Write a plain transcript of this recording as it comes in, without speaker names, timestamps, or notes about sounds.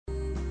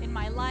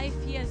life.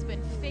 He has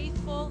been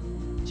faithful.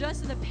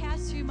 Just in the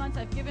past few months,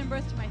 I've given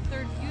birth to my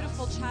third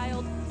beautiful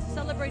child,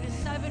 celebrated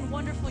 7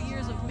 wonderful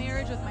years of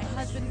marriage with my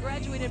husband,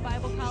 graduated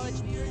Bible college.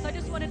 So I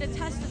just wanted to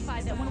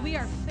testify that when we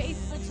are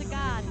faithful to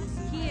God,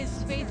 He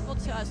is faithful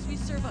to us. We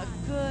serve a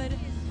good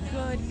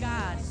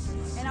God.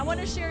 And I want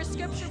to share a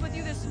scripture with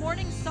you this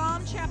morning.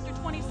 Psalm chapter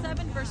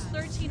 27, verse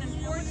 13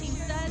 and 14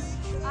 says,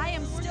 I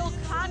am still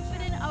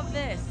confident of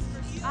this.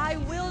 I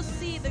will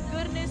see the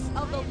goodness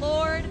of the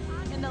Lord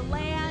in the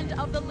land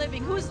of the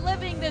living. Who's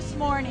living this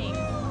morning?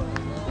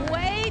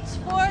 Wait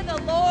for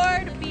the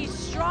Lord, be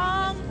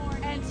strong,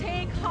 and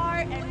take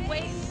heart and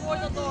wait for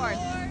the Lord.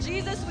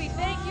 Jesus, we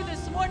thank you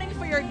this morning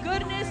for your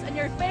goodness and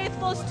your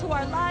faithfulness to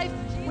our life.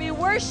 We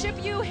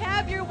worship you.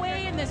 Have your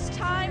way in this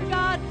time,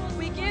 God.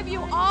 We give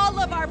you all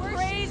of our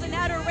praise and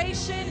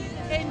adoration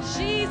in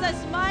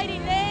Jesus' mighty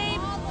name.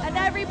 And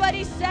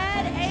everybody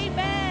said,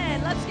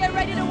 amen. Let's get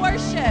ready to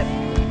worship.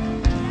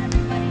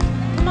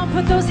 Come on,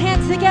 put those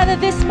hands together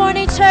this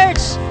morning,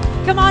 church.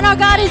 Come on, our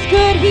God is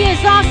good. He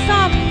is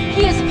awesome.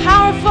 He is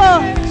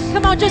powerful.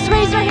 Come on, just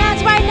raise your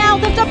hands right now.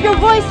 Lift up your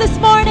voice this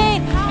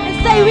morning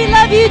and say, we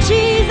love you,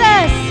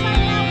 Jesus.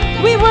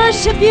 We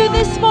worship you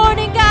this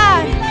morning,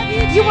 God.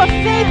 You are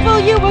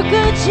faithful. You are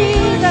good,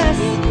 Jesus.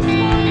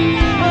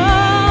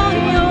 Oh,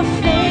 your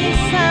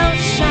face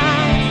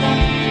outshines the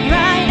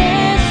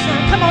brightest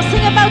sun. Come on,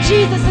 sing about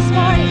Jesus this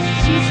morning.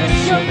 Jesus,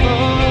 you're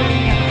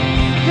glorious.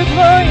 You're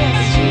glorious.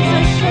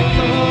 Jesus, you're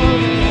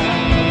glorious.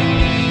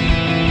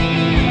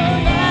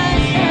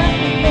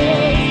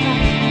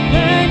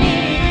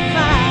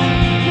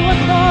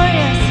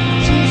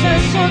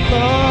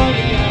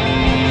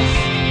 Glorious.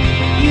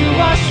 You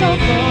are so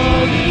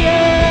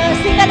glorious.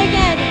 Sing that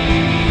again.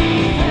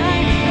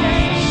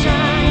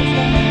 Shines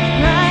the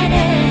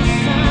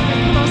brightest sun.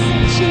 Come on,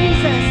 sing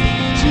Jesus.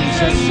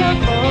 Jesus, you're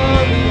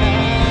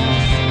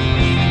glorious.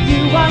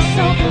 You are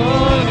so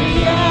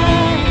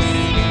glorious.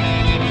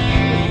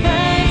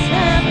 Thanks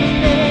and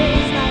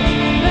praise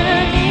like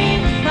burning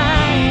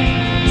fire.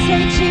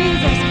 Say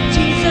Jesus.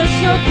 Jesus,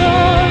 you're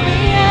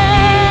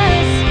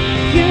glorious.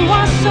 You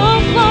are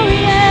so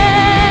glorious.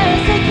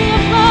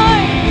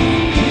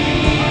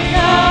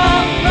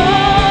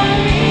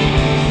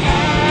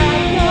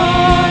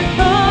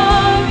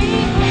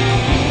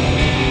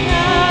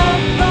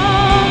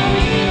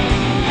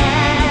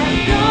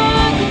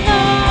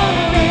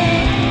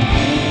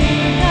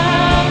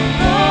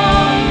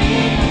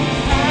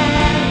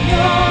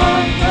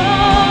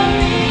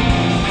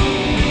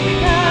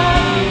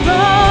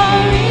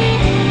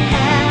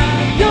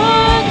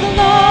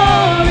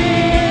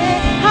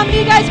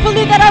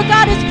 Believe that our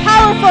God is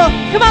powerful.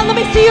 Come on, let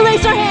me see you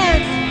raise your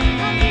hands.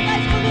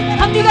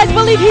 How many of you guys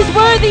believe He's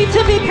worthy to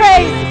be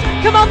praised?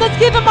 Come on, let's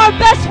give Him our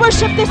best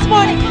worship this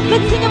morning.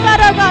 Let's sing about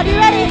our God. You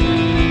ready?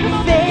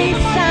 Face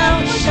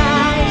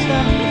outshines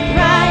the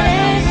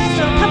brightest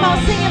sun. Come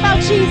on, sing about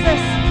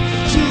Jesus.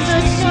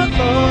 Jesus, you're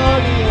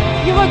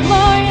glorious. You are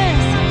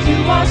glorious.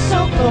 You are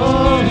so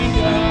glorious.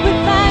 With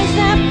eyes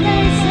that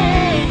blaze,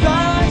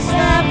 eyes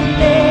that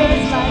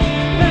blaze like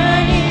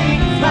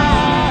burning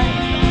fire.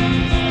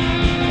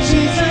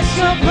 Jesus,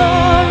 you're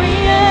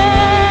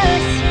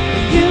glorious.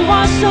 You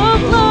are so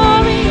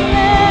glorious.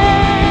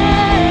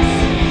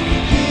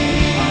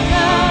 King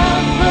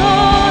of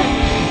glory,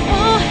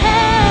 oh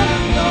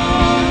heaven,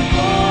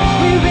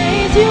 we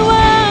raise you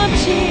up,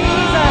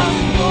 Jesus.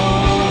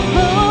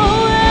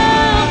 Oh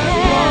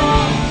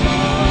heaven,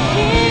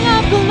 King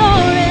of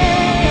glory,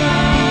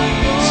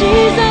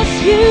 Jesus,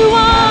 you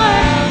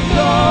are.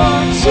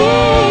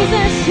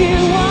 Jesus, you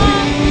are.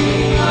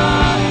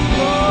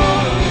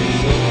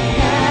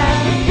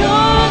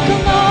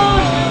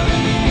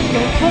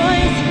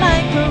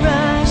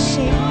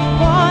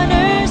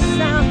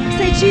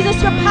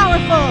 Jesus, you're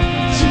powerful.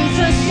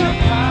 Jesus, you're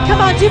powerful.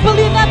 Come on, do you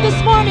believe that this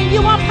morning?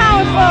 You are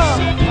powerful.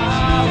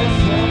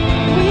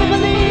 We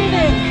believe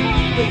it.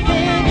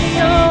 Within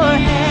your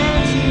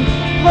hands, you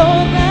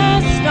hold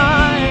the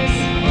stars.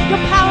 You're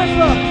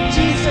powerful.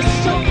 Jesus,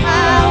 you're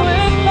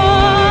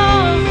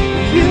powerful.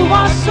 You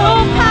are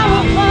so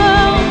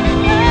powerful.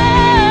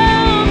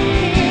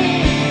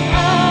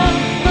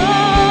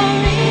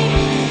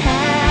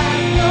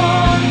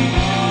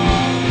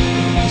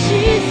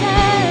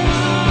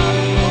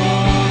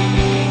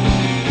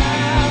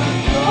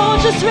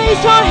 Just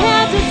raise our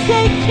hands and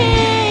say,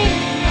 King,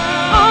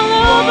 all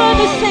over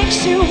the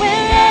sanctuary,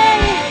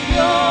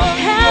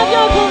 have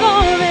your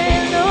glory,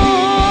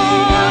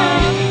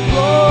 Lord.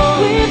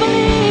 We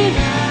believe.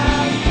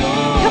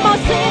 Come on,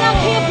 sing it out,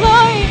 King of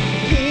glory.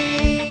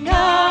 King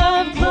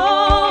of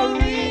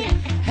glory,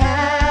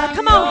 have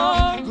come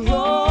on.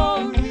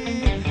 Glory.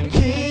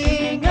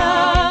 King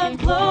of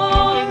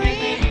glory,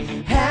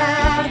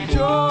 have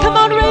your come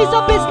on, raise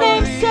up His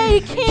name,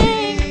 say,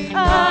 King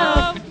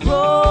of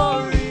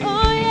glory.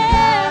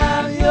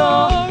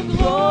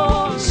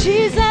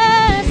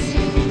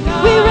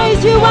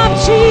 You up,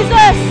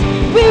 Jesus.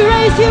 We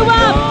raise you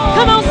up.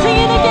 Come on, sing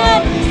it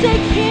again. Say,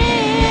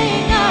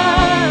 King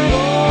of,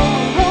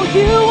 oh,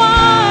 you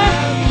are.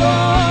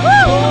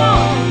 Woo.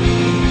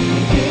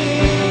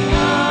 King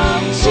of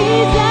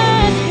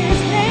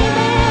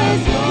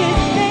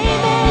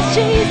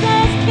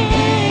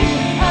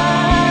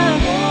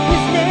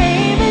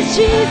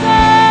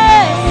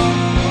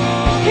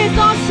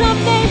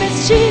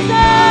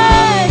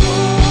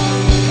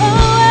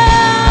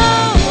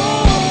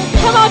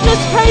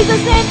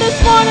his name this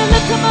morning.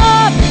 Lift him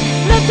up.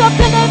 Lift up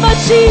the name of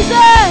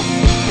Jesus.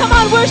 Come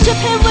on, worship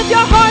him with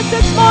your heart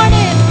this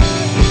morning.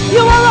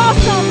 You are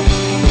awesome.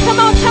 Come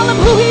on, tell him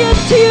who he is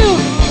to you.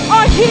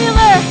 Our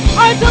healer,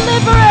 our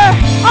deliverer,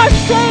 our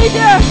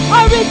savior,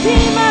 our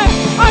redeemer,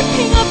 our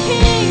King of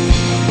kings.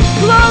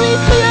 Glory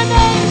to your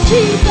name,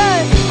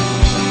 Jesus.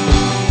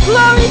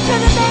 Glory to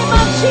the name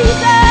of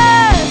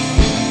Jesus.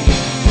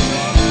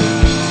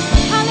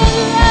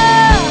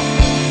 Hallelujah.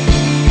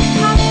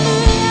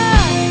 Hallelujah.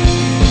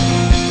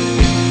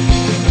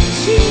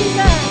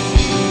 Jesus,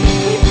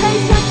 we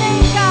praise your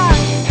name, God.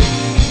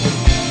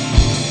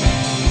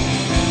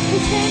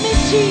 His name is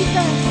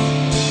Jesus.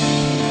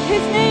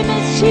 His name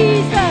is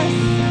Jesus.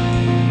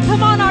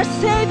 Come on, our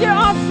Savior,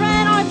 our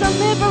friend, our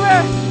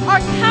deliverer,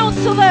 our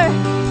counselor.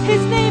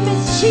 His name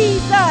is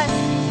Jesus.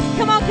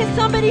 Come on, can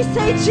somebody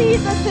say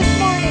Jesus this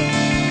morning?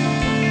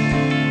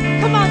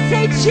 Come on,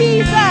 say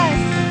Jesus.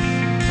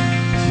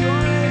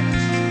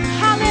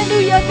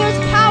 Hallelujah. There's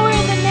power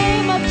in the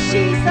name of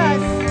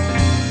Jesus.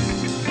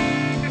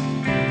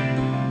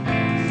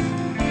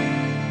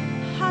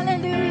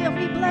 Hallelujah.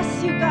 We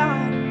bless you,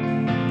 God.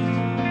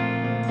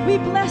 We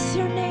bless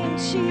your name,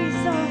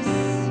 Jesus.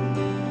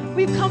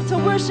 We've come to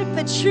worship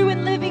the true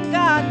and living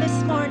God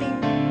this morning.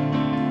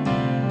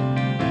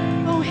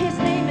 Oh, his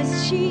name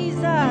is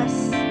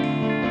Jesus.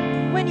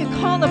 When you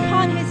call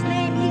upon his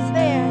name, he's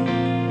there.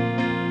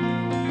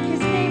 His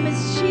name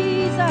is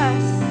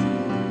Jesus.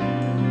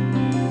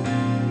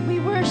 We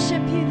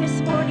worship you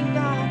this morning,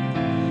 God.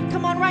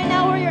 Come on, right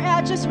now where you're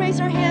at, just raise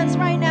your hands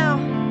right now.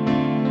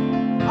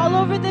 All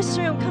over this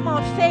room, come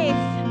on, faith.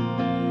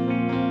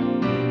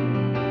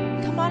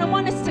 Come on, I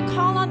want us to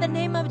call on the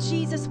name of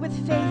Jesus with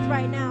faith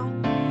right now.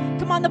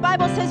 Come on, the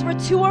Bible says where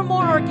two or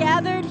more are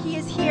gathered, he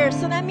is here.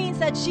 So that means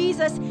that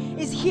Jesus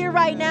is here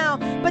right now.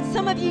 But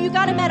some of you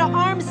got him at an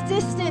arm's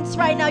distance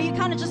right now. You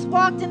kind of just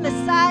walked in the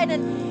side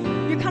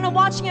and you're kind of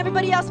watching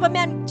everybody else. But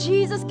man,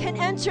 Jesus can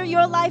enter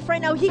your life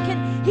right now. He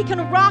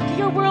can rock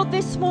your world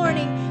this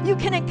morning. You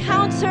can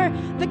encounter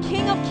the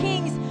King of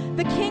Kings,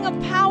 the King of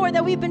power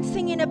that we've been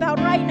singing about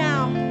right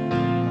now.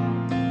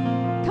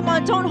 Come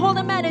on, don't hold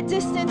him at a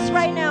distance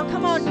right now.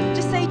 Come on,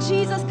 just say,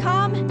 Jesus,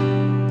 come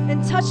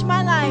and touch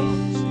my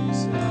life.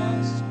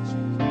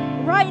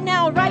 Right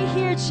now, right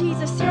here,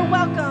 Jesus, you're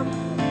welcome.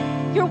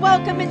 You're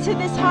welcome into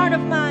this heart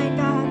of mine,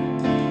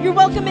 God. You're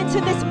welcome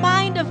into this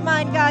mind of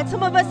mine, God.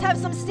 Some of us have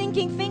some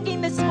stinking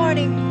thinking this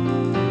morning.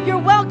 You're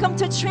welcome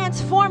to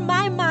transform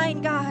my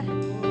mind, God.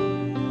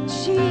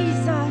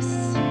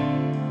 Jesus.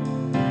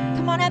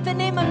 Come on, at the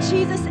name of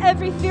Jesus,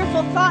 every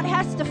fearful thought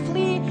has to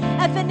flee.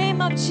 At the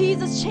name of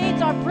Jesus,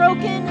 chains are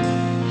broken.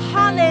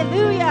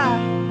 Hallelujah.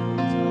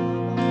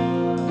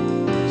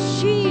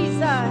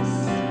 Jesus.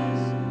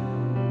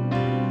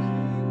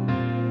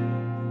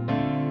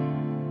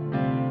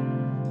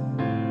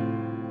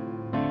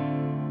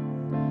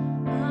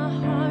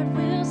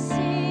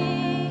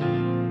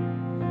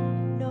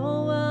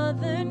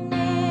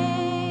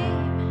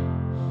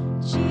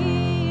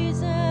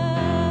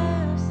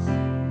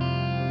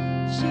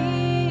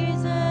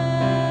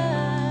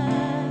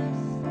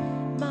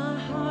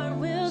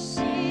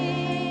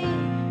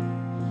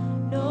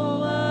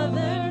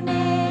 Other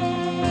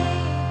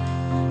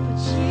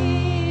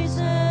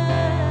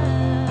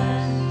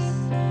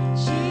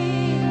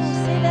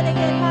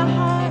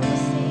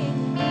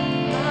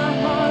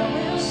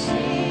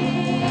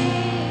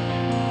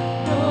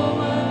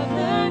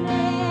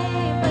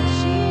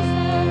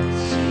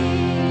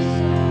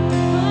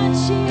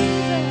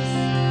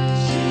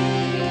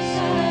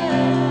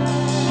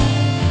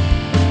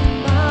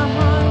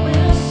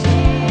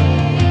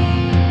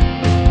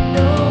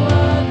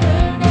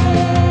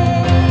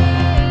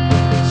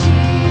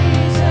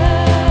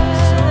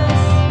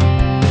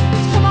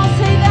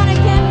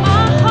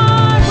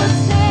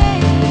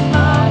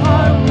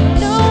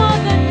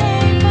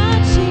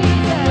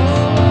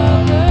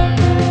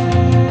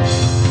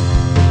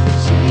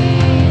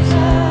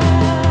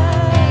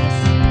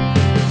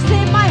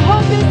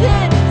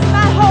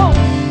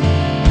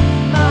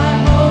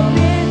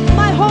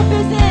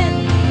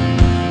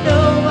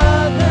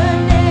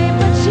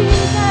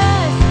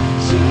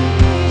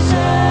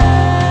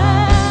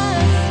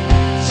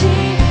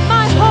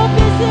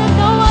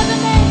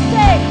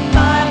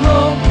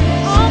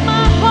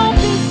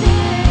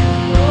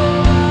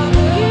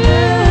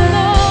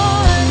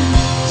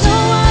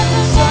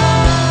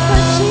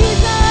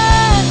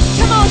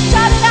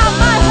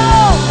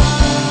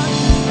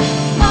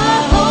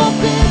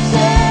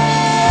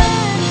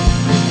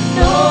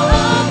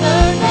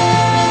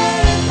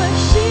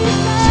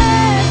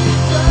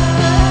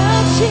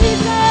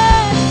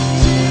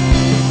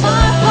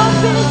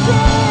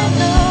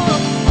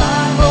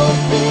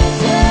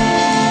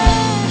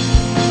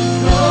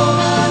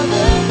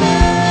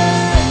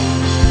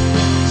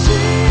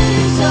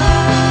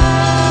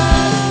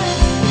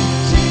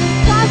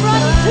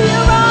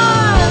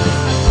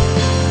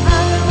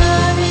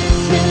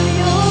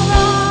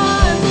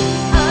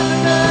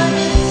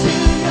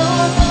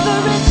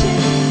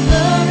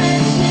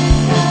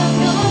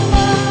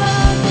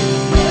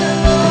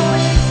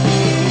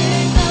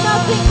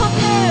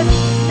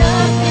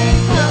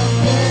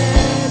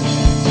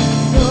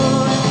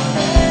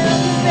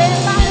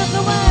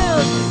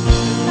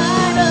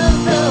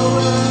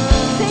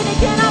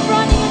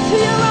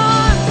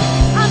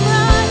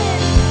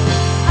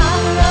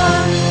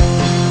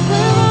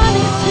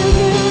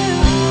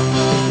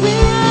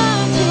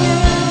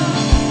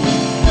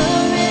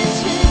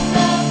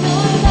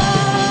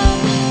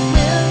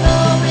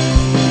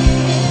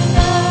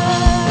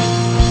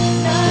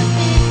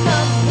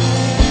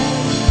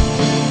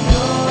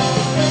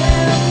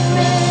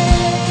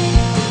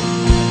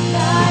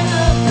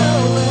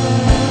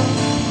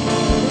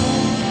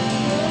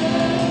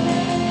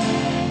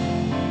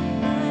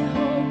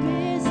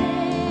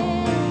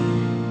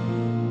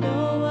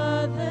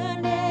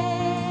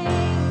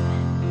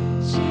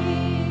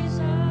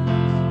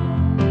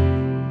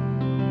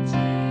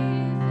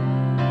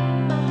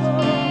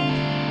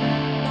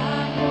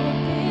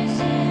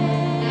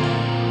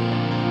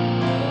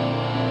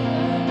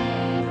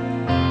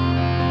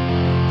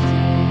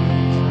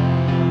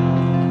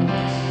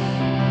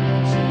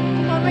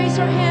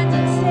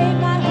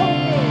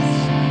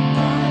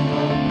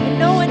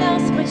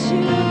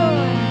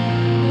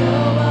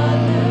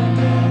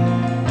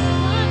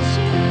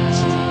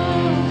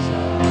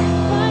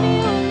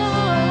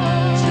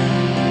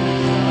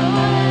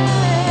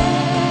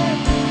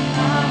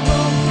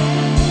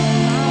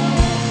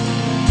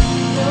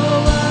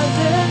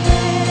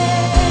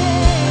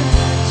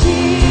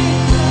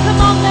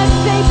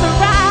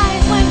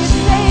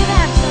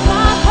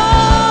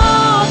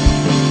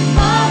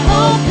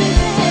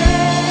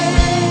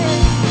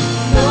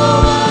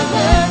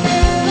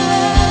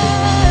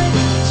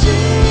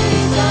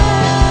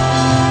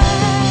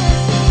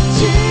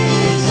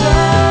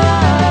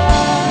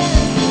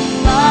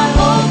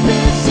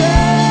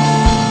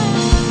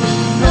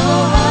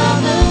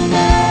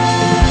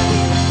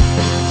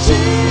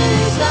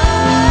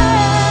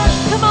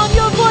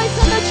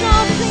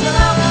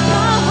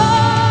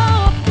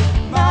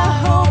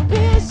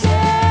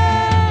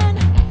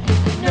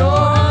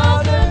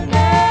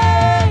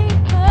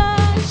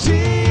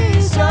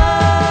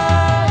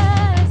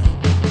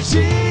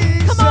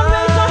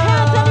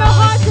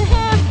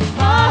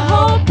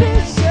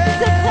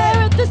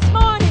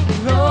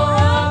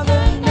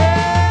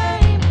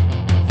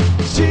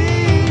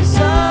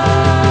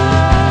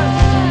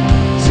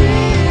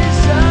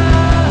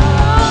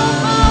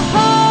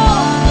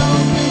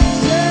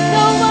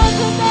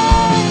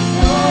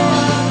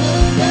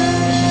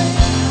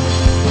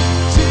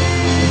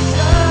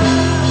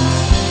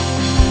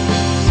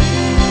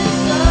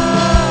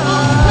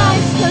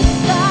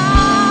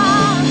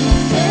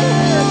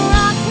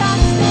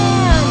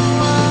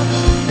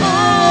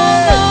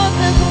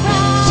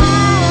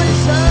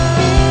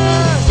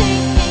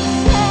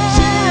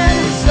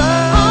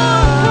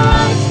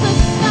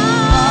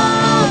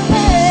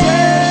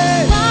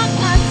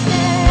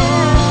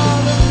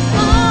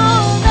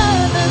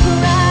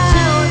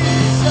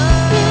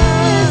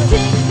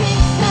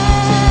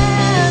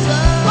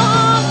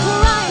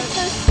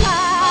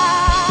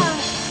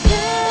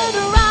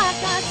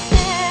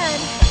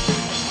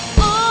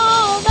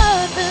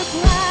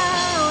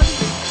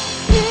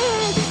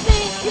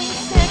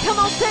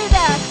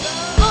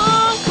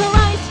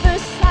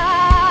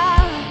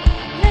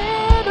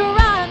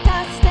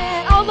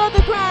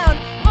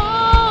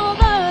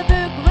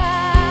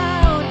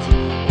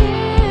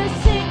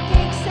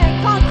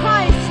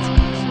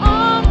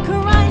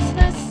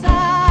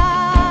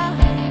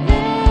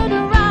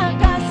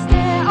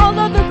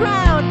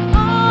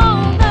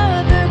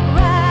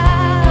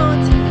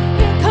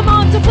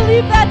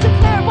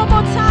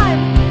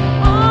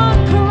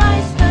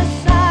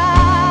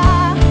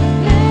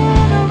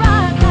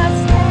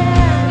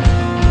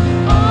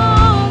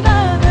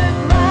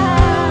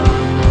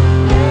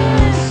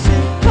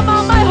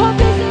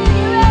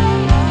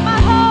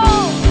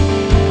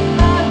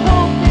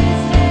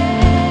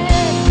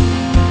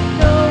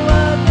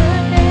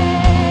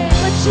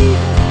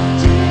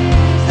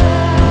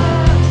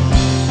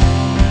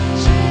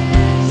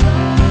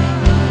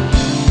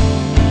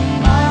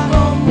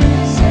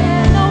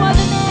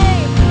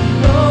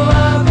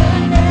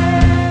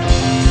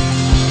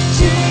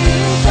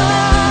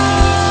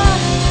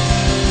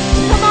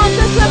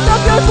Just lift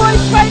up your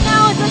voice right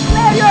now and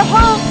declare your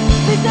hope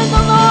is in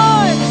the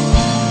Lord.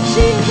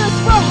 Jesus,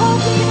 we're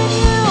hoping in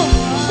you.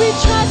 We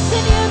trust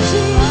in you,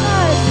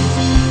 Jesus.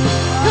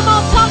 Come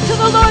on, talk to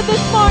the Lord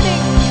this morning.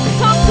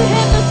 Talk to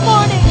him this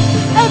morning.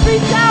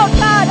 Every doubt,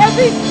 God,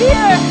 every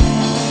fear,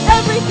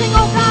 everything,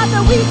 oh God,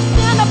 that we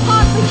stand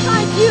upon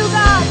besides you,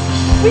 God.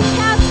 We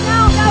cast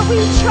down, God,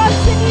 we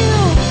trust in you.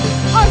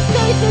 Our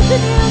faith is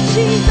in you,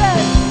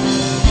 Jesus.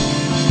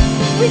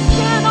 We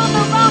stand on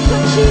the rock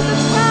of Jesus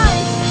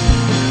Christ.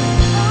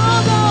 Oh,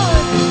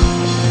 Lord.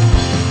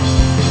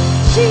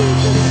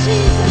 Jesus,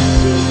 Jesus,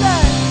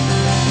 Jesus.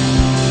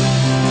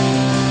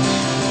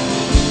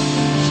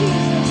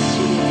 Jesus,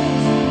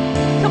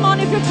 Jesus. Come on,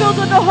 if you're filled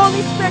with the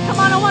Holy Spirit, come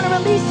on, I want to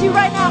release you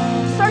right now.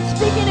 Start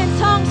speaking in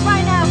tongues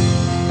right now.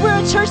 We're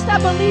a church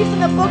that believes in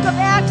the book of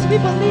Acts. We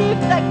believe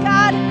that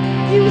God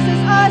uses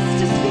us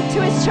to speak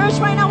to his church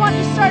right now. I want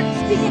you to start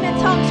speaking in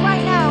tongues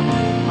right now.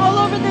 All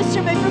over this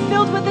room, if you're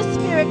filled with the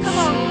Spirit, come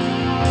on.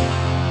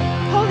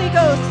 Holy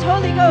Ghost,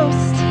 Holy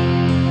Ghost,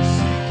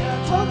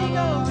 Holy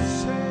Ghost.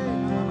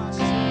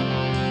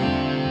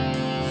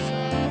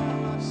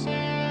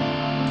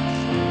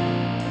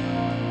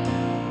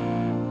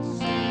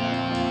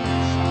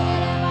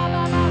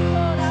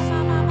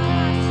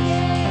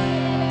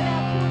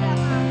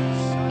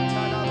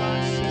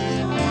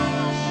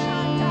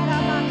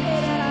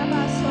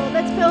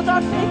 Let's build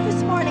our faith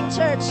this morning,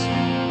 church.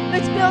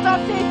 Let's build our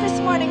faith this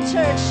morning,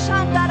 church.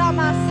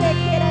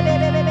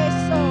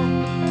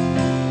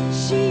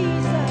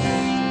 Jesus.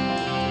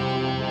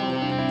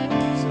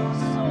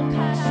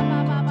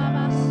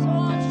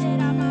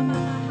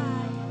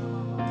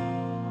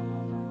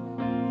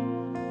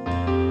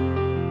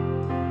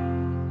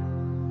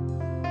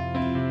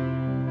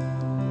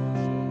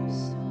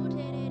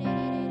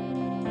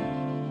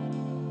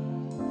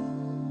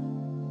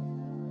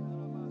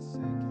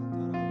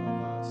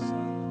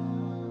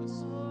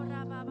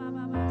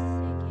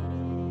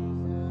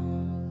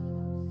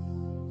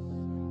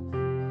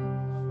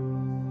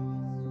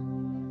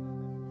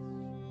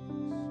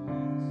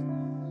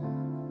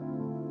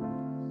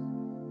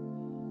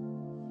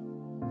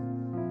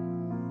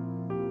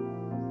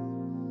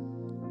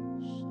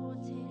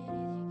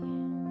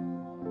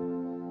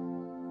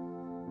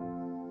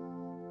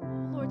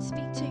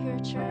 Speak to your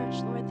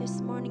church, Lord, this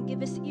morning.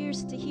 Give us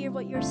ears to hear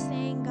what you're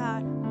saying,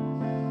 God.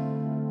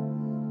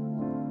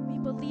 We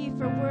believe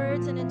for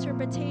words and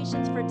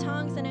interpretations, for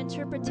tongues and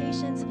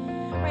interpretations.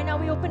 Right now,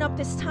 we open up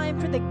this time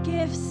for the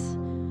gifts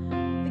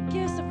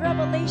of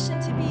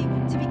revelation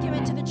to be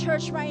given to the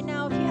church right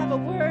now. If you have a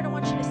word, I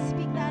want you to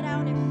speak that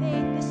out in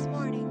faith this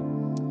morning.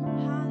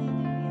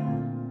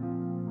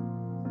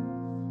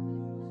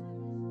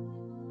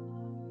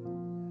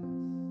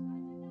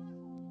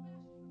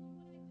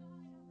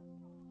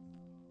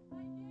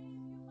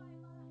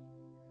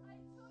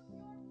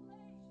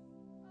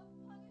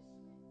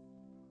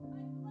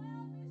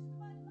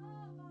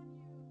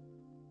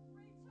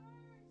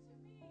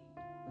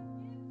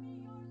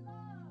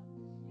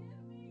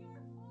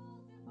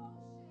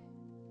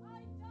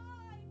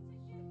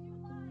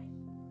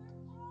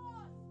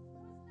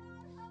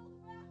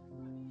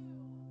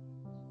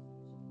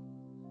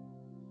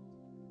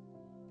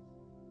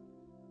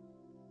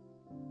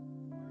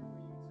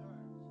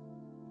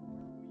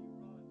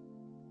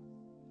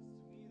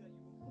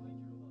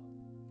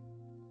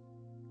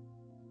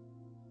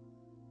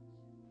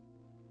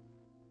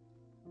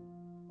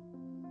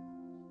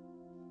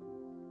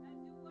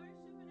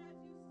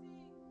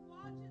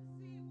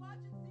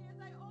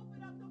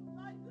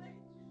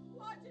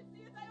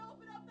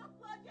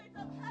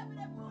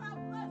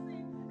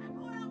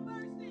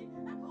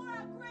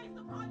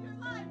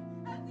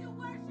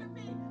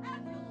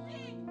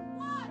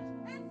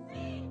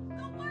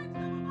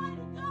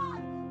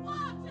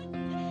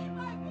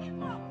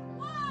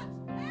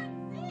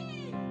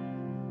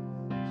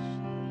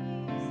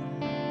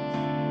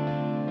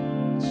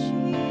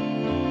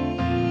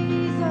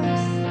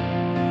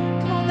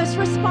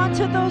 Respond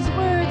to those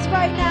words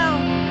right now.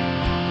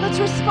 Let's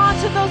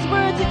respond to those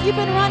words. If you've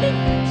been running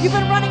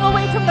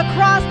away from the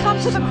cross, come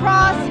to the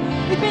cross.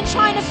 You've been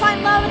trying to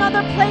find love in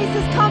other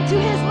places, come to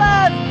his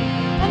love.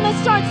 And let's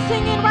start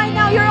singing right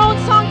now your own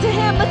song to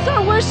him. Let's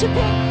start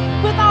worshiping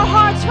with our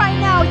hearts right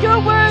now. Your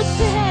words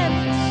to him.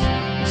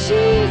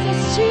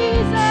 Jesus,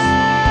 Jesus.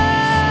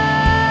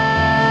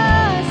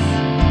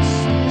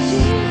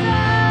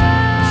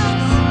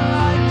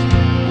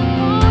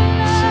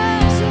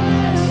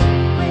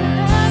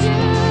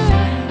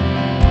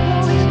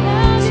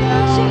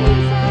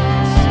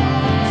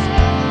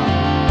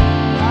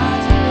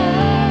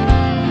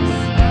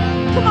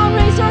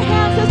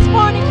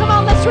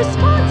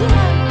 Respond to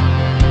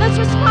him. Let's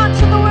respond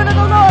to the word of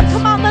the Lord.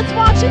 Come on, let's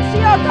watch and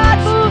see our God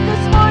move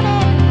this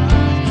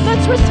morning.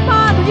 Let's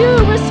respond. You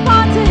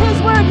respond to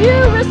his word.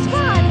 You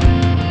respond.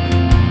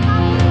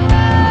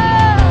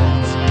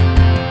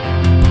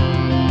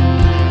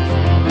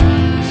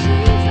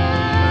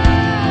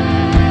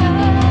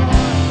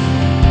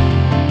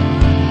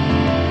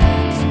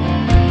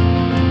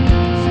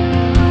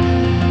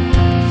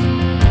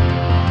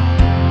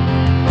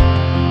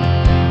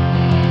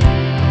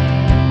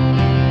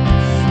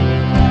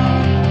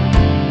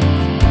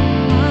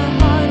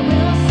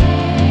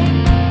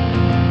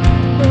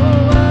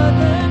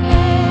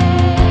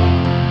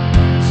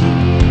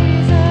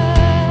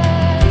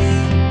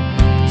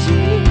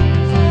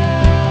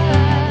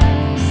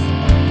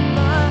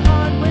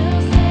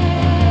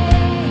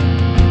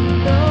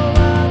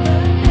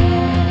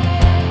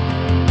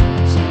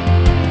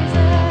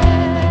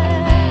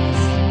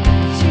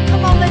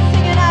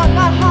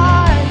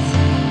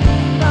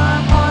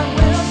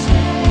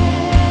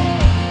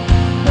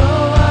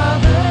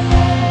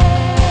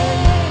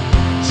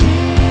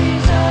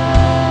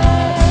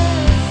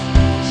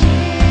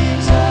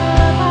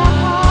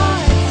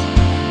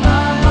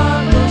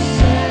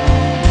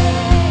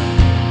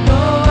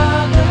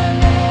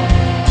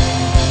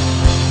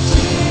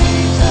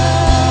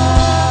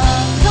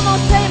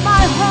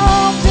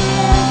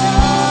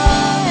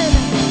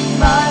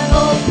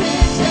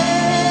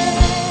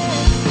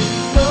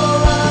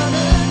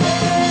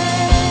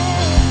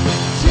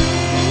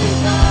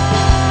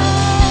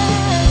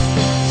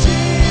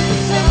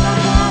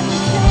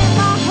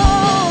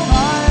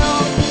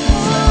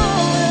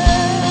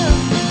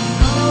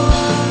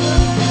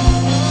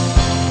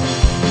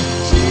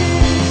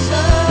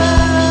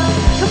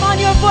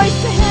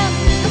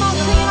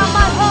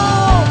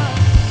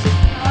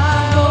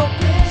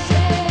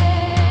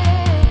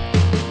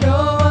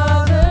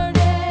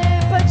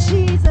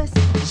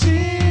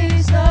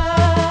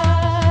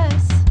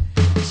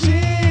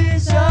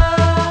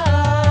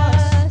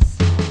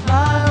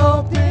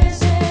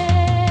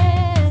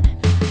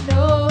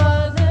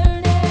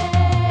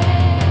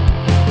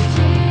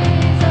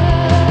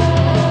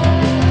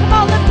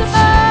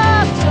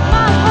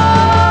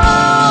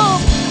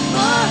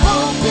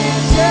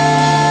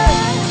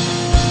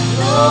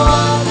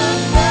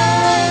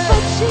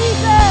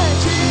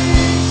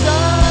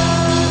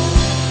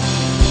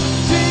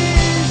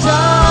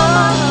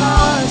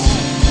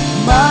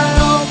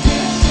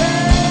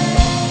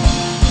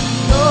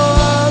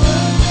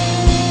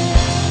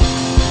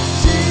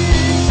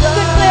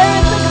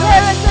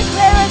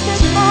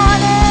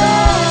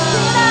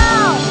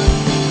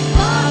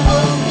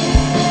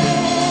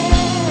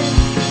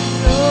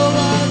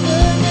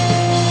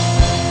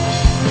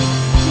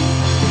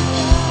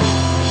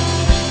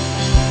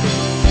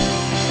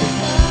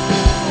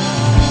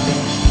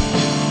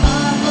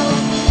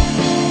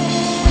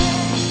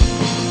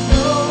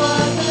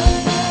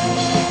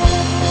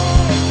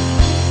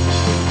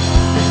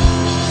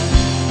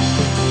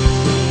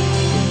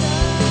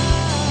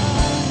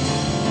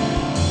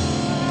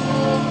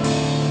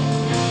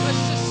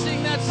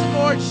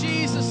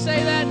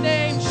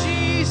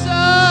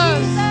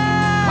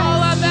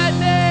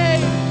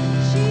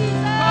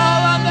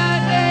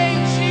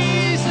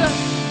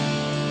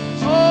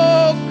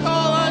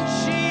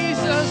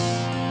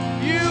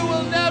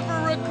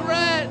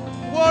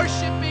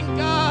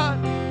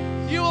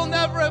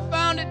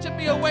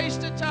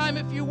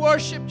 time if you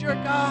worshiped your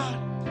God.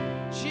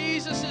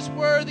 Jesus is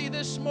worthy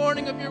this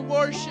morning of your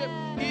worship.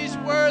 He's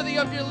worthy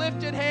of your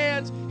lifted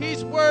hands.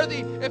 He's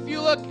worthy if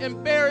you look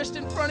embarrassed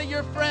in front of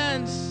your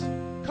friends.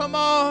 Come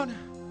on.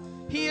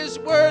 He is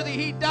worthy.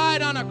 He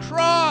died on a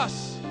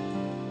cross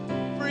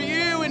for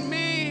you and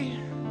me.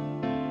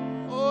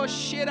 Oh,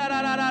 shit.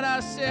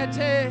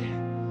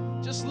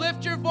 Just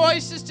lift your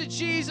voices to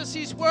Jesus.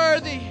 He's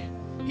worthy.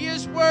 He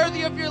is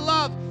worthy of your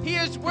love. He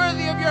is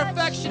worthy of your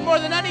affection more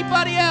than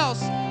anybody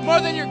else, more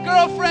than your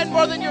girlfriend,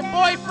 more than your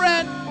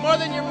boyfriend, more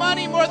than your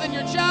money, more than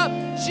your job.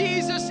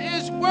 Jesus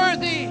is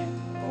worthy.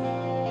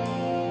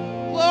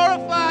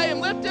 Glorify Him.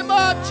 Lift Him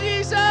up.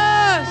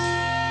 Jesus!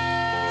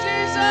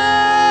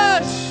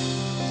 Jesus!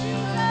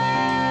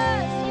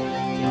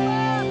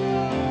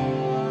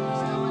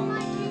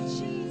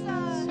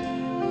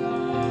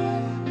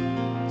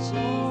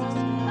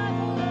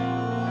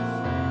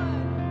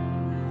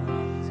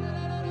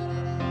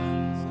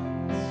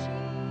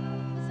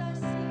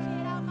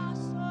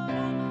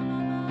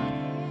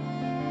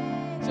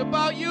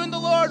 About you and the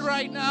Lord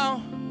right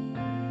now.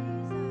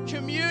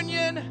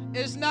 Communion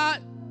is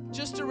not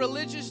just a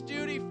religious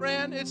duty,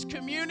 friend. It's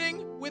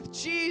communing with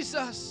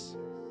Jesus.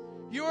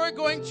 You are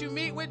going to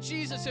meet with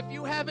Jesus. If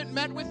you haven't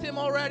met with Him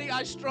already,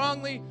 I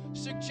strongly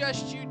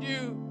suggest you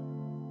do.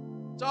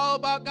 It's all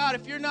about God.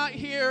 If you're not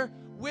here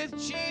with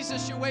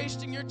Jesus, you're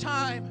wasting your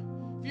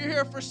time. If you're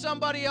here for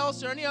somebody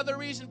else or any other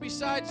reason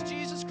besides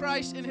Jesus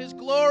Christ in His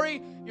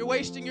glory, you're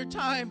wasting your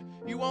time.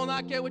 You will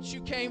not get what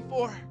you came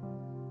for.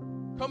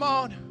 Come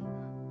on.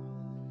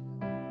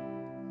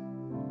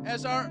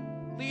 As our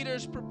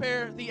leaders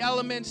prepare the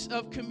elements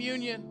of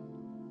communion,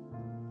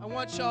 I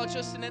want y'all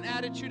just in an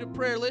attitude of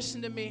prayer,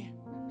 listen to me.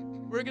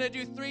 We're going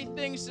to do 3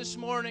 things this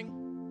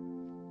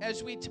morning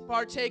as we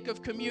partake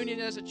of communion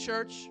as a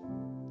church.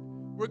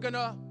 We're going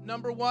to,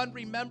 number 1,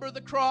 remember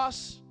the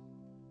cross.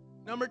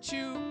 Number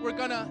 2, we're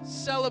going to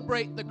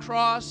celebrate the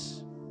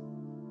cross.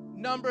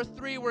 Number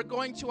 3, we're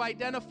going to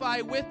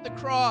identify with the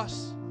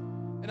cross.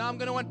 And I'm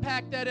going to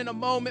unpack that in a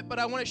moment, but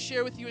I want to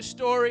share with you a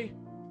story.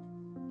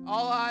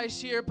 All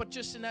eyes here, but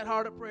just in that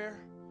heart of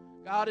prayer.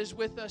 God is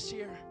with us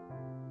here.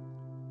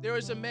 There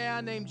was a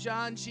man named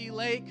John G.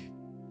 Lake,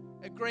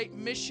 a great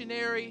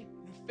missionary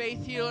and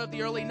faith healer of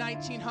the early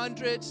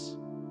 1900s.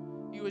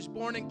 He was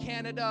born in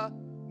Canada,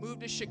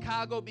 moved to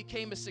Chicago,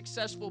 became a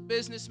successful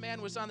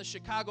businessman, was on the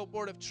Chicago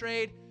Board of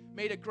Trade,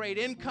 made a great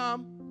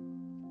income.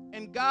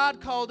 And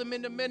God called him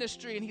into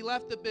ministry, and he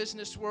left the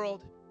business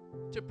world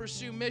to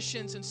pursue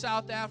missions in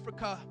South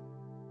Africa.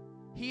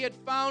 He had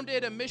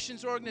founded a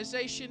missions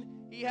organization.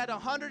 He had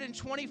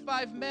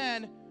 125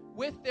 men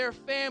with their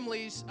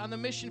families on the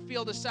mission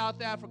field of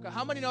South Africa.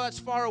 How many know that's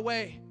far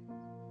away?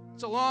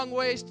 It's a long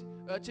ways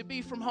to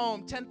be from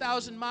home,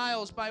 10,000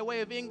 miles by way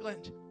of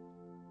England.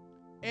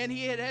 And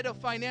he had had a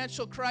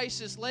financial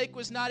crisis. Lake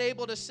was not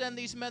able to send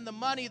these men the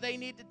money they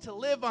needed to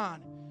live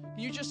on. Can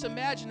you just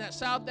imagine that?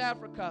 South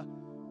Africa,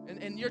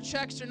 and your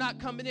checks are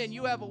not coming in.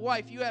 You have a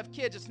wife, you have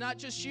kids. It's not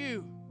just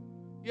you.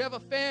 You have a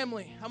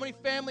family. How many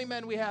family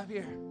men we have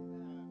here?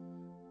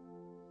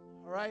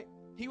 All right.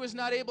 He was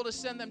not able to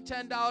send them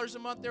 $10 a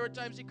month. There were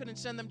times he couldn't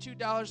send them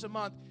 $2 a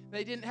month.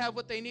 They didn't have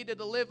what they needed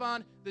to live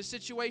on. The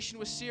situation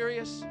was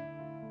serious.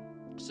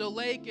 So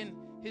Lake and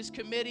his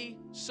committee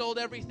sold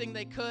everything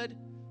they could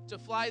to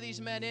fly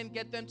these men in,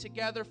 get them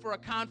together for a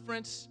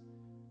conference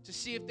to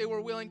see if they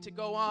were willing to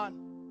go on.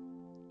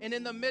 And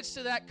in the midst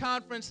of that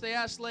conference, they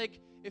asked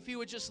Lake if he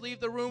would just leave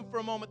the room for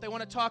a moment. They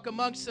want to talk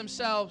amongst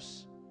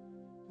themselves.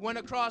 He went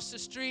across the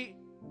street,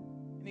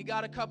 and he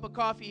got a cup of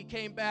coffee. He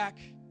came back.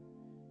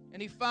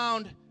 And he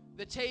found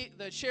the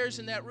chairs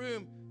in that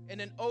room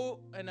in an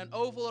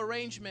oval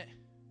arrangement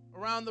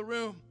around the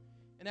room.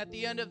 And at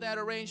the end of that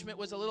arrangement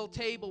was a little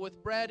table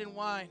with bread and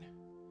wine.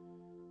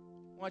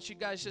 I want you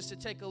guys just to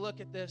take a look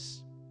at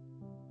this.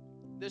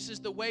 This is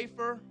the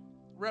wafer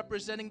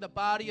representing the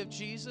body of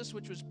Jesus,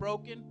 which was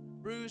broken,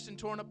 bruised, and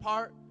torn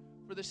apart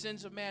for the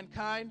sins of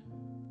mankind.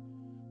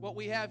 What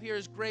we have here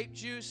is grape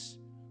juice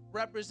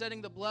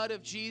representing the blood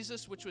of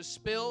Jesus, which was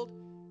spilled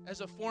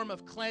as a form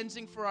of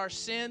cleansing for our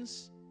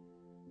sins.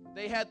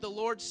 They had the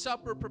Lord's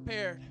Supper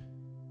prepared.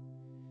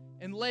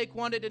 And Lake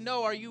wanted to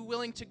know, are you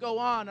willing to go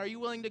on? Are you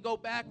willing to go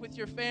back with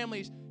your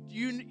families? Do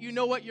you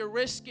know what you're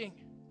risking?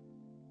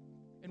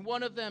 And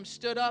one of them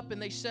stood up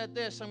and they said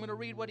this. I'm going to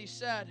read what he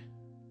said.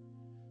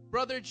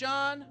 Brother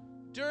John,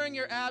 during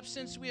your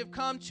absence, we have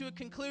come to a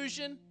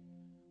conclusion.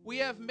 We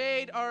have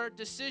made our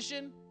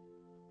decision.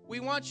 We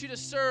want you to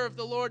serve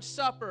the Lord's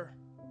Supper.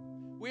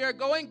 We are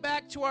going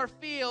back to our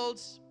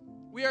fields.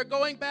 We are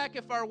going back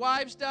if our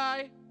wives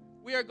die.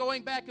 We are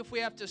going back if we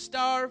have to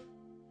starve.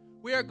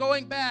 We are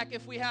going back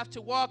if we have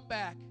to walk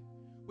back.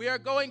 We are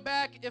going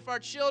back if our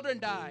children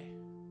die.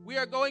 We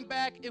are going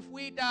back if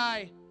we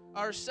die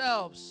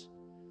ourselves.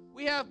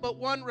 We have but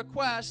one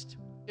request.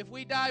 If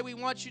we die, we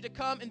want you to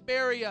come and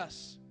bury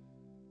us.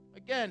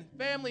 Again,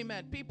 family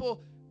men,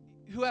 people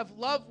who have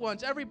loved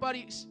ones.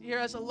 Everybody here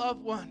has a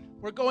loved one.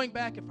 We're going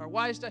back if our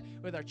wives die,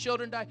 if our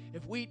children die,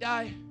 if we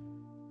die.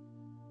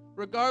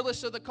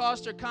 Regardless of the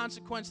cost or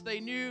consequence, they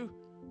knew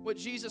what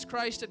Jesus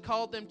Christ had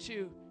called them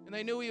to, and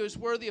they knew he was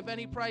worthy of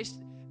any price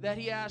that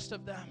he asked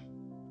of them.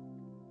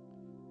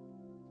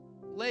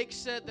 Lake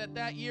said that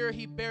that year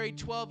he buried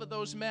 12 of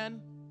those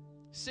men,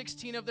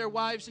 16 of their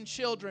wives and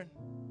children.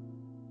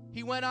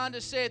 He went on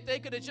to say that they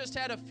could have just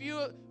had a few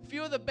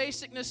of the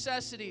basic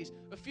necessities,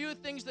 a few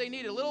things they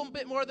needed, a little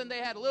bit more than they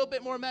had, a little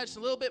bit more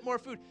medicine, a little bit more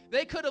food.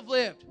 They could have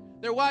lived.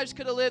 Their wives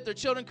could have lived. Their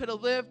children could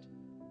have lived.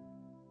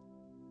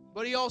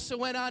 But he also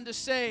went on to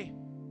say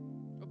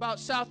about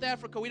South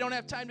Africa, we don't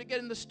have time to get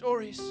into the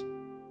stories,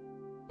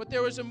 but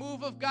there was a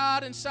move of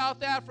God in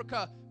South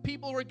Africa.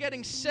 People were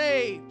getting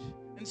saved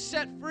and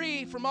set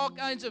free from all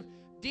kinds of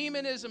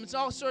demonisms,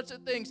 all sorts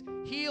of things,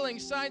 healing,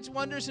 signs,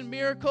 wonders, and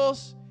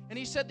miracles. And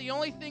he said the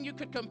only thing you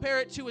could compare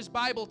it to is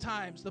Bible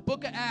times, the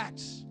book of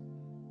Acts.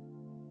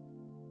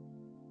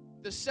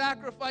 The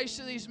sacrifice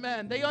of these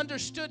men, they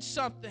understood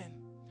something.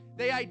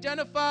 They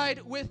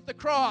identified with the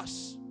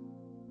cross.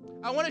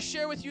 I want to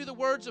share with you the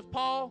words of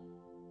Paul.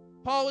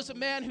 Paul was a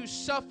man who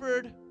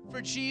suffered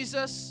for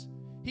Jesus.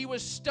 He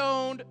was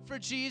stoned for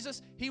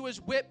Jesus. He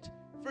was whipped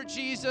for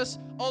Jesus,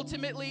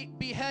 ultimately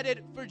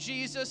beheaded for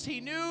Jesus.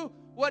 He knew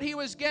what he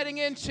was getting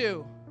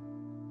into.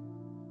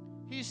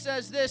 He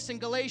says this in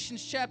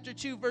Galatians chapter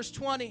 2, verse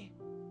 20.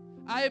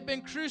 I have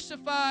been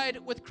crucified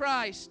with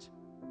Christ,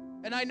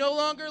 and I no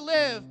longer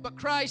live, but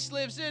Christ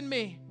lives in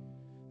me.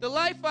 The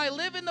life I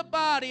live in the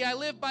body, I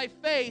live by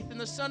faith in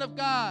the Son of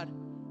God,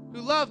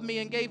 who loved me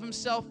and gave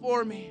himself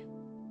for me.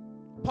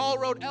 Paul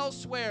wrote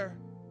elsewhere,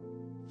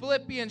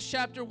 Philippians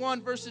chapter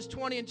 1, verses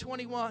 20 and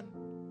 21.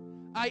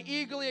 I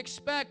eagerly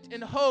expect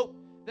and hope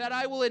that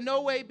I will in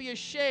no way be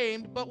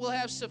ashamed, but will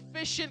have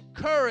sufficient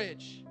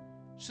courage,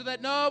 so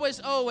that now as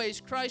always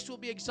Christ will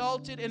be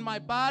exalted in my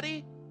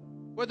body,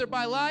 whether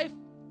by life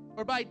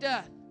or by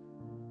death.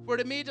 For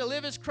to me to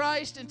live is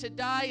Christ, and to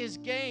die is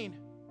gain.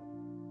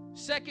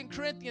 2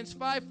 Corinthians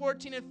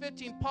 5:14 and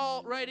 15,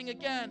 Paul writing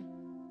again,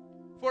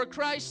 for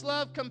Christ's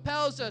love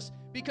compels us,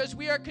 because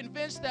we are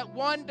convinced that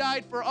one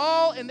died for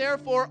all, and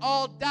therefore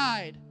all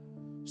died,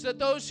 so that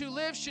those who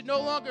live should no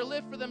longer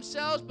live for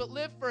themselves, but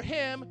live for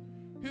him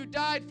who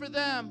died for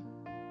them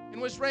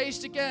and was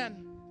raised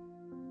again.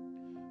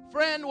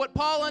 Friend, what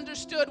Paul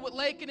understood, what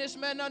Lake and his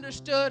men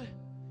understood,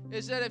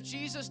 is that if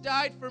Jesus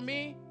died for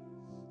me,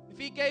 if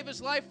he gave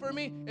his life for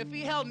me, if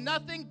he held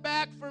nothing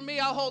back for me,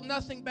 I'll hold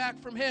nothing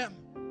back from him.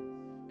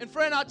 And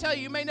friend, I'll tell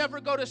you, you may never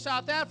go to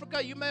South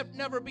Africa, you may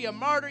never be a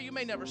martyr, you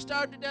may never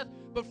starve to death,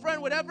 but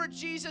friend, whatever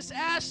Jesus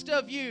asked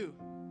of you,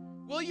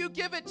 will you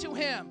give it to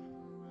him?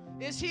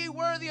 Is he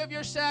worthy of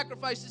your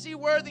sacrifice? Is he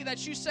worthy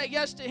that you say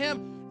yes to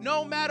him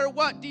no matter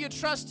what? Do you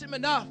trust him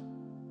enough?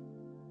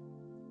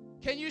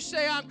 Can you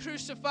say, I'm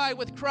crucified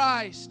with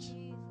Christ?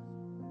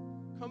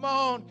 Come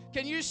on.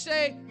 Can you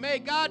say, may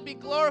God be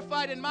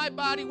glorified in my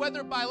body,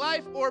 whether by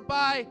life or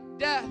by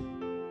death?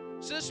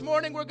 So this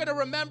morning we're going to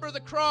remember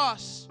the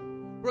cross.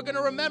 We're going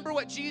to remember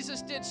what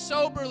Jesus did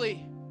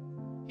soberly.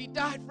 He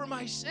died for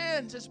my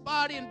sins, his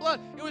body and blood.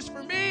 It was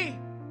for me.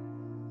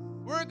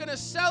 We're going to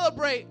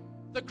celebrate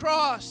the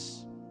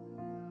cross,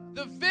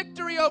 the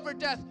victory over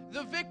death,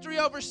 the victory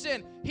over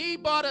sin. He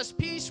bought us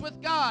peace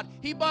with God.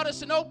 He bought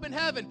us an open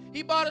heaven.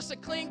 He bought us a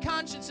clean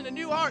conscience and a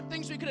new heart,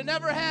 things we could have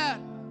never had.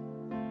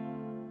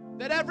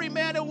 That every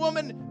man and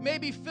woman may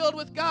be filled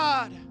with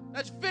God.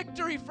 That's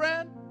victory,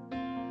 friend.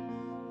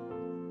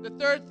 The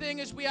third thing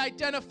is we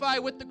identify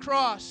with the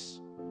cross.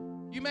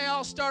 You may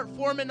all start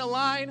forming a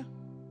line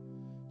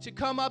to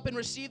come up and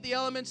receive the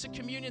elements of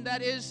communion.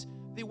 That is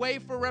the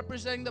wafer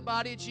representing the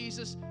body of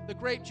Jesus, the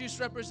grape juice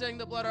representing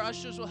the blood. Our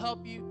ushers will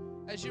help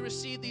you as you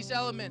receive these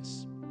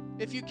elements.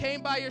 If you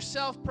came by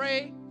yourself,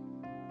 pray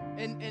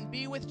and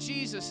be with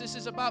Jesus. This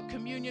is about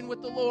communion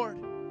with the Lord.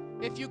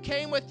 If you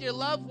came with your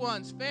loved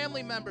ones,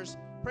 family members,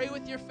 pray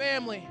with your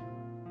family.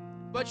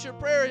 But your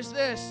prayer is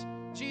this: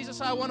 Jesus,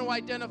 I want to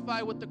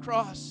identify with the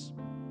cross.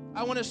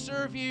 I want to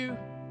serve you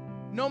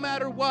no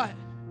matter what,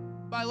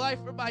 by life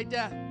or by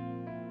death.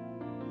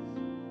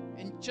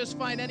 And just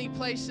find any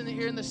place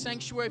here in the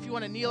sanctuary. If you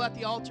want to kneel at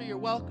the altar, you're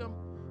welcome.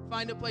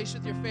 Find a place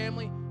with your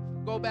family.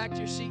 Go back to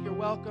your seat, you're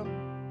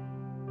welcome.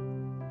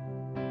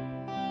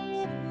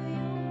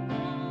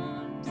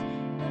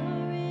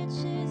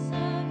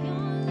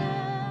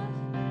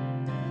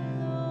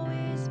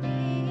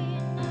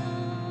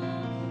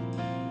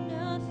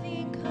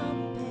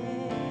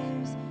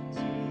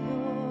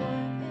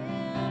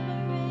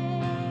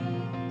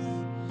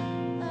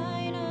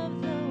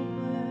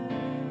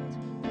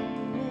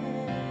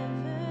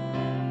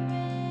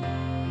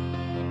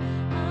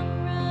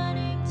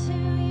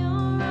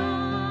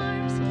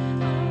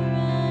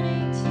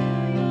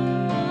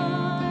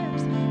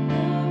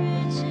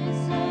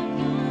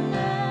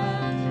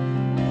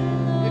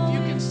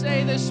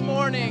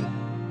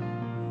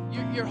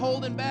 You're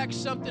holding back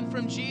something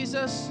from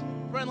Jesus.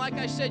 Friend, like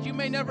I said, you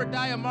may never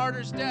die a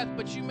martyr's death,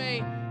 but you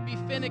may be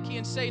finicky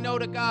and say no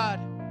to God.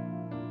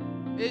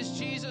 Is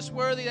Jesus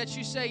worthy that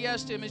you say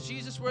yes to him? Is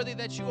Jesus worthy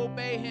that you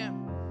obey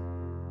him?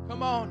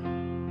 Come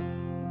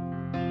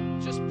on.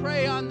 Just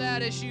pray on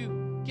that as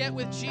you get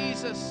with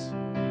Jesus.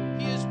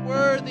 He is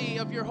worthy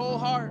of your whole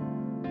heart.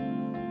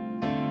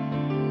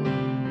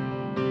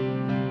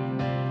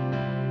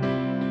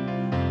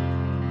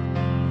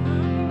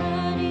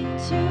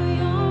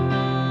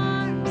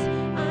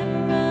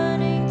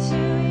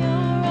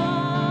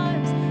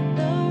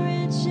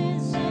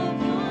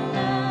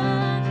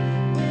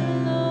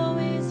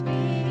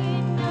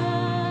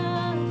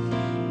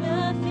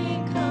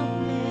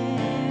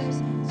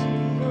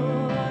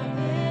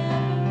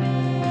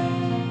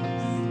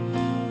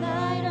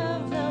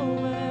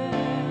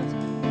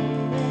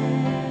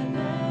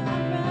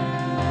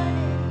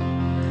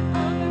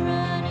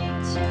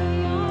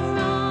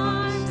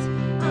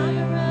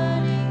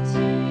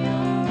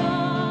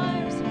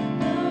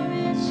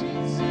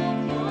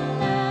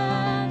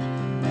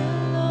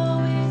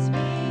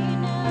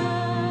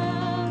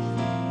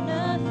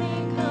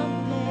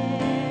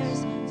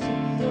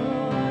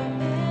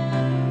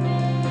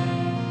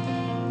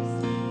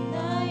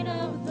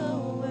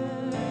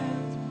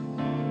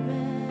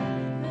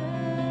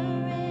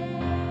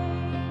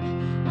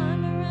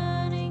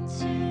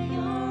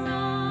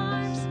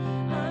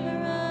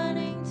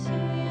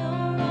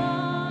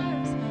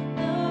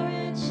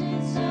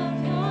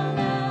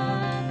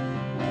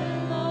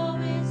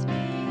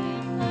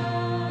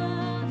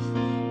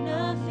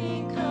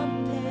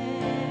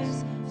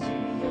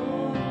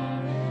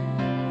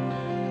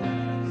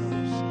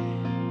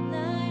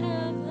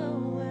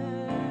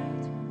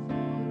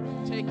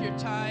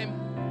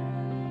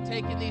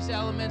 Taking these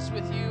elements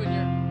with you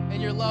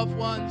and your loved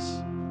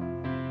ones.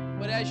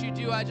 But as you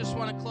do, I just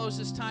want to close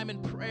this time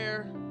in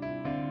prayer.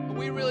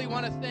 We really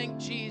want to thank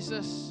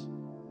Jesus.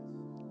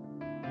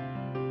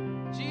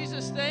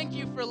 Jesus, thank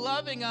you for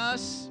loving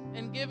us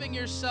and giving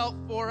yourself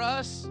for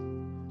us.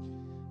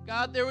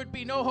 God, there would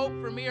be no hope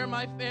for me or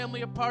my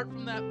family apart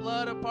from that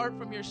blood, apart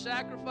from your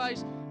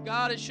sacrifice.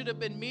 God, it should have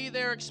been me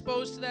there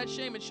exposed to that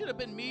shame. It should have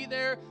been me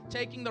there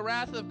taking the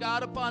wrath of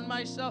God upon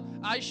myself.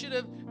 I should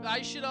have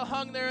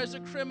hung there as a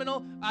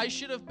criminal. I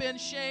should have been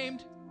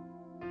shamed.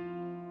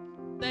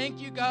 Thank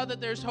you, God, that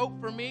there's hope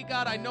for me.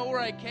 God, I know where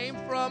I came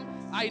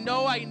from. I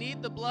know I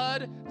need the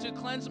blood to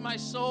cleanse my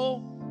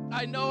soul.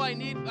 I know I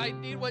need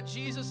what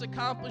Jesus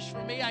accomplished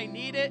for me. I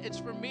need it. It's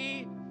for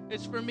me.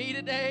 It's for me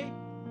today.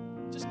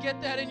 Just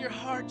get that in your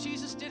heart.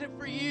 Jesus did it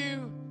for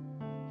you.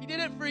 He did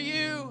it for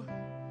you.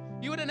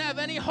 You wouldn't have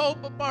any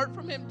hope apart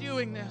from him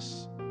doing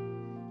this.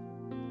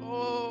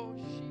 Oh,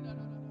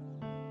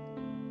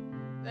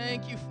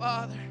 thank you,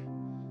 Father.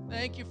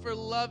 Thank you for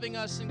loving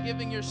us and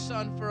giving your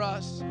Son for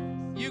us.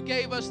 You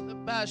gave us the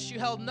best. You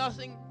held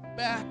nothing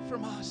back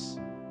from us.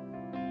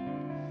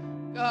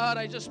 God,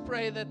 I just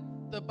pray that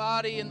the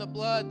body and the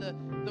blood,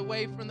 the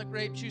wafer and the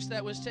grape juice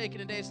that was taken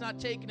today, it's not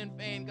taken in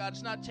vain, God.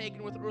 It's not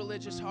taken with a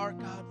religious heart,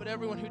 God. But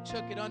everyone who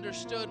took it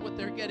understood what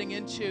they're getting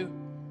into.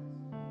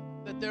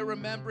 That they're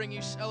remembering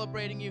you,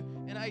 celebrating you,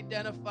 and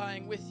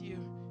identifying with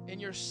you in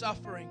your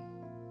suffering.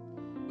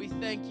 We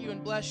thank you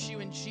and bless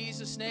you in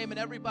Jesus' name. And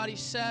everybody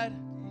said,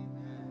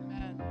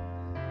 Amen.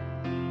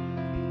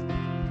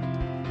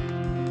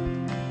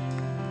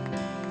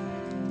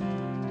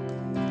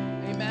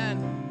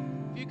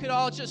 Amen. If you could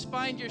all just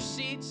find your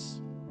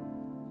seats.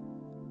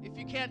 If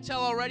you can't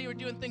tell already, we're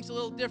doing things a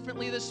little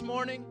differently this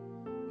morning.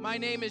 My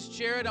name is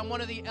Jared. I'm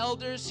one of the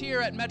elders here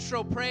at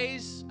Metro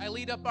Praise. I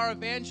lead up our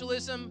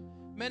evangelism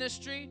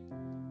ministry,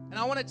 and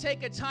I want to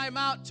take a time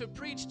out to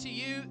preach to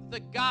you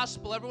the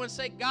gospel. Everyone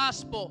say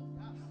gospel.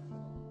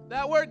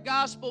 That word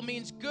gospel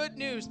means good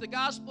news. The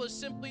gospel is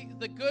simply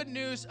the good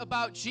news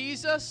about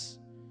Jesus.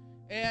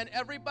 And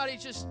everybody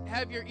just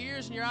have your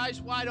ears and your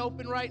eyes wide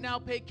open right now.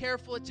 Pay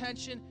careful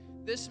attention.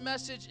 This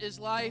message is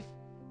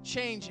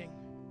life-changing.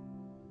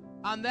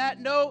 On that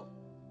note,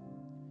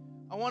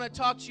 I want to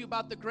talk to you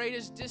about the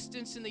greatest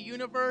distance in the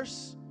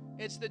universe.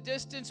 It's the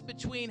distance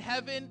between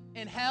heaven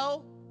and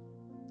hell.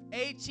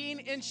 18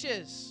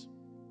 inches.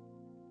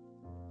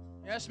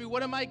 You ask me,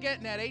 what am I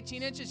getting at?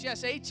 18 inches?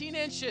 Yes, 18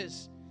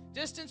 inches.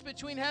 Distance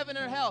between heaven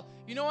and hell.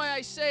 You know why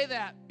I say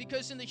that?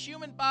 Because in the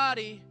human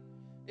body,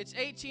 it's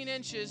 18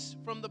 inches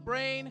from the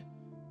brain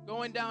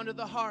going down to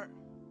the heart.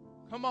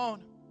 Come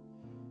on.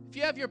 If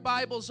you have your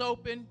Bibles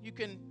open, you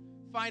can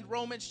find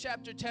Romans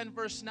chapter 10,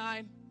 verse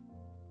 9.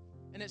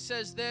 And it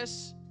says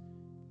this,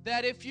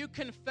 that if you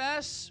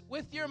confess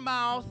with your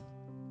mouth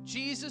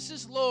Jesus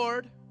is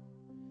Lord,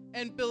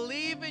 and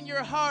believe in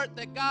your heart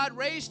that God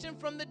raised him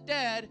from the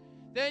dead,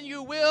 then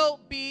you will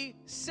be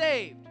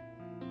saved.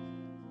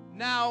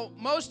 Now,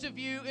 most of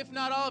you, if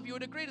not all of you,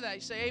 would agree to that.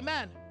 You say,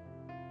 amen.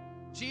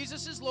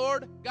 Jesus is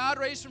Lord. God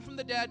raised him from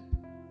the dead.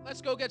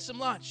 Let's go get some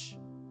lunch.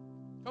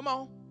 Come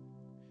on.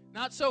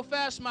 Not so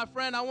fast, my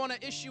friend. I want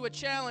to issue a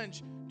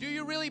challenge. Do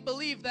you really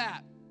believe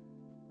that?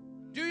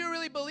 Do you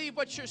really believe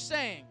what you're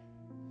saying?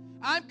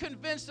 I'm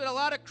convinced that a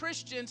lot of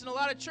Christians and a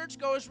lot of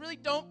churchgoers really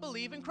don't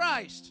believe in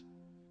Christ.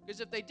 Because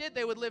if they did,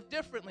 they would live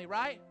differently,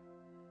 right?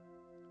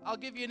 I'll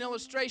give you an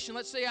illustration.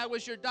 Let's say I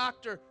was your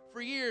doctor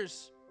for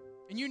years,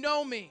 and you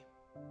know me.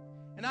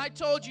 And I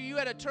told you you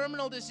had a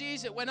terminal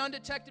disease. It went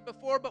undetected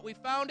before, but we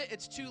found it.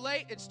 It's too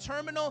late. It's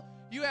terminal.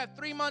 You have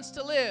 3 months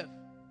to live.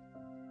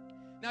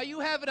 Now you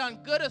have it on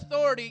good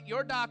authority,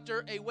 your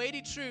doctor, a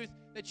weighty truth,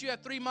 that you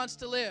have 3 months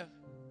to live.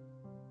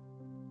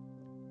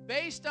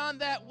 Based on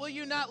that, will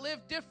you not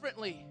live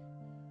differently?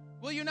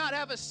 Will you not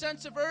have a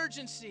sense of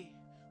urgency?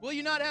 Will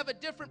you not have a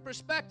different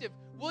perspective?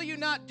 Will you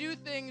not do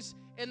things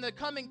in the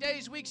coming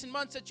days, weeks, and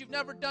months that you've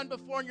never done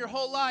before in your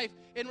whole life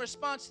in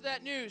response to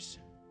that news?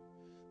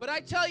 But I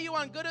tell you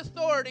on good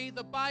authority,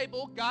 the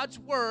Bible, God's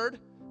Word,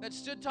 that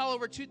stood tall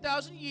over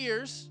 2,000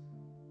 years,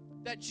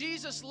 that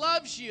Jesus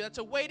loves you. That's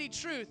a weighty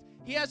truth.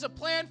 He has a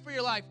plan for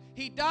your life.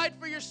 He died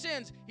for your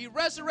sins. He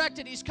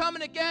resurrected. He's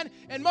coming again.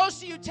 And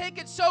most of you take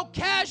it so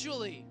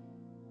casually.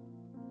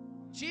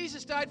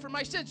 Jesus died for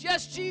my sins.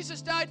 Yes,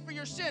 Jesus died for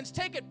your sins.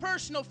 Take it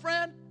personal,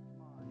 friend.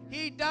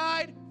 He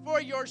died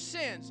for your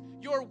sins.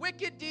 Your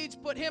wicked deeds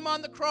put him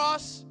on the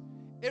cross.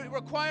 It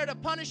required a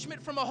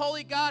punishment from a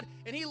holy God,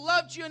 and he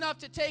loved you enough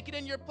to take it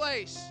in your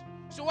place.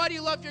 So why do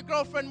you love your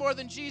girlfriend more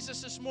than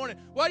Jesus this morning?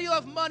 Why do you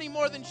love money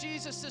more than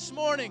Jesus this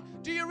morning?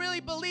 Do you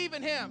really believe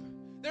in him?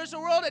 There's a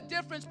world of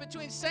difference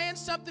between saying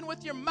something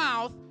with your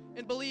mouth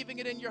and believing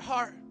it in your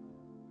heart.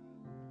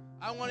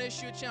 I want to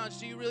issue a challenge.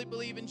 Do you really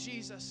believe in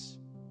Jesus?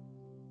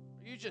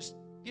 Are you just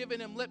giving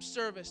him lip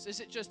service? Is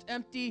it just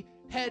empty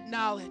head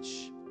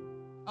knowledge?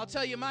 I'll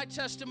tell you my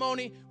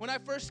testimony. When I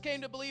first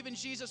came to believe in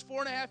Jesus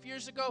 4.5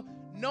 years ago,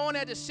 no one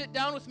had to sit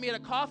down with me at a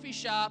coffee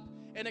shop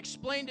and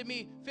explain to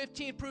me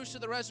 15 proofs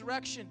of the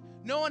resurrection.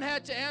 No one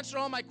had to answer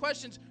all my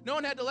questions. No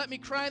one had to let me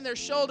cry on their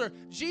shoulder.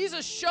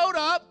 Jesus showed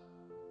up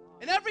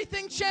and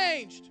everything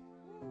changed.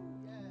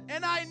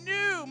 And I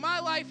knew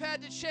my life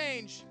had to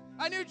change.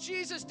 I knew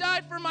Jesus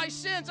died for my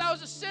sins. I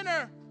was a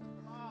sinner.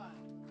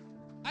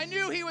 I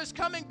knew he was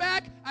coming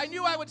back. I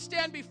knew I would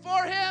stand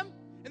before him.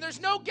 And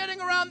there's no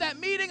getting around that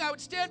meeting. I would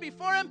stand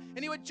before him,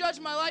 and he would judge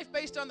my life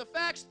based on the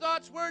facts,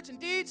 thoughts, words, and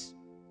deeds.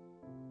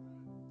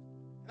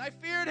 And I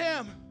feared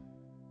him.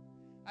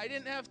 I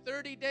didn't have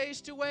 30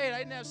 days to wait. I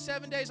didn't have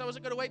 7 days. I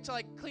wasn't going to wait till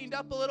I cleaned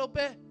up a little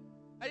bit.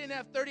 I didn't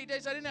have 30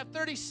 days. I didn't have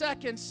 30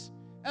 seconds.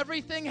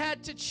 Everything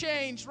had to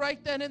change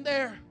right then and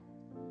there.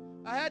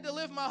 I had to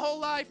live my whole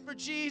life for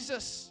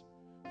Jesus.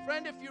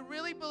 Friend, if you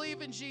really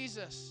believe in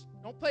Jesus,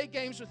 don't play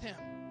games with him.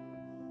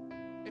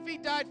 If he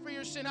died for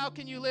your sin, how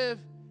can you live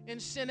in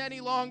sin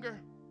any longer?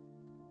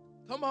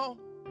 Come on.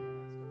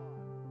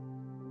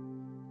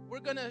 We're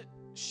going to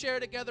share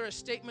together a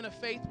statement of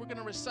faith. We're going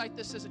to recite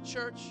this as a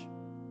church.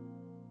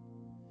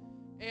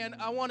 And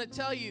I want to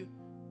tell you,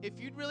 if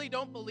you really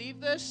don't believe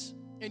this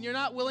and you're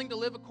not willing to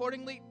live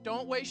accordingly,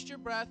 don't waste your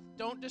breath.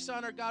 Don't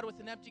dishonor God with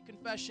an empty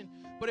confession.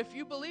 But if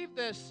you believe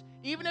this,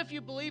 even if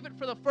you believe it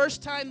for the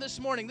first time this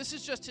morning, this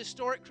is just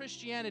historic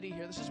Christianity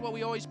here. This is what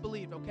we always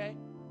believed, okay?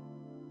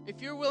 If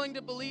you're willing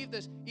to believe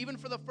this, even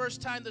for the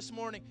first time this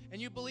morning,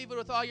 and you believe it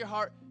with all your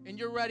heart, and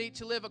you're ready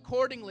to live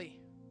accordingly,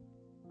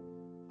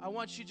 I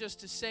want you just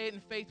to say it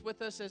in faith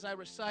with us as I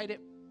recite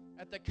it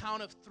at the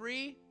count of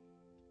 3.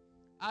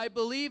 I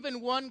believe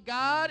in one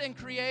God and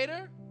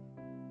Creator.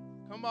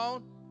 Come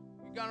on.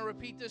 You're going to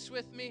repeat this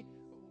with me.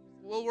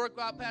 We'll work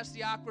out past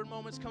the awkward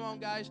moments. Come on,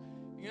 guys.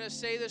 You're going to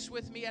say this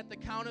with me at the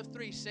count of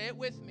 3. Say it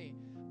with me.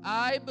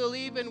 I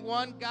believe in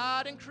one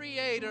God and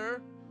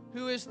Creator,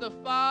 who is the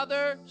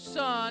Father,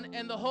 Son,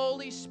 and the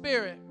Holy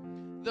Spirit.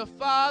 The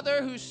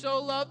Father who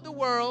so loved the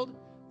world,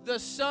 the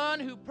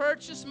Son who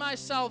purchased my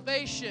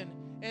salvation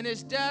in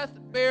his death,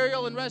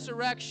 burial, and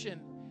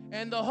resurrection,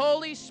 and the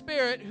Holy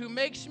Spirit who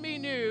makes me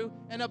new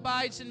and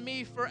abides in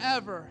me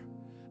forever.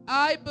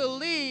 I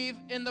believe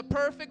in the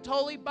perfect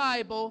Holy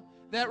Bible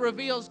that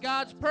reveals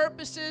God's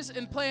purposes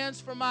and plans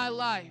for my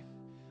life.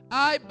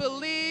 I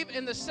believe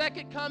in the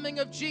second coming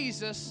of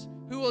Jesus,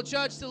 who will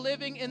judge the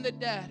living and the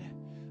dead.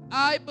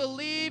 I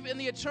believe in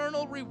the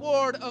eternal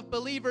reward of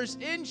believers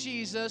in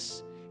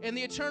Jesus and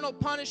the eternal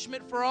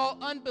punishment for all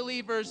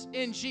unbelievers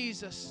in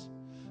Jesus.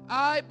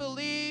 I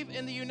believe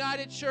in the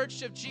United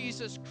Church of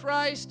Jesus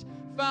Christ,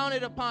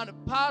 founded upon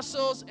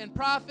apostles and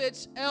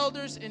prophets,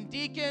 elders and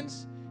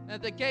deacons,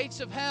 that the gates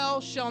of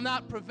hell shall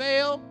not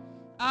prevail.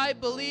 I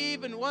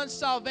believe in one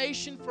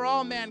salvation for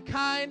all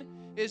mankind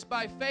is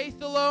by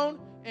faith alone,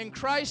 in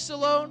Christ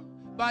alone,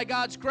 by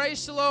God's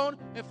grace alone,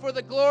 and for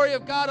the glory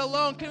of God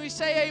alone. Can we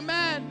say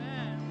amen?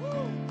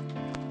 Amen.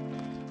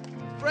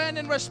 Friend,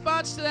 in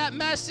response to that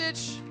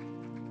message,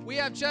 we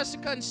have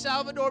Jessica and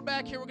Salvador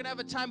back here. We're going to have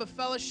a time of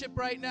fellowship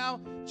right now.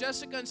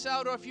 Jessica and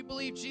Salvador, if you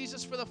believe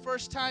Jesus for the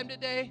first time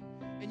today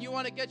and you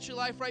want to get your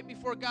life right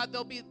before God,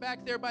 they'll be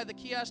back there by the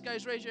kiosk.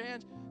 Guys, raise your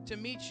hands to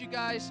meet you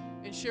guys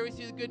and share with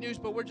you the good news.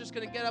 But we're just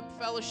going to get up,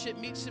 fellowship,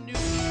 meet some new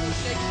people,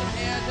 shake some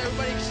hands.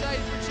 Everybody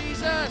excited for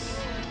Jesus?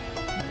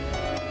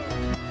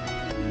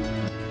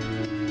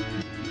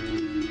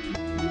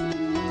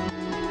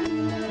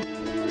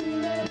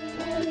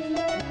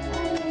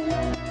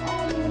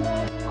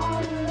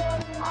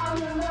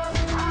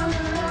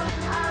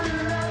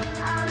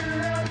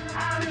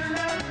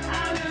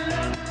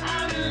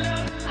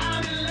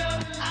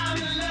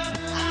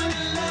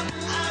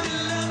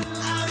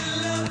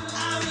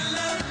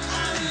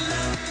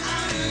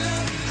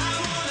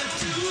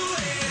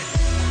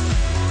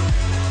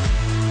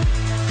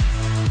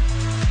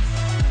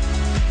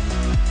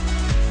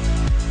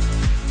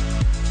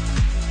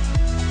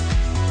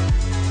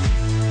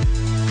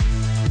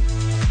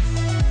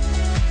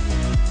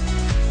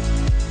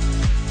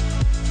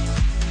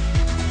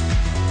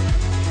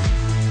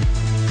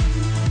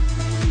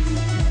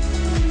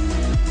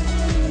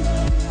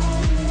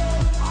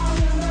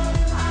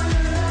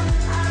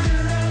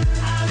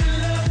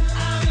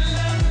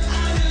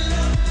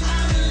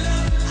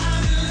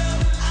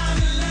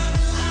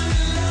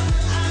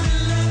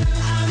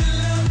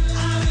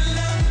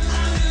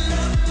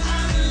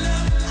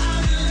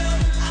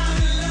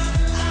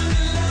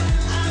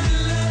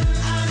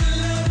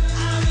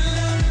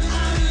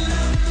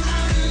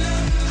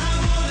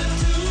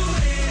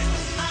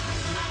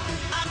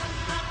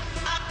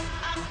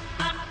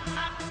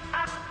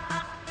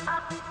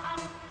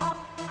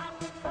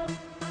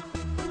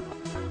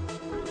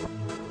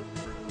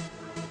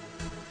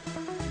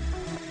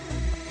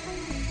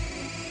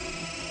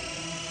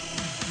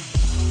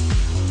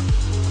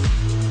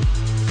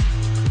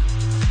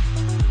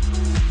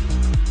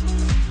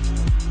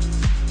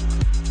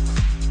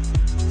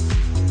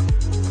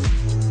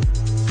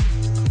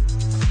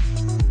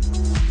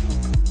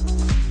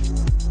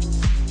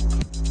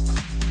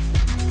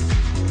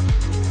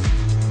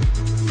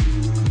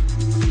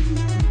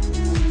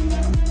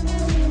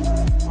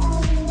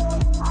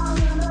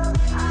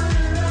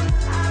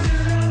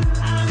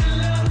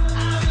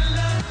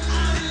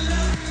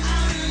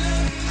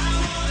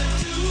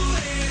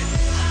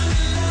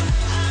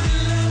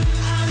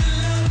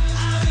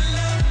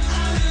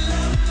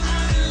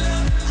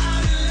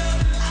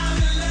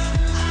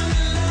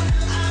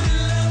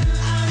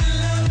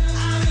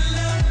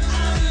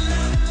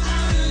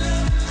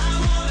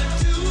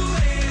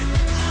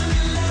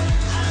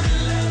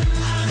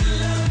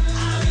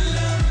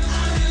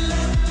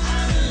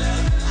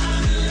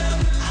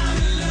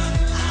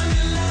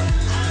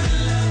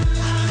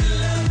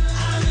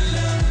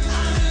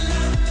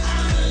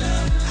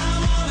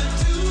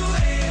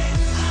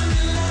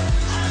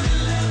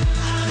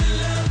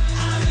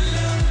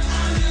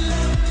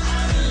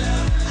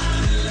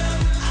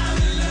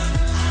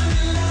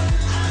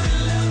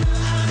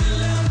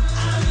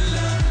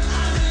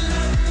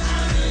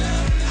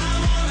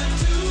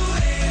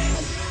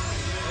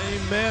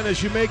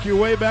 as you make your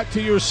way back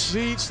to your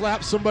seat,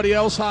 slap somebody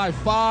else high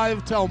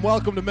five. Tell them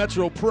welcome to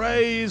Metro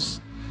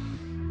Praise.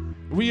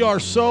 We are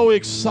so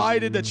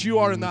excited that you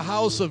are in the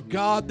house of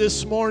God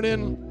this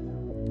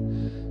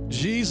morning.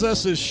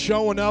 Jesus is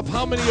showing up.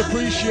 How many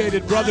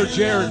appreciated Brother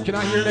Jared? Can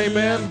I hear an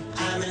amen?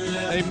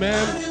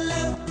 Amen.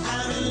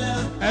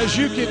 As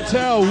you can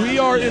tell, we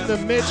are in the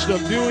midst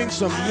of doing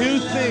some new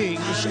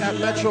things at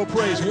Metro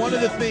Praise. One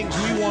of the things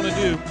we want to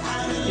do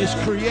is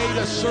create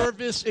a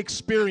service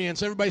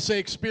experience. Everybody say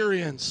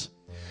experience.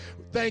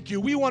 Thank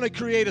you. We want to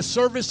create a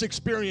service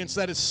experience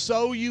that is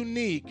so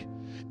unique,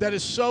 that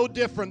is so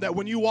different, that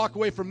when you walk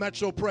away from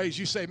Metro Praise,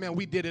 you say, man,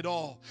 we did it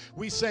all.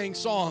 We sang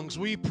songs,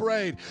 we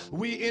prayed,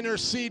 we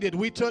interceded,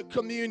 we took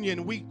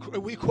communion, we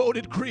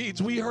quoted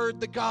creeds, we heard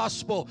the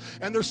gospel,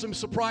 and there's some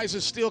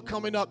surprises still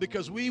coming up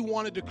because we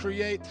wanted to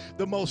create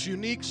the most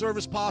unique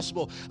service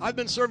possible. I've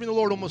been serving the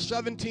Lord almost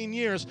 17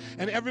 years,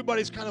 and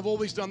everybody's kind of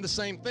always done the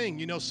same thing.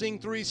 You know, sing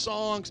 3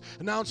 songs,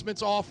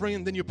 announcements, offering,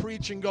 and then you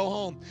preach and go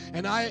home.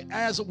 And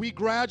as we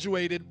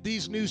graduated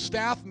these new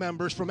staff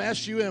members from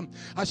SUM,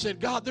 I said,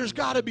 God, there's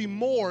got to be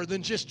more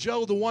than just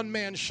Joe the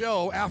one-man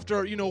show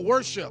after,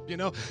 worship.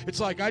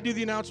 It's like I do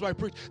the announcement, I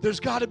preach. There's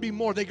got to be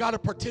more. They got to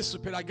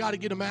participate. I got to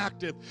get them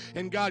active.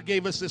 And God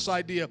gave us this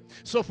idea.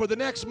 So for the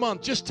next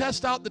month, just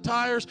test out the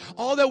tires.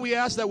 All that we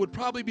ask that would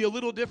probably be a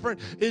little different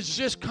is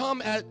just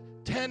come at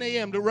 10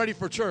 a.m. to ready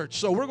for church.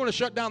 So we're going to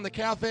shut down the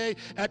cafe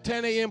at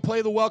 10 a.m.,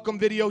 play the welcome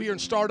video here, and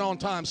start on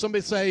time.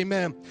 Somebody say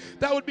amen.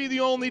 That would be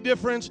the only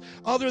difference.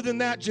 Other than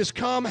that, just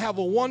come, have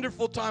a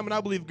wonderful time, and I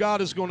believe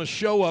God is going to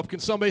show up. Can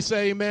somebody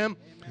say amen?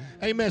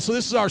 Amen. So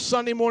this is our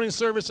Sunday morning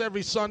service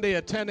every Sunday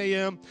at 10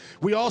 a.m.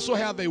 We also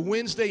have a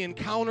Wednesday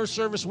encounter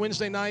service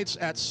Wednesday nights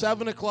at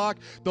 7 o'clock.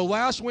 The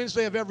last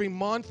Wednesday of every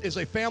month is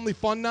a family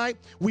fun night.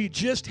 We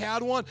just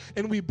had one,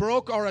 and we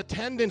broke our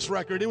attendance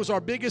record. It was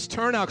our biggest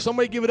turnout.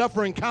 Somebody give it up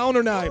for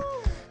encounter night.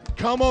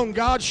 Come on,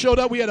 God showed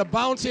up. We had a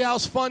bouncy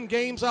house, fun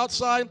games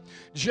outside.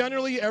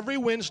 Generally, every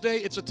Wednesday,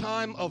 it's a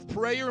time of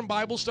prayer and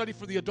Bible study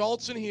for the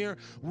adults in here,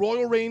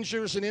 Royal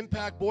Rangers and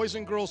Impact Boys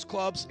and Girls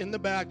Clubs in the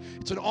back.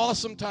 It's an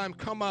awesome time.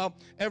 Come out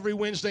every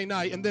Wednesday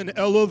night. And then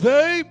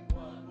Elevate.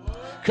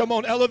 Come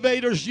on,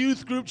 Elevators,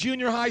 youth group,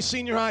 junior high,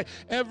 senior high,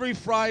 every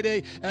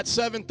Friday at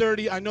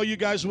 7:30. I know you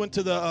guys went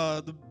to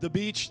the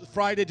beach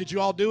Friday. Did you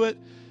all do it?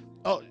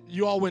 Oh,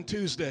 you all went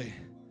Tuesday.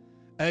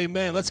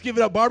 Amen. Let's give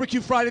it up. Barbecue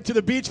Friday to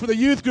the beach for the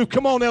youth group.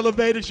 Come on,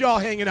 Elevators. Y'all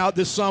hanging out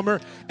this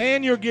summer.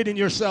 And you're getting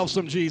yourself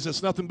some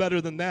Jesus. Nothing better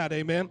than that.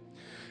 Amen.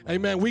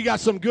 Amen. We got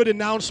some good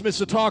announcements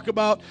to talk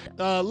about.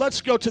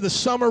 Let's go to the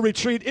summer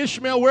retreat.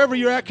 Ishmael, wherever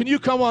you're at, can you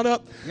come on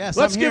up? Yes,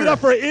 Let's give it up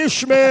for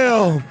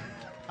Ishmael.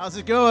 How's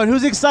it going?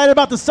 Who's excited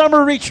about the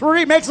summer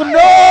retreat? Make some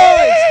noise.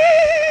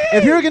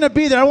 If you're going to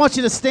be there, I want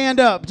you to stand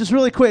up. Just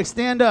really quick,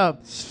 stand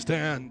up.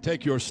 Stand.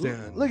 Take your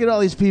stand. Look at all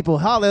these people.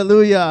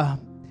 Hallelujah.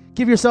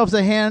 Give yourselves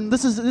a hand.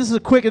 This is a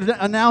quick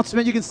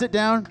announcement. You can sit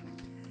down.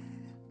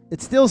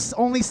 It's still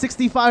only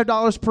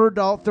 $65 per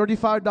adult,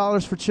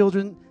 $35 for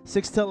children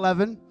 6 to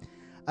 11.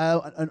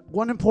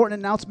 One important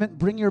announcement,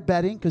 bring your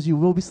bedding because you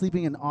will be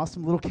sleeping in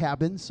awesome little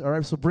cabins. All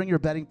right, so bring your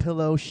bedding,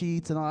 pillow,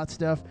 sheets, and all that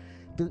stuff,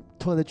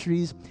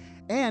 toiletries.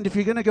 And if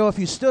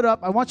you stood up,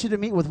 I want you to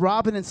meet with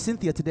Robin and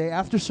Cynthia today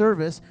after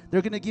service.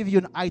 They're going to give you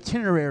an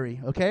itinerary,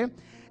 okay?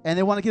 And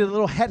they want to get a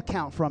little head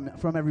count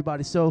from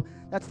everybody. So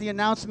that's the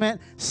announcement.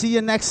 See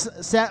you next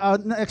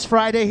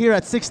Friday here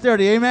at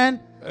 6:30. Amen?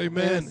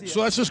 Amen.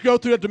 So let's just go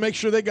through it to make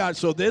sure they got it.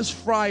 So this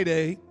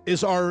Friday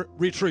is our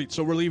retreat.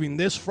 So we're leaving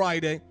this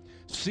Friday.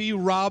 See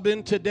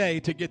Robin today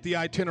to get the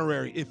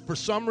itinerary. If for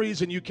some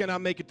reason you cannot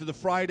make it to the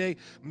Friday,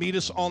 meet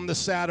us on the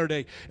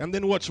Saturday. And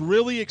then what's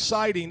really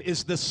exciting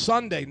is the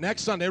Sunday,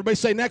 next Sunday. Everybody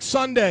say next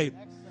Sunday.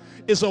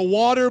 Is a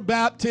water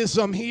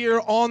baptism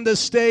here on the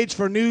stage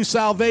for new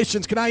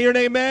salvations. Can I hear an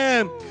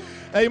amen?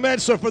 Amen.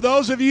 So for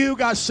those of you who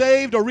got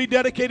saved or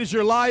rededicated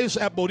your lives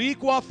at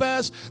Boricua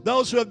Fest,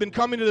 those who have been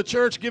coming to the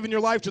church, giving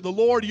your life to the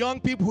Lord, young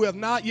people who have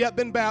not yet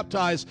been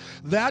baptized,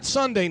 that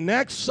Sunday,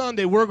 next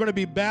Sunday, we're going to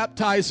be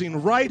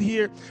baptizing right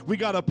here. We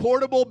got a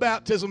portable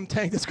baptism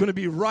tank that's going to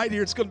be right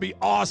here. It's going to be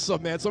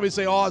awesome, man. Somebody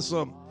say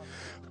awesome.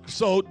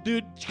 So,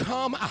 dude,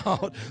 come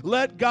out.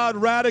 Let God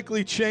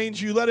radically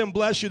change you. Let him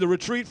bless you. The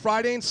retreat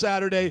Friday and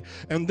Saturday,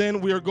 and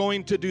then we are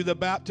going to do the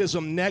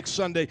baptism next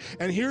Sunday.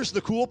 And here's the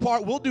cool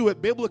part. We'll do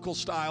it biblical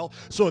style.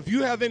 So if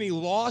you have any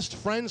lost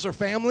friends or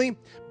family,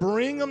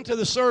 bring them to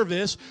the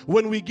service.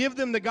 When we give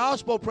them the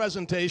gospel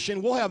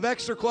presentation, we'll have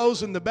extra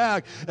clothes in the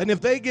back. And if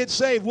they get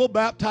saved, we'll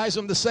baptize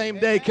them the same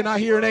day. Can I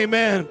hear an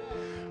amen?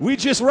 We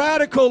just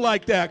radical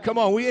like that. Come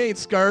on, we ain't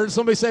scared.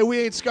 Somebody say we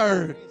ain't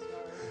scared.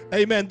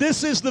 Amen.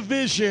 This is the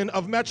vision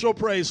of Metro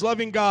Praise,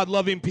 loving God,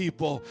 loving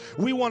people.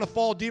 We want to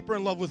fall deeper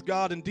in love with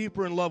God and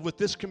deeper in love with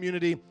this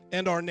community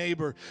and our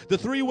neighbor. The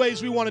 3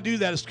 ways we want to do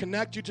that is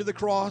connect you to the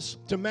cross,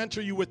 to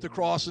mentor you with the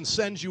cross, and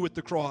send you with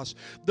the cross.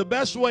 The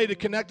best way to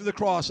connect to the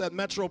cross at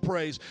Metro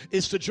Praise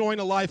is to join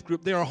a life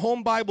group. There are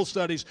home Bible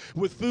studies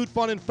with food,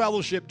 fun, and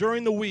fellowship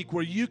during the week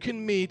where you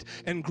can meet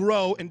and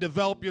grow and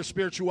develop your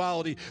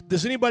spirituality.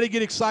 Does anybody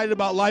get excited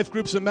about life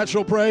groups at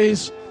Metro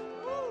Praise?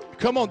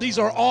 Come on, these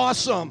are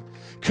awesome.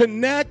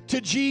 Connect to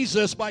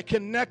Jesus by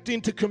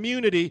connecting to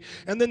community.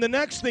 And then the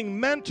next thing,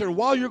 mentor.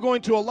 While you're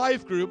going to a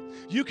life group,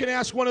 you can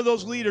ask one of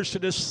those leaders to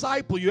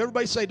disciple you.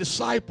 Everybody say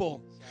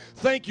disciple.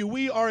 Thank you.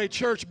 We are a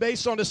church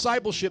based on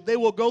discipleship. They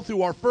will go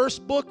through our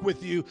first book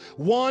with you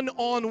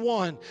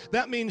one-on-one.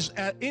 That means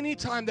at any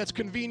time that's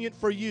convenient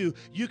for you,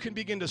 you can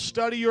begin to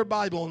study your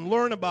Bible and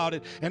learn about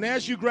it. And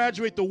as you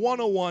graduate the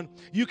 101,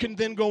 you can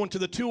then go into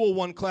the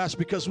 201 class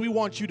because we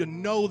want you to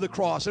know the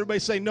cross. Everybody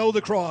say, know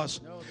the cross.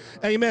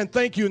 Amen.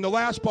 Thank you. And the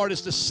last part is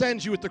to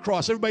send you at the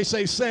cross. Everybody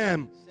say,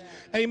 send.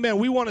 Amen.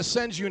 We want to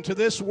send you into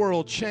this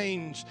world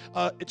changed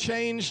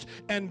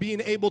and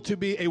being able to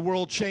be a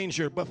world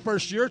changer. But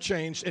first you're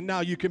changed, and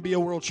now you can be a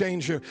world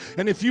changer.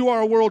 And if you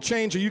are a world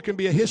changer, you can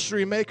be a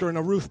history maker and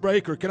a roof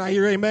breaker. Can I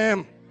hear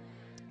amen?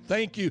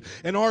 Thank you.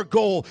 And our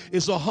goal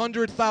is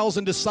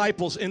 100,000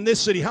 disciples in this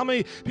city. How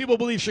many people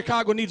believe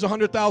Chicago needs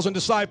 100,000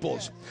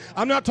 disciples?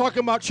 I'm not talking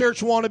about church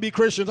wannabe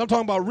Christians. I'm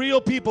talking about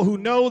real people who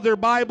know their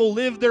Bible,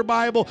 live their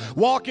Bible,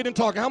 walk it and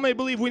talk. How many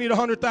believe we need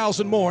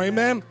 100,000 more?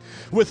 Amen?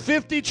 With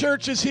 50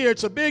 churches here,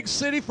 it's a big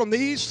city from the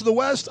east to the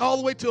west, all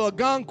the way to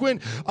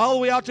Algonquin, all the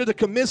way out to the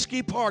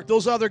Comiskey Park,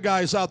 those other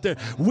guys out there.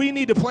 We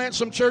need to plant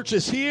some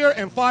churches here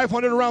and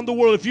 500 around the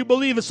world. If you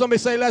believe it, somebody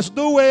say, let's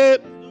do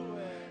it.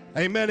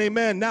 Amen,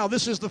 amen. Now,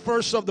 this is the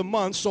first of the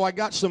month, so I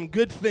got some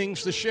good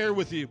things to share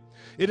with you.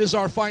 It is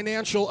our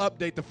financial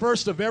update. The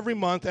first of every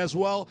month, as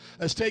well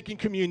as taking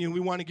communion, we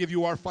want to give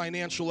you our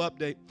financial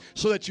update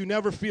so that you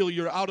never feel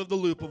you're out of the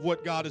loop of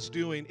what God is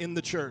doing in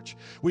the church.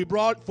 We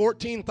brought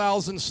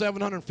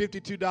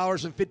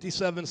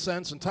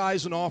 $14,752.57 in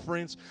tithes and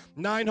offerings,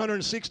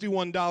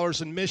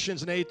 $961 in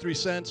missions and 83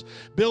 cents,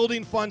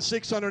 building fund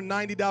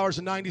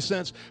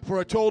 $690.90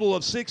 for a total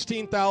of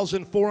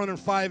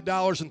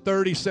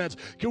 $16,405.30.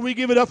 Can we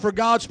give it up for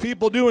God's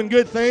people doing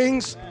good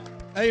things?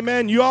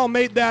 Amen. You all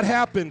made that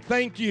happen.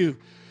 Thank you.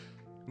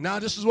 Now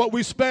this is what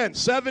we spent.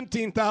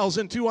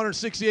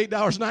 $17,268.19,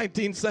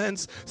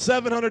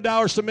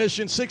 $700 to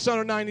mission,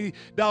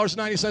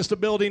 $690.90 to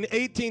building,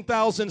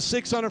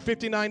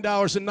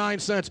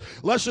 $18,659.09.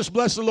 Let's just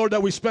bless the Lord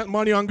that we spent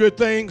money on good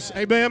things.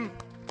 Amen.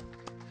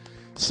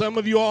 Some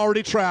of you are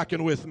already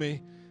tracking with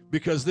me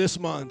because this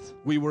month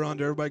we were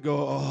under. Everybody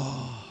go,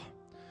 oh.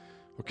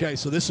 Okay,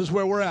 so this is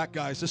where we're at,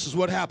 guys. This is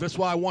what happened. That's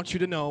why I want you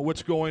to know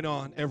what's going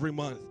on every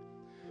month.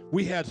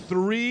 We had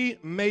 3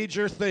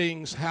 major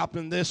things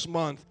happen this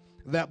month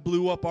that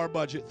blew up our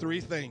budget.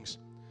 3 things.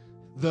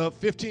 The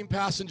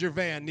 15-passenger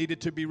van needed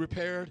to be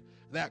repaired.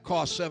 That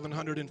cost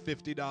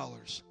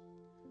 $750.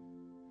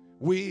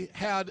 We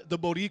had the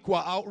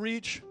Boricua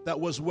outreach that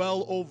was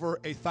well over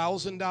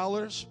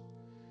 $1,000.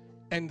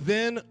 And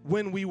then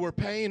when we were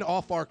paying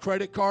off our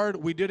credit card,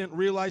 we didn't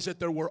realize that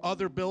there were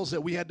other bills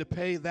that we had to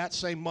pay that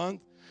same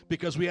month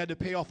because we had to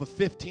pay off a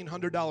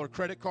 $1,500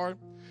 credit card.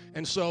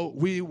 And so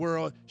we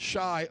were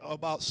shy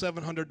about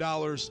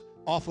 $700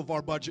 off of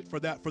our budget for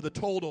that, for the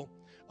total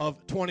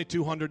of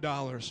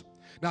 $2,200.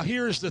 Now,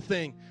 here's the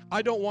thing.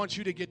 I don't want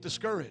you to get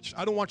discouraged.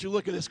 I don't want you to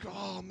look at this and go,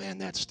 oh, man,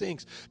 that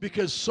stinks.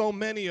 Because so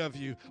many of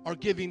you are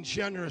giving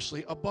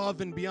generously above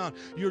and beyond.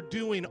 You're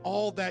doing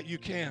all that you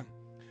can.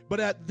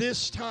 But at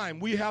this time,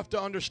 we have to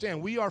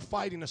understand we are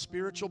fighting a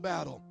spiritual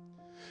battle.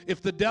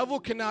 If the devil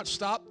cannot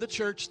stop the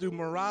church through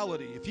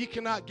morality, if he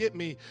cannot get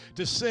me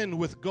to sin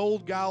with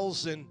gold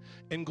gowns and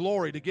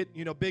glory, to get,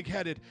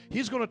 big-headed,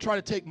 he's going to try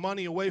to take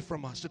money away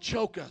from us, to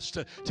choke us,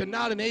 to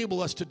not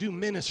enable us to do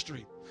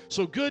ministry.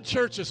 So good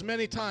churches,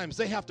 many times,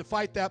 they have to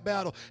fight that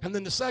battle. And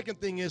then the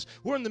second thing is,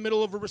 we're in the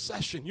middle of a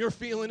recession. You're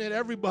feeling it.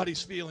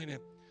 Everybody's feeling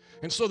it.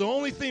 And so the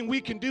only thing we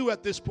can do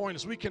at this point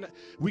is we can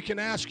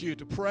ask you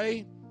to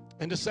pray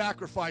and to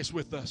sacrifice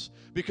with us,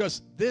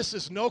 because this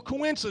is no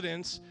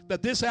coincidence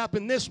that this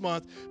happened this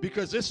month,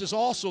 because this is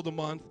also the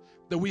month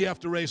that we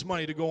have to raise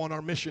money to go on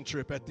our mission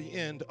trip at the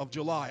end of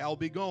July. I'll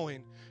be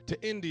going to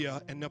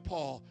India and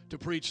Nepal to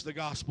preach the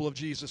gospel of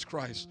Jesus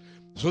Christ.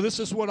 So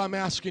this is what I'm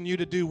asking you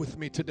to do with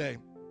me today.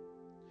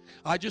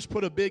 I just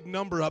put a big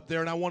number up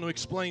there, and I want to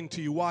explain to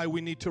you why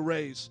we need to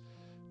raise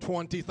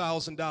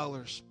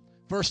 $20,000.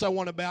 First, I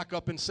want to back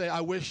up and say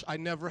I wish I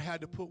never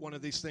had to put one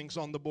of these things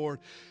on the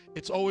board.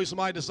 It's always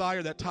my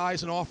desire that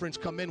tithes and offerings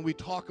come in. We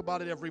talk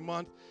about it every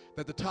month,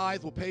 that the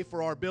tithe will pay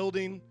for our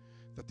building,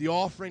 that the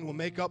offering will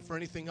make up for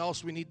anything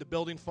else we need, the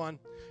building fund,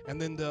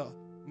 and then the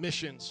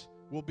missions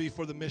will be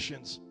for the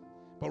missions.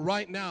 But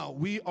right now,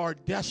 we are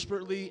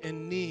desperately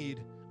in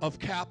need of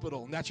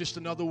capital, and that's just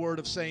another word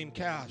of saying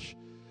cash.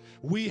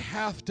 We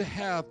have to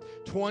have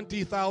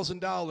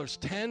 $20,000,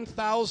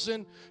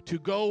 $10,000 to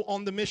go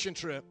on the mission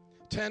trip,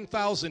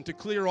 $10,000 to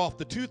clear off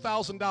the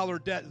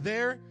 $2,000 debt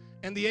there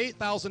and the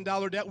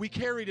 $8,000 debt we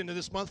carried into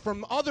this month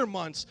from other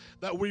months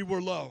that we were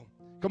low.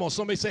 Come on,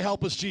 somebody say,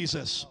 help us,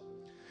 Jesus.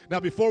 Now,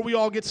 before we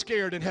all get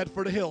scared and head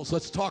for the hills,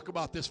 let's talk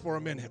about this for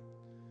a minute.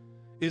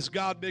 Is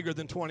God bigger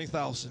than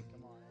 20,000?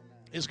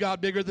 Is God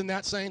bigger than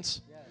that,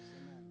 saints? Yes,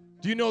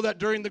 do you know that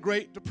during the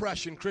Great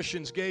Depression,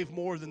 Christians gave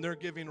more than they're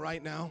giving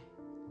right now?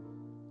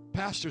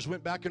 pastors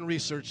went back and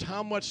researched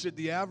how much did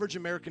the average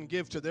American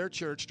give to their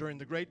church during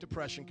the Great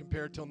Depression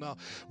compared till now.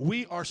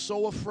 We are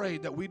so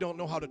afraid that we don't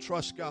know how to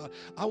trust God.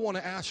 I want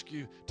to ask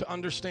you to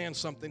understand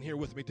something here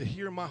with me, to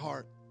hear my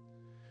heart.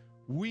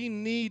 We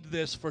need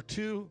this for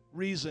two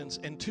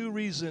reasons, and two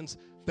reasons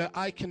that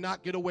I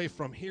cannot get away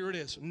from. Here it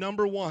is.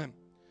 Number one,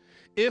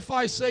 if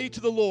I say to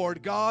the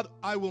Lord, God,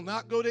 I will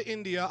not go to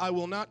India, I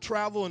will not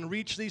travel and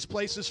reach these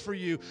places for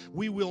you,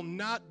 we will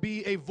not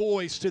be a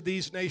voice to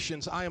these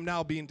nations, I am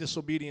now being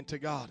disobedient to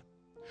God.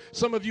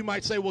 Some of you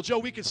might say, well, Joe,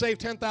 we could save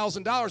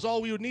 $10,000.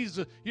 All we would need is,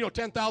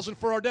 $10,000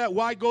 for our debt.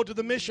 Why go to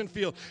the mission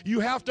field? You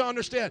have to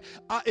understand,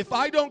 if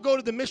I don't go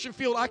to the mission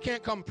field, I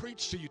can't come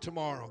preach to you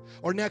tomorrow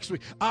or next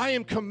week. I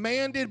am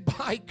commanded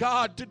by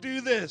God to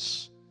do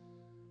this.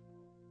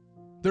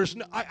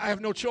 I have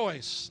no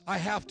choice. I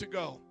have to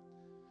go.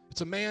 It's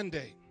a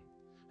mandate.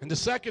 And the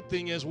second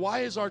thing is,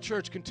 why is our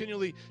church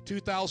continually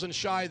 2,000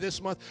 shy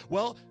this month?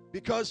 Well,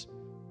 because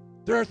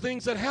there are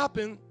things that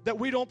happen that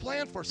we don't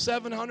plan for.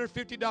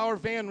 $750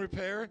 van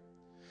repair,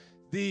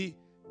 the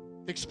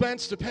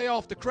expense to pay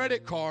off the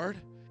credit card,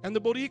 and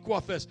the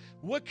Boricua Fest.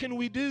 What can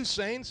we do,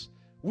 saints?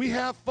 We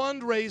have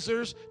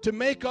fundraisers to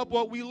make up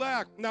what we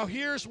lack. Now,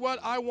 here's what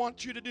I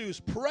want you to do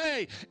is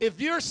pray. If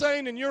you're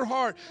saying in your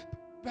heart,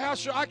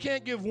 Pastor, I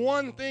can't give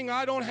one thing.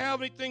 I don't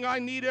have anything. I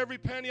need every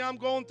penny. I'm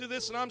going through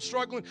this and I'm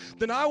struggling.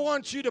 Then I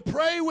want you to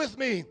pray with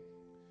me.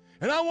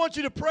 And I want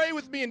you to pray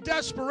with me in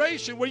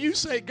desperation where you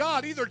say,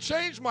 God, either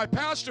change my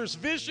pastor's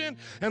vision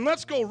and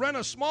let's go rent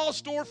a small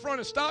storefront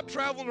and stop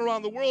traveling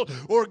around the world,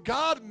 or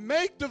God,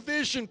 make the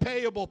vision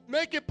payable.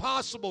 Make it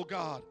possible,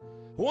 God.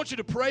 I want you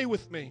to pray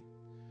with me.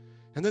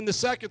 And then the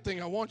second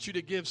thing, I want you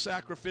to give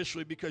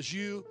sacrificially because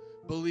you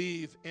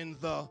believe in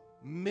the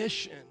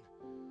mission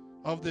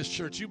of this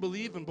church. You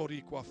believe in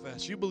Boricua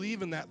Fest. You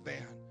believe in that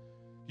van.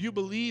 You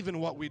believe in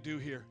what we do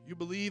here. You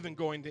believe in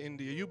going to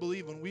India. You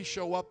believe when we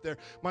show up there.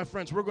 My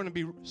friends, we're going to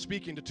be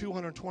speaking to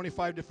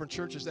 225 different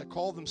churches that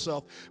call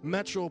themselves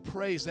Metro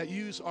Praise, that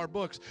use our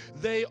books.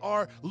 They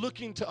are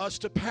looking to us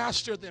to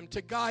pastor them,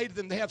 to guide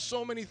them. They have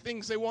so many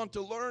things they want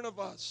to learn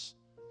of us.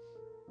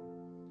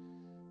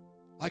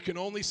 I can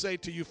only say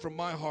to you from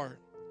my heart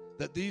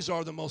that these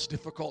are the most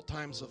difficult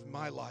times of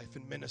my life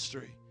in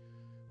ministry,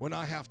 when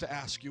I have to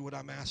ask you what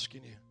I'm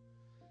asking you.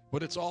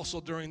 But it's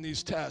also during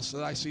these tests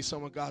that I see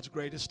some of God's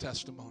greatest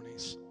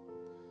testimonies.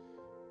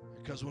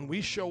 Because when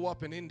we show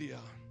up in India,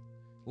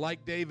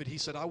 like David, he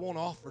said, I won't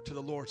offer to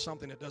the Lord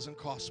something that doesn't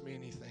cost me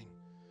anything.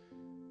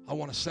 I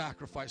want to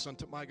sacrifice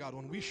unto my God.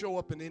 When we show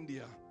up in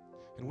India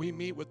and we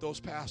meet with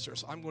those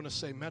pastors, I'm going to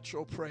say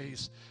Metro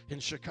Praise in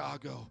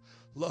Chicago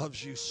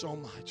loves you so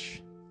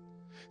much.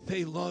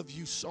 They love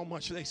you so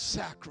much. They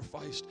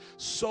sacrificed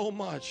so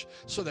much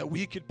so that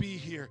we could be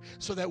here,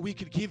 so that we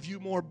could give you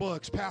more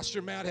books.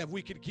 Pastor Matt,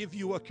 we could give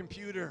you a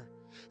computer.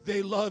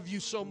 They love you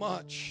so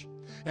much.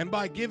 And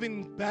by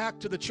giving back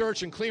to the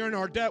church and clearing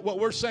our debt, what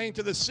we're saying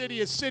to the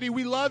city is, city,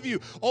 we love you.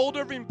 Old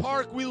Irving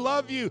Park, we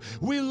love you.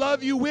 We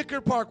love you,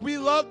 Wicker Park. We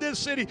love this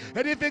city.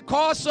 And if it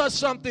costs us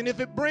something, if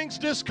it brings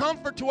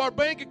discomfort to our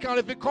bank account,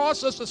 if it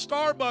costs us a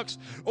Starbucks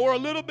or a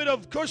little bit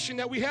of cushion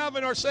that we have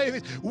in our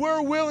savings,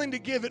 we're willing to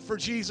give it for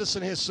Jesus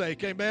and his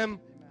sake. Amen?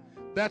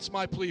 That's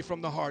my plea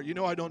from the heart. You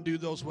know I don't do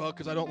those well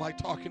because I don't like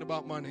talking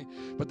about money,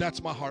 but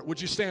that's my heart. Would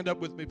you stand up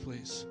with me,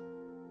 please?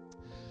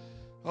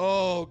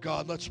 Oh,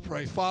 God, let's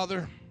pray.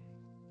 Father,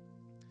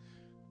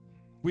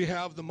 we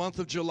have the month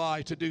of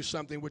July to do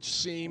something which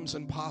seems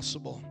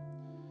impossible.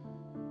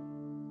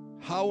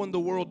 How in the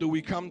world do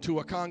we come to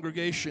a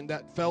congregation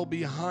that fell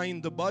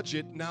behind the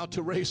budget now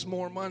to raise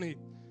more money?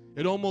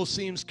 It almost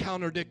seems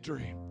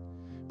contradictory.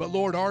 But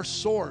Lord, our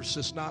source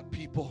is not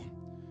people.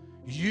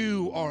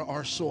 You are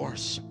our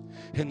source.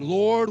 And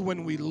Lord,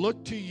 when we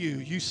look to you,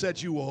 you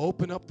said you will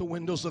open up the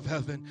windows of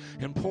heaven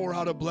and pour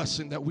out a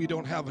blessing that we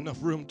don't have enough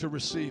room to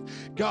receive.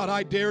 God,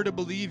 I dare to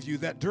believe you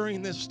that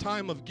during this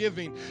time of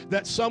giving,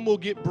 that some will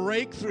get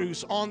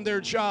breakthroughs on their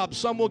jobs.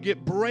 Some will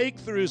get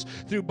breakthroughs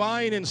through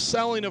buying and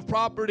selling of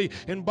property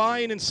and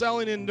buying and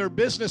selling in their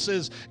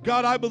businesses.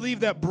 God, I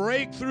believe that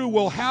breakthrough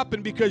will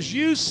happen because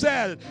you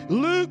said,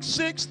 Luke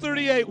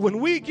 6:38, when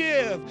we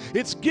give,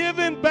 it's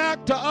given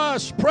back to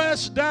us,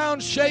 pressed down,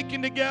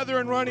 shaken together,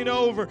 and running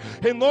over.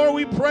 And Lord,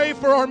 we pray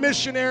for our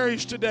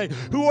missionaries today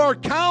who are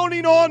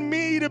counting on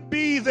me to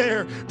be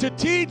there, to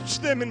teach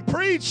them and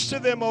preach to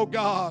them, oh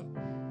God.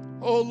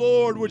 Oh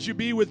Lord, would you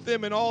be with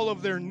them in all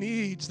of their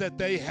needs that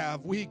they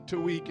have week to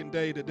week and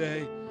day to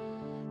day.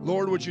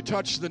 Lord, would you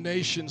touch the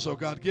nations, oh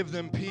God. Give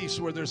them peace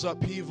where there's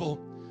upheaval.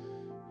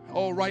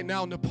 Oh, right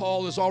now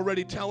Nepal is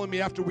already telling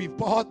me after we've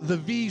bought the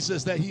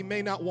visas that he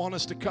may not want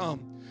us to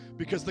come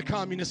because the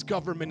communist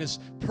government is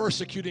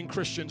persecuting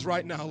Christians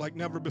right now like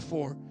never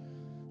before.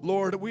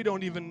 Lord, we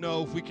don't even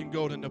know if we can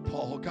go to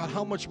Nepal. God,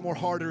 how much more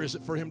harder is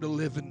it for him to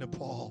live in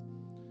Nepal?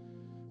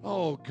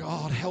 Oh,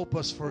 God, help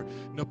us for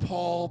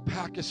Nepal,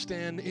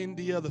 Pakistan,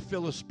 India, the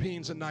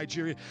Philippines, and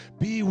Nigeria.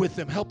 Be with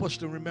them. Help us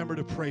to remember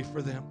to pray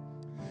for them.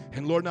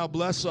 And Lord, now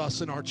bless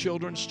us and our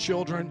children's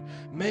children.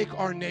 Make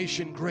our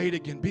nation great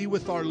again. Be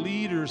with our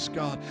leaders,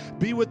 God.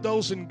 Be with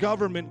those in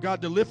government,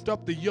 God, to lift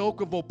up the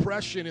yoke of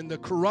oppression and the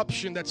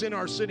corruption that's in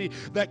our city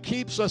that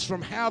keeps us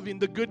from having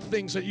the good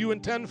things that you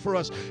intend for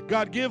us.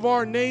 God, give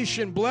our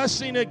nation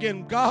blessing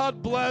again.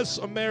 God bless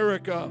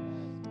America,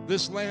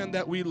 this land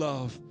that we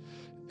love.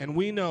 And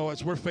we know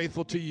as we're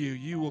faithful to you,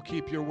 you will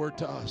keep your word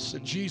to us.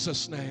 In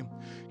Jesus' name,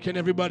 can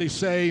everybody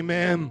say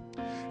amen?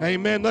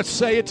 Amen. Let's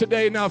say it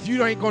today. Now, if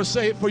you ain't going to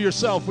say it for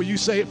yourself, will you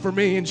say it for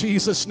me in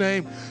Jesus'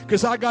 name?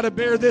 Because I got to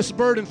bear this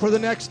burden for the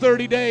next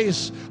 30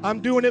 days. I'm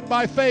doing it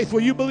by faith.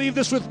 Will you believe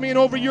this with me and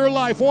over your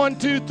life? 1,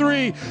 2,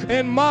 3.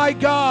 And my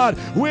God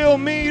will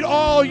meet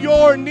all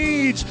your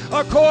needs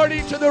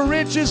according to the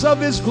riches of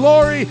his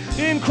glory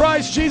in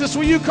Christ Jesus.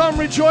 Will you come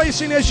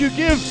rejoicing as you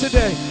give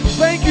today?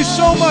 Thank you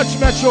so much,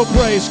 Metro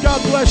Praise.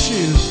 God bless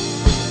you.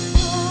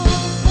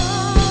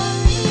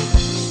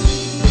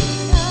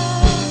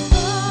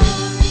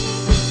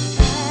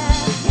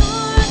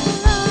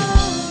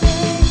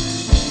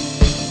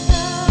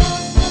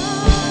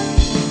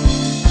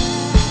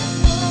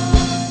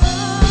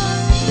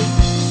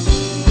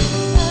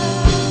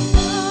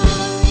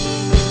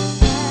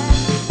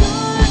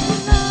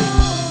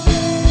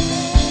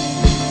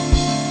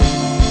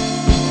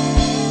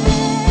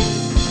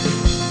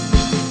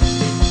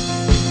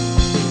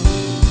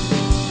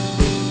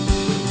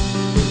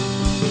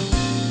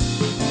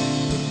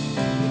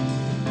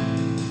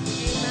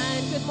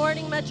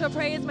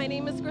 Praise. My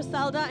name is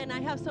Griselda, and I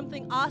have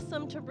something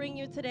awesome to bring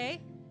you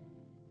today.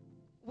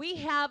 We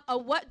have a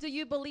what do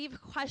you believe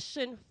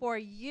question for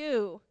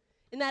you.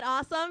 Isn't that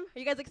awesome? Are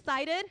you guys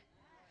excited?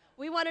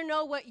 We want to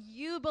know what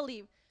you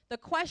believe. The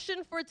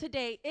question for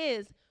today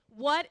is,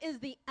 what is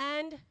the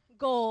end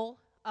goal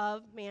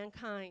of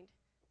mankind?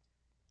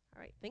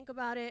 All right, think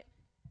about it.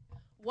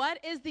 What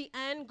is the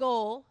end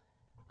goal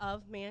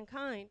of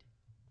mankind?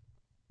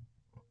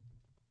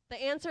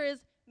 The answer is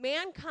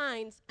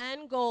mankind's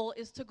end goal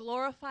is to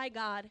glorify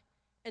God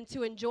and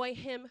to enjoy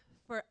him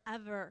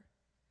forever.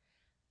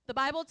 The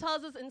Bible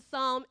tells us in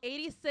Psalm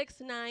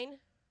 86, 9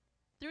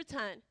 through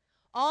 10,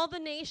 all the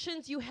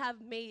nations you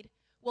have made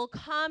will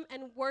come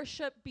and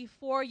worship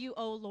before you,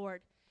 O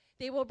Lord.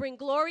 They will bring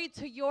glory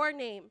to your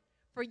name,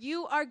 for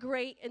you are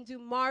great and do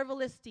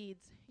marvelous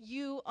deeds.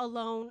 You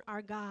alone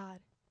are God.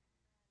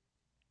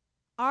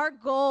 Our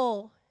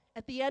goal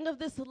at the end of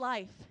this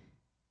life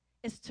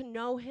is to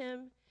know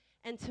him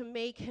and to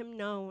make him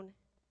known.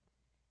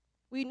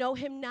 We know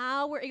him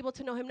now, we're able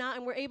to know him now,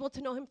 and we're able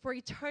to know him for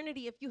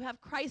eternity if you have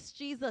Christ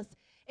Jesus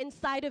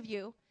inside of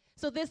you.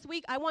 So this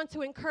week, I want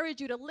to encourage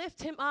you to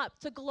lift him up,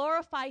 to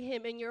glorify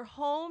him in your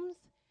homes,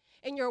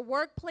 in your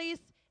workplace,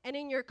 and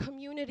in your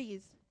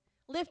communities.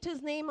 Lift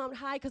his name on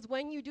high, because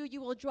when you do,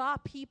 you will draw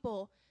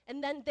people,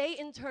 and then they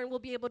in turn will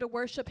be able to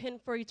worship him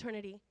for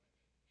eternity.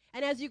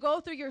 And as you go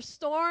through your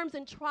storms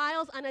and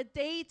trials on a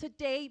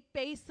day-to-day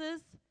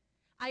basis,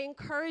 I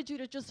encourage you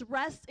to just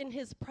rest in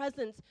his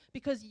presence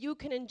because you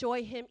can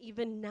enjoy him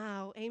even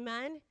now.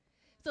 Amen?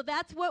 So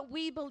that's what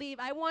we believe.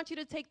 I want you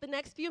to take the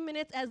next few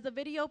minutes as the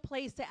video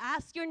plays to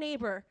ask your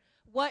neighbor,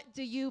 what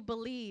do you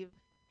believe?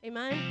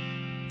 Amen?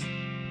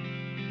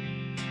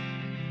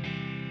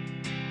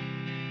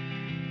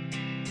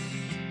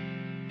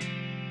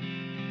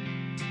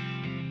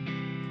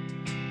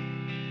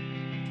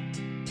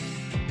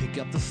 Pick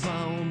up the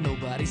phone,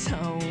 nobody's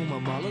home,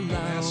 I'm all alone.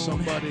 Ask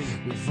somebody,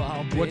 We've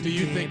all been what do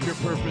you here think your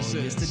before. purpose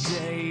is?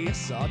 Yesterday, I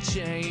saw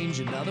change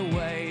another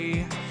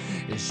way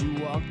as you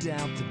walked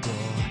out the door.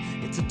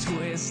 It's a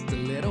twist, a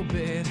little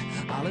bit,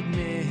 I'll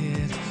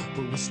admit,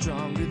 but we're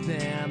stronger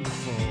than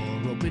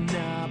before. Open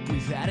up,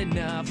 we've had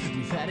enough,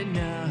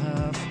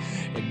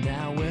 and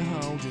now we're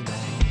holding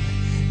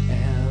on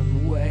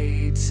and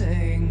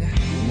waiting.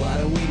 What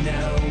do we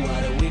know?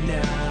 What do we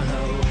know?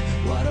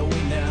 What do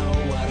we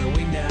know? What do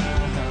we know?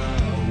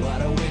 What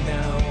do we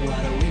know?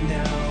 What do we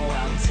know?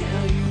 I'll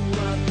tell you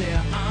what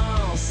they're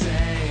all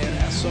saying.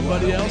 Ask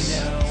somebody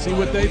else. See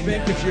what they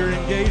think. If you're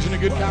engaged in a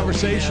good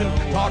conversation,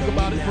 talk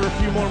about it for a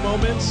few more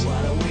moments.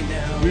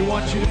 We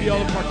want you to be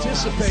able to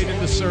participate in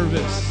the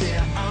service.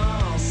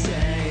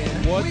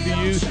 What do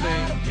you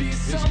think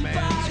is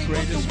man's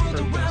greatest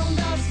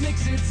purpose?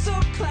 Makes it so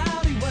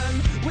cloudy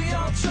when we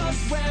all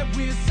trust where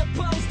we're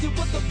supposed to.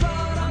 Put the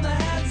blood on the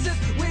hands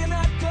if we're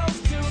not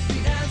close to the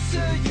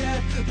answer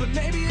yet. But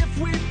maybe if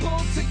we pull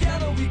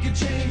together, we could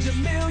change a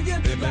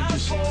million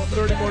lives for the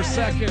 30 more better.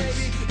 seconds.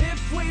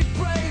 If we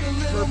prayed a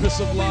little Purpose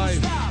of more, life.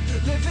 we'd stop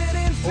living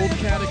in Old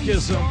fear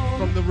Catechism from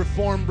from the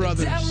Reformed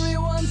Brothers.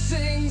 everyone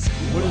sings.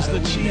 What is the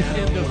do we chief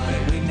know? end of What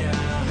man? do we know?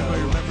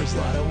 Everybody remembers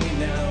What that. do we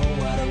know?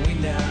 What do we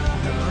know?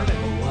 What do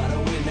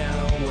we know?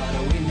 What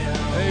do we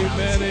know?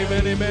 Amen,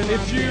 amen, amen.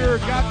 If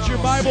you've got your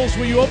Bibles,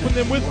 will you open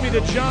them with me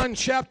to John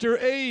chapter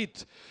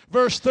 8,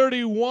 verse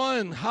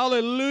 31.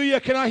 Hallelujah.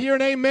 Can I hear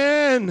an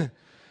amen?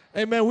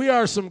 Amen. We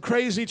are some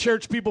crazy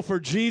church people for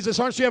Jesus.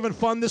 Aren't you having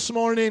fun this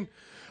morning?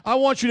 I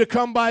want you to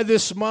come by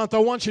this month. I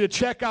want you to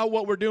check out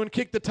what we're doing,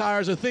 kick the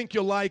tires. I think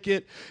you'll like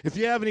it. If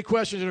you have any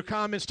questions or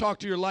comments, talk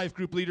to your life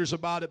group leaders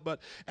about it. But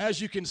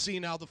as you can see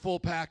now, the full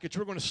package.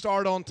 We're going to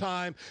start on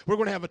time. We're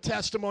going to have a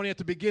testimony at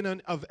the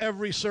beginning of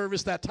every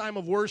service, that time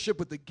of worship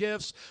with the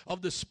gifts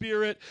of the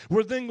Spirit.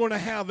 We're then going to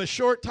have a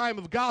short time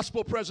of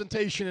gospel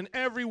presentation in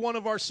every one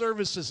of our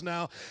services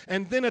now,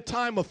 and then a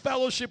time of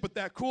fellowship with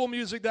that cool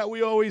music that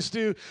we always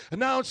do,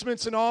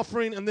 announcements and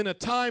offering, and then a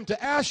time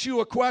to ask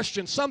you a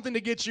question, something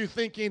to get you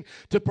thinking,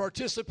 to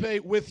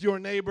participate with your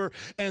neighbor,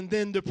 and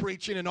then the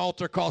preaching and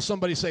altar call.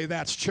 Somebody say,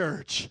 that's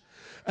church.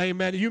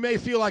 Amen. You may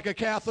feel like a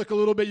Catholic a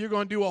little bit. You're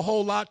going to do a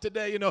whole lot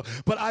today,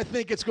 but I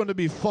think it's going to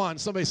be fun.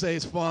 Somebody say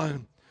it's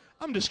fun.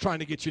 I'm just trying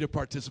to get you to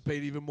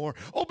participate even more.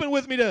 Open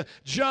with me to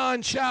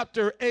John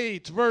chapter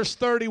 8, verse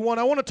 31.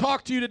 I want to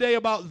talk to you today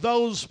about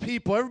those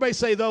people. Everybody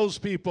say those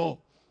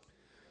people.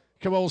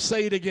 Come on,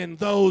 say it again,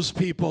 those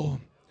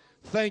people.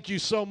 Thank you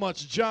so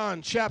much.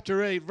 John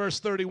chapter 8, verse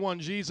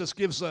 31, Jesus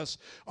gives us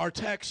our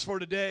text for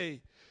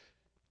today.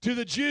 To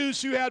the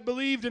Jews who had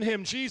believed in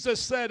him, Jesus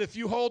said, if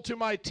you hold to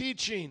my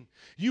teaching,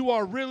 you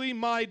are really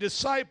my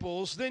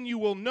disciples, then you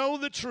will know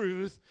the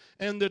truth,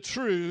 and the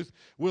truth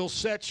will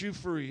set you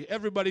free.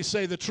 Everybody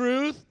say, the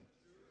truth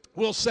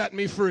will set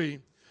me free.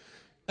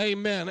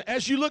 Amen.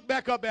 As you look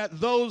back up at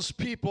those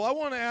people, I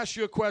want to ask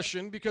you a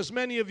question, because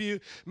many of you,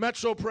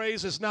 Metro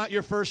Praise is not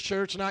your first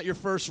church, not your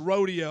first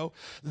rodeo.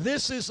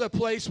 This is a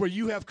place where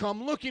you have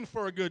come looking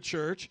for a good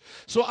church.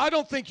 So I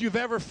don't think you've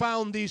ever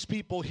found these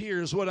people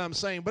here is what I'm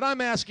saying. But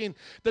I'm asking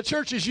the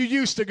churches you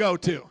used to go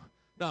to.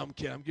 No, I'm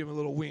kidding. I'm giving a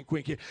little wink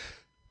here.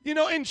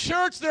 In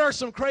church there are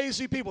some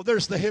crazy people.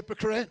 There's the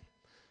hypocrite.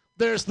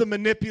 There's the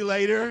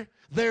manipulator.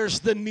 There's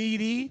the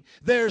needy.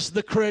 There's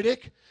the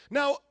critic.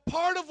 Now,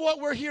 part of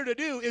what we're here to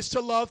do is to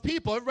love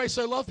people. Everybody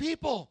say, love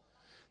people.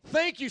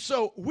 Thank you.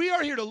 So we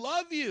are here to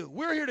love you.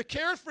 We're here to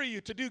care for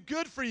you, to do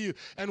good for you.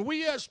 And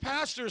we as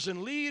pastors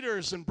and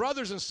leaders and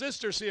brothers and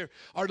sisters here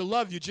are to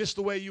love you just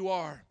the way you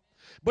are.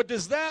 But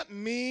does that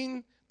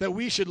mean that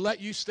we should let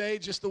you stay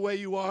just the way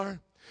you are?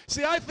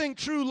 See, I think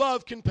true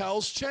love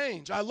compels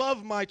change. I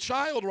love my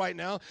child right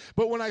now,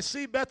 but when I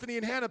see Bethany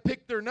and Hannah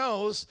pick their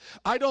nose,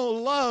 I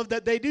don't love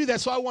that they do that,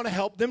 so I want to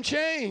help them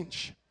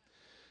change.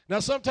 Now,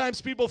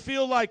 sometimes people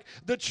feel like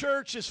the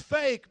church is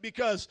fake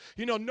because,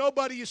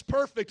 nobody is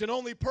perfect and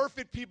only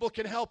perfect people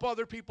can help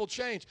other people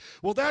change.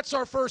 Well, that's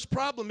our first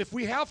problem. If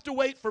we have to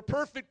wait for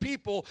perfect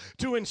people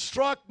to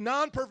instruct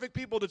non-perfect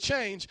people to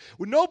change,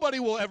 nobody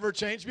will ever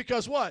change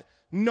because what?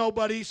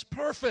 Nobody's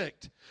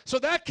perfect. So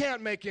that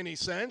can't make any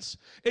sense.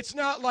 It's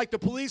not like the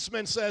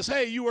policeman says,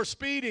 hey, you are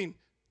speeding.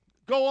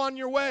 Go on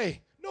your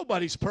way.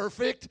 Nobody's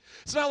perfect.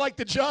 It's not like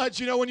the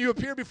judge, when you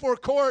appear before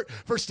court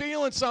for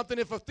stealing something,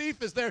 if a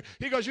thief is there,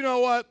 he goes, you know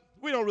what?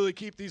 We don't really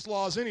keep these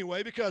laws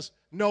anyway because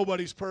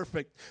nobody's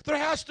perfect. There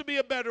has to be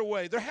a better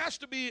way. There has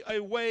to be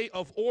a way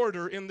of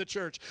order in the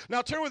church.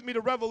 Now turn with me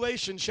to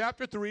Revelation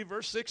chapter 3,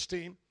 verse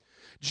 16.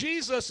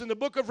 Jesus in the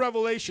book of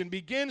Revelation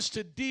begins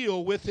to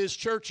deal with his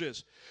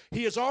churches.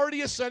 He has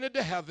already ascended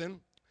to heaven.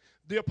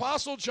 The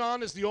apostle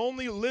John is the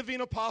only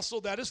living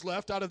apostle that is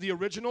left out of the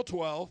original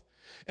 12.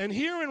 And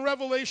here in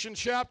Revelation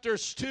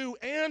chapters 2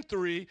 and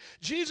 3,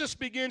 Jesus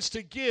begins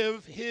to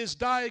give his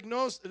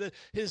diagnostic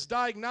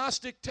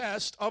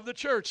test of the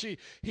church.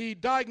 He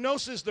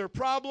diagnoses their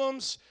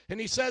problems, and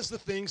he says the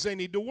things they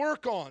need to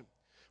work on.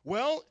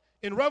 Well,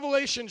 in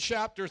Revelation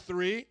chapter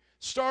 3,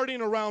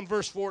 starting around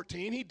verse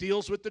 14, he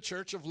deals with the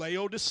church of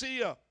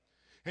Laodicea.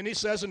 And he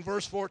says in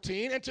verse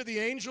 14, and to the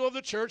angel of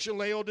the church in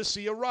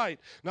Laodicea write.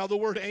 Now the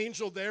word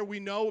angel there, we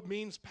know it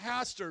means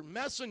pastor,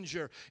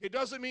 messenger. It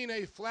doesn't mean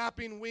a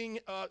flapping wing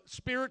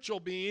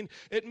spiritual being.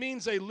 It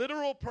means a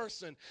literal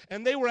person.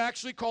 And they were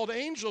actually called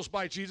angels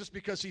by Jesus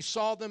because he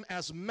saw them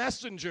as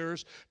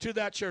messengers to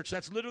that church.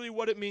 That's literally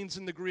what it means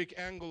in the Greek,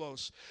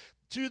 angelos.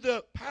 To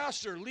the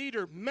pastor,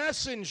 leader,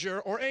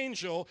 messenger, or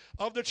angel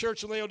of the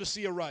church in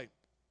Laodicea write.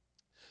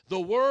 The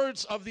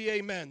words of the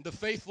Amen, the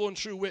faithful and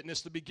true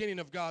witness, the beginning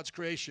of God's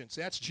creation. See,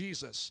 that's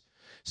Jesus.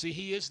 See,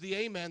 he is the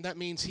Amen. That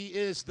means he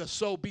is the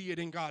so be it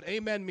in God.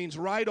 Amen means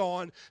right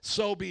on,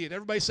 so be it.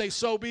 Everybody say,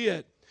 so be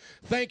it.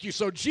 Thank you.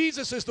 So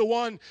Jesus is the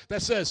one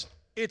that says,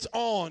 it's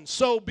on,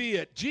 so be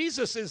it.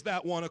 Jesus is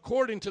that one.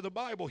 According to the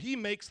Bible, he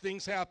makes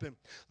things happen.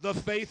 The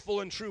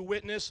faithful and true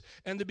witness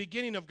and the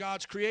beginning of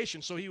God's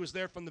creation. So he was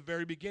there from the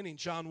very beginning,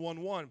 John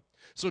 1:1.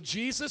 So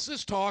Jesus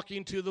is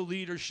talking to the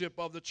leadership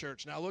of the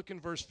church. Now look in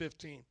verse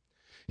 15.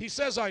 He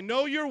says, I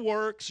know your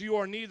works, you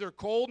are neither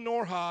cold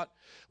nor hot.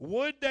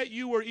 Would that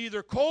you were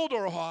either cold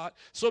or hot.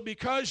 So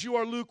because you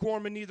are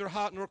lukewarm and neither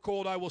hot nor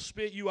cold, I will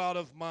spit you out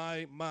of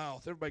my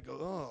mouth. Everybody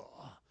goes, oh,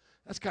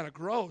 that's kind of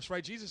gross,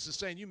 right? Jesus is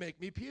saying, you make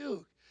me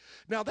puke.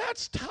 Now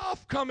that's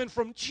tough coming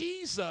from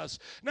Jesus.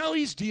 Now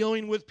he's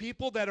dealing with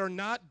people that are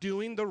not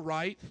doing the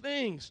right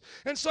things.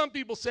 And some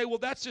people say, well,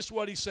 that's just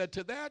what he said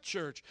to that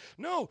church.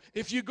 No,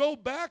 if you go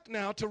back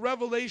now to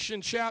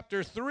Revelation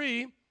chapter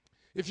 3,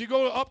 If you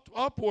go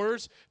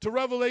upwards to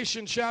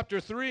Revelation chapter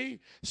 3,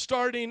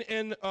 starting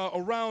in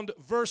around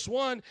verse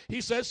 1,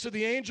 he says to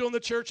the angel in the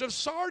church of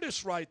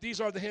Sardis, write, these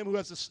are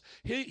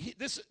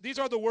these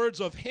are the words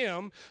of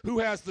him who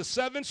has the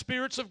 7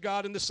 spirits of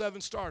God and the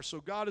 7 stars. So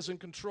God is in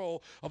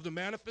control of the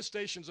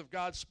manifestations of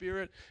God's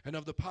Spirit and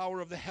of the power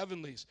of the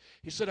heavenlies.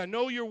 He said, I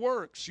know your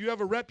works. You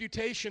have a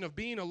reputation of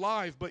being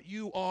alive, but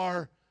you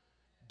are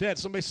dead.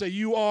 Somebody say,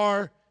 you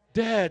are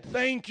dead.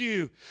 Thank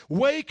you.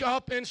 Wake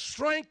up and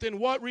strengthen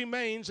what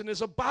remains and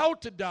is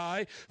about to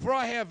die, for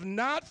I have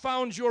not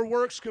found your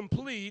works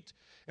complete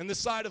in the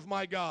sight of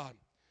my God.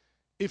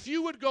 If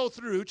you would go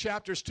through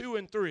chapters 2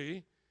 and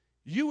 3,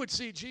 you would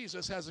see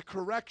Jesus has a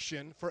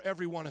correction for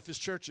every one of his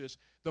churches.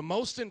 The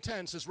most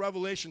intense is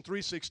Revelation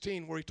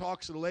 3:16, where he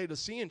talks to the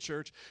Laodicean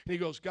church, and he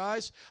goes,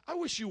 guys, I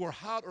wish you were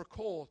hot or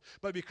cold,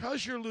 but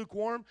because you're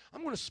lukewarm,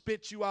 I'm going to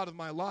spit you out of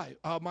my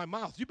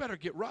mouth. You better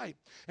get right.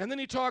 And then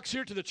he talks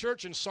here to the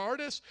church in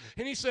Sardis,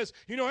 and he says,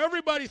 you know,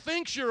 everybody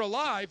thinks you're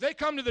alive. They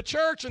come to the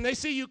church, and they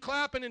see you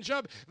clapping and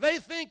jumping. They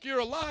think you're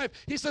alive.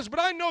 He says, but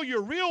I know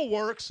your real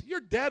works.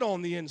 You're dead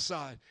on the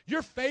inside.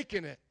 You're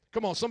faking it.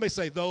 Come on, somebody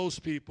say, those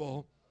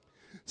people.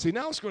 See,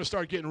 now it's going to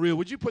start getting real.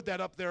 Would you put that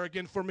up there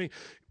again for me?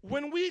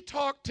 When we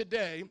talk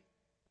today,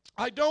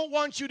 I don't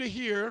want you to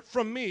hear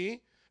from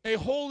me a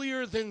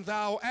holier than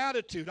thou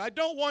attitude. I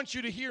don't want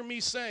you to hear me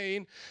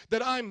saying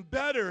that I'm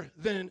better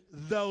than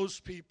those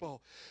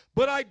people.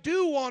 But I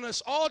do want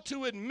us all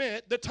to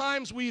admit the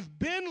times we've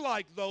been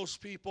like those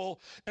people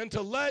and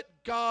to let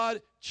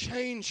God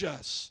change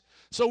us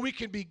so we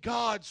can be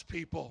God's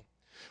people.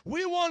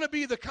 We want to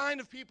be the kind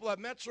of people at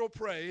Metro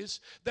Praise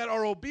that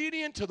are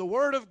obedient to the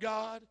Word of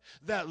God,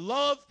 that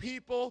love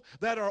people,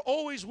 that are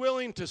always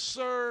willing to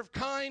serve,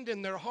 kind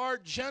in their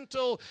heart,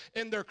 gentle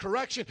in their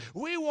correction.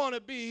 We want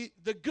to be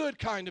the good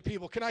kind of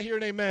people. Can I hear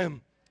an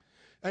amen?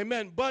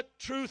 Amen. But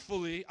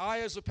truthfully, I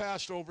as a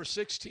pastor over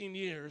 16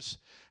 years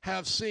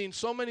have seen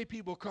so many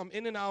people come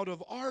in and out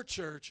of our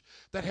church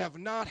that have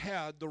not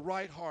had the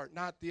right heart,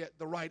 not the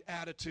right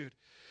attitude.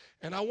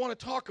 And I want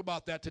to talk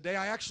about that today.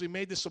 I actually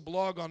made this a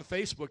blog on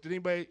Facebook. Did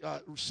anybody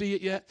see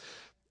it yet?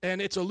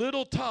 And it's a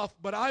little tough,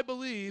 but I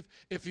believe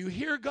if you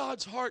hear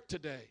God's heart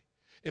today,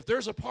 if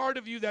there's a part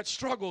of you that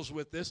struggles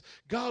with this,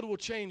 God will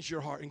change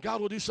your heart, and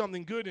God will do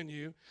something good in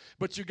you,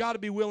 but you got to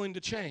be willing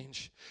to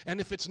change. And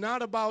if it's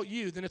not about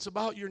you, then it's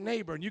about your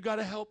neighbor, and you got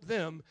to help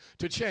them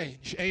to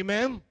change.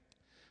 Amen?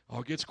 Oh,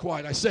 it gets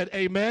quiet. I said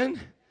amen.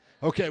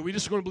 Okay, we're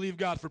just going to believe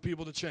God for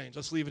people to change.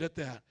 Let's leave it at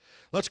that.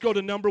 Let's go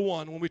to number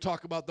 1 when we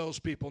talk about those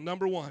people.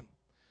 Number 1,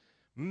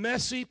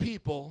 messy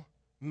people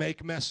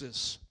make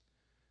messes.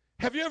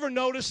 Have you ever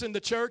noticed in the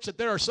church that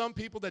there are some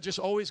people that just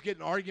always get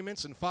in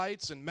arguments and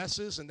fights and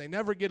messes, and they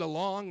never get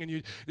along, and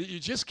you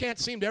just can't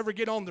seem to ever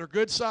get on their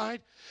good side?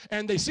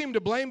 And they seem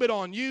to blame it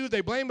on you. They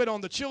blame it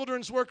on the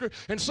children's worker,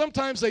 and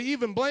sometimes they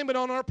even blame it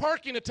on our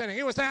parking attendant.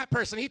 It was that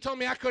person. He told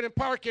me I couldn't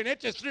park here, and it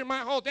just threw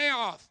my whole day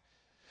off.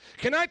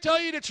 Can I tell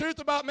you the truth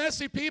about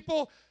messy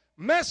people?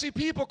 Messy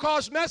people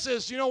cause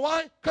messes. You know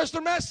why? Because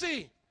they're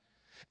messy.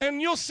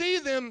 And you'll see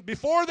them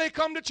before they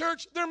come to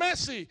church, they're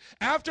messy.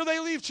 After they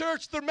leave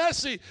church, they're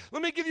messy.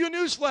 Let me give you a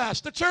news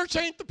flash. The church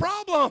ain't the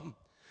problem.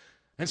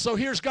 And so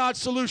here's God's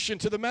solution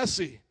to the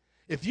messy.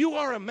 If you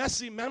are a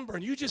messy member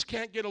and you just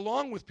can't get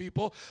along with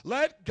people,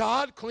 let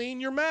God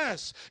clean your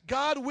mess.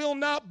 God will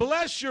not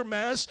bless your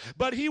mess,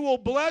 but he will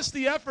bless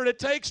the effort it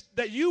takes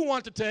that you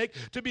want to take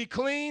to be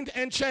cleaned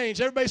and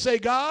changed. Everybody say,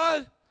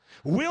 God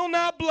will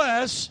not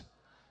bless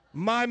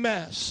my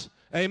mess.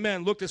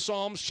 Amen. Look at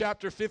Psalms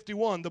chapter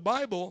 51. The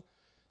Bible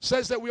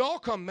says that we all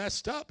come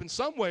messed up in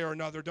some way or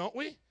another, don't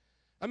we?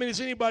 I mean, is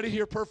anybody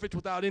here perfect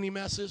without any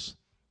messes?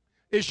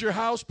 Is your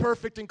house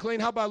perfect and clean?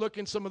 How about look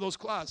in some of those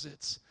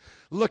closets?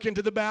 Look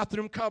into the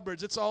bathroom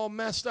cupboards. It's all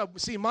messed up.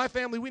 See, my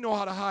family, we know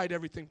how to hide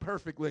everything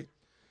perfectly.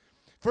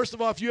 First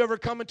of all, if you ever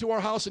come into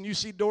our house and you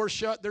see doors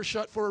shut, they're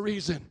shut for a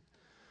reason.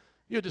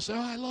 You just say,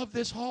 oh, I love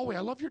this hallway. I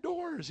love your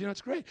doors. You know,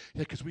 it's great. Yeah,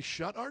 because we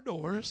shut our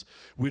doors.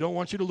 We don't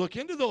want you to look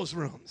into those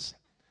rooms.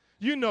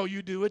 You know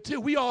you do it too.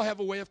 We all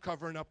have a way of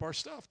covering up our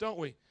stuff, don't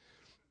we?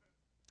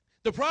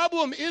 The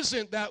problem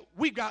isn't that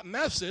we got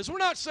messes. We're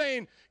not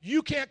saying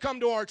you can't come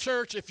to our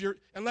church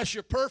unless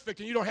you're perfect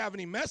and you don't have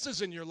any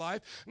messes in your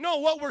life. No,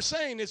 what we're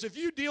saying is if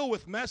you deal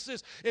with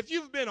messes, if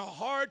you've been a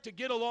hard to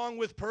get along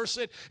with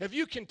person, if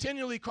you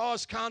continually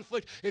cause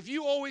conflict, if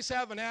you always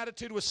have an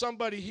attitude with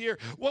somebody here,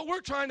 what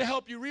we're trying to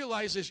help you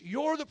realize is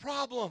you're the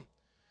problem,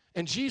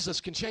 and Jesus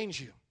can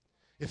change you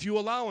if you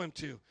allow him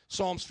to.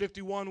 Psalms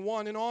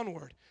 51:1 and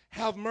onward.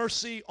 Have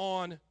mercy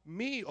on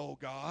me, O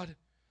God.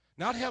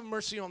 Not have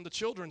mercy on the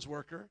children's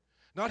worker.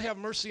 Not have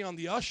mercy on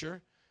the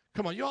usher.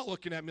 Come on, you all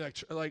looking at me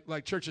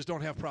like churches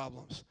don't have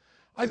problems.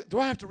 Do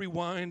I have to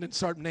rewind and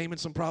start naming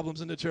some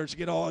problems in the church to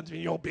get all into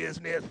your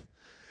business?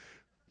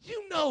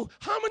 You know,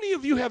 how many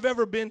of you have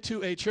ever been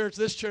to a church,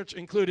 this church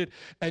included,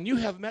 and you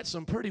have met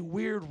some pretty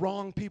weird,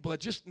 wrong people that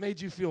just made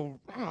you feel,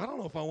 oh, I don't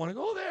know if I want to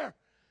go there.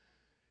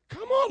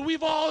 Come on,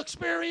 we've all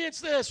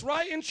experienced this,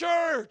 right, in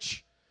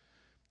church.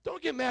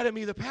 Don't get mad at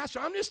me, the pastor.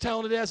 I'm just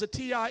telling it as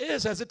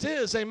it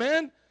is.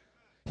 Amen?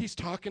 He's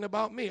talking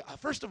about me.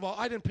 First of all,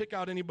 I didn't pick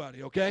out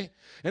anybody, okay?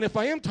 And if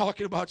I am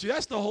talking about you,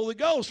 that's the Holy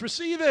Ghost.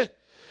 Receive it.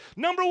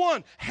 Number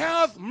one,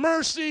 have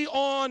mercy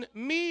on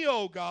me,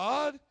 O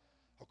God,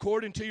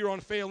 according to your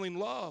unfailing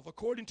love,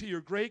 according to your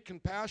great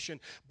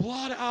compassion.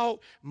 Blot out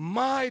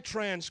my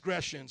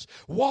transgressions,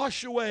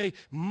 wash away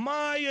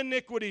my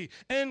iniquity,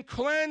 and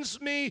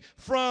cleanse me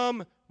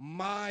from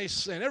my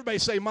sin. Everybody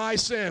say, my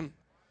sin.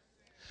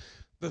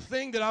 The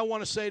thing that I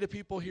want to say to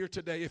people here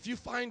today, if you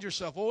find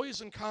yourself always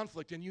in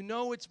conflict and you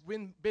know it's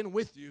been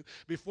with you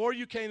before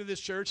you came to this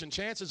church, and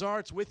chances are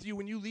it's with you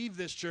when you leave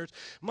this church,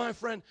 my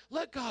friend,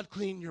 let God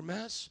clean your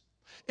mess.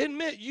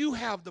 Admit you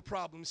have the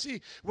problem.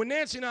 See, when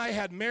Nancy and I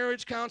had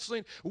marriage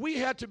counseling, we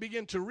had to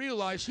begin to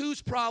realize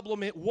whose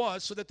problem it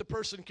was so that the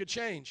person could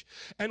change.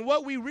 And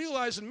what we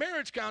realized in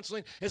marriage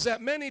counseling is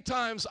that many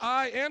times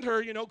I and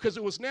her, because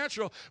it was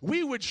natural,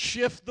 we would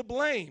shift the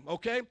blame,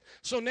 okay?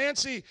 So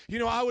Nancy,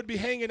 I would be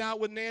hanging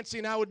out with Nancy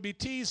and I would be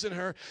teasing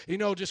her,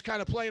 just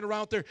kind of playing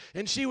around there.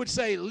 And she would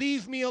say,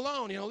 leave me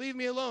alone, leave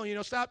me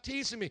alone, stop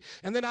teasing me.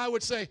 And then I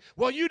would say,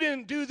 well, you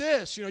didn't do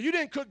this, you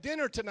didn't cook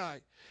dinner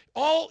tonight.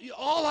 All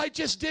I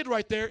just did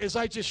right there is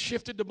I just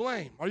shifted the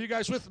blame. Are you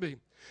guys with me?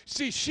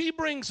 See, she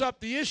brings up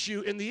the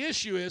issue, and the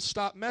issue is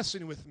stop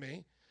messing with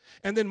me.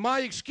 And then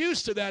my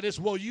excuse to that is,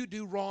 well, you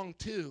do wrong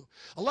too.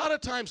 A lot of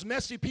times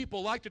messy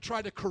people like to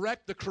try to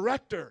correct the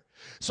corrector.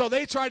 So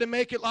they try to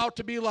make it out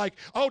to be like,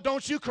 oh,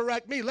 don't you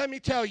correct me. Let me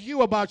tell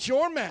you about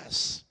your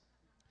mess.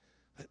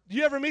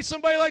 You ever meet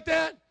somebody like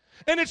that?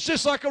 And it's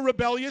just like a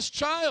rebellious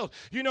child.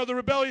 The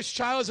rebellious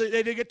child,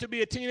 they get to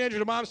be a teenager.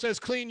 The mom says,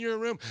 clean your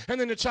room.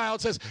 And then the child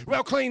says,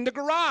 well, clean the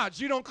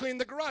garage. You don't clean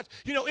the garage.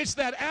 It's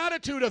that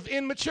attitude of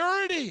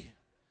immaturity.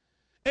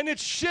 And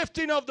it's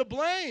shifting of the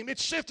blame.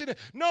 It's shifting.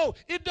 No,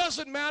 it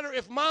doesn't matter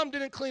if mom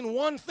didn't clean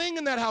one thing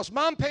in that house.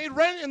 Mom paid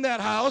rent in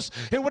that house,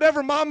 and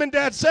whatever mom and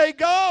dad say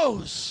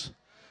goes.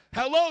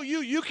 Hello,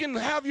 you can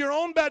have your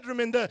own bedroom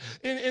in the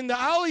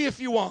alley if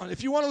you want.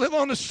 If you want to live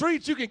on the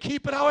streets, you can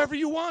keep it however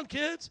you want,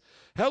 kids.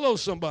 Hello,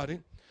 somebody.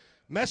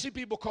 Messy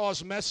people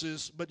cause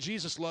messes, but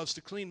Jesus loves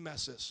to clean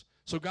messes.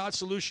 So God's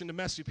solution to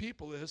messy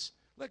people is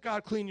let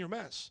God clean your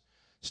mess.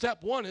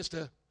 Step one is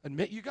to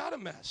admit you got a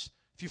mess.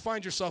 If you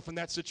find yourself in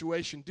that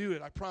situation, do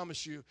it. I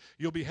promise you,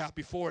 you'll be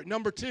happy for it.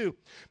 Number two,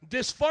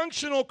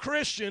 dysfunctional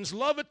Christians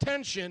love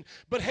attention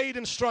but hate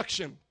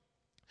instruction.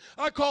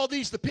 I call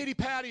these the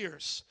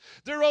pity-pattiers.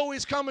 They're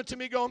always coming to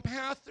me going,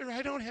 Pastor,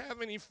 I don't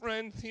have any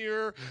friends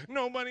here.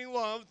 Nobody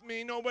loves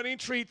me. Nobody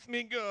treats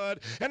me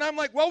good. And I'm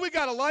like, well, we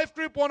got a life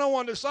group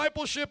 101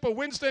 discipleship a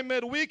Wednesday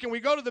midweek, and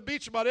we go to the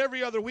beach about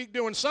every other week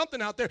doing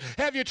something out there.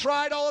 Have you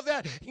tried all of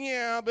that?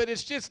 Yeah, but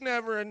it's just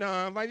never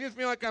enough. I just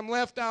feel like I'm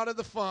left out of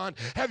the fun.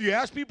 Have you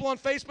asked people on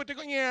Facebook to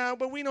go? Yeah,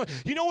 but we know.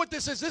 You know what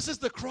this is? This is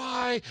the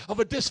cry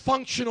of a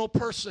dysfunctional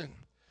person.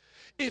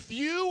 If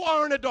you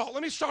are an adult,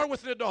 let me start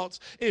with the adults.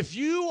 If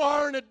you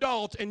are an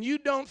adult and you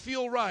don't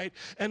feel right,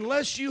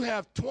 unless you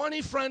have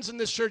 20 friends in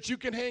this church you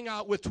can hang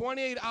out with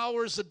 28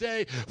 hours a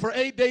day for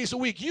 8 days a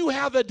week, you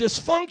have a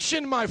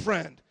dysfunction, my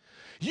friend.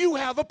 You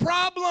have a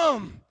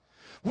problem.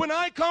 When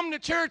I come to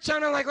church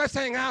and I'm like, let's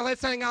hang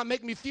out,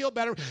 make me feel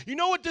better. You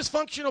know what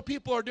dysfunctional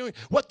people are doing?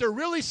 What they're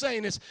really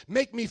saying is,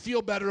 make me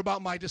feel better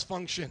about my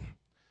dysfunction.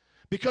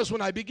 Because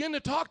when I begin to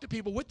talk to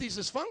people with these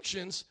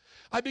dysfunctions,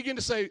 I begin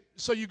to say,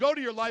 so you go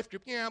to your life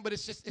group, yeah, but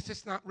it's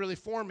just not really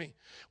for me.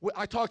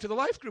 I talk to the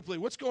life group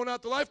leader. What's going on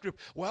at the life group?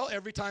 Well,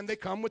 every time they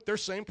come with their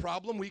same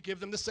problem, we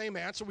give them the same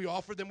answer. We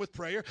offer them with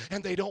prayer,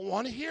 and they don't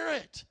want to hear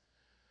it.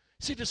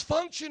 See,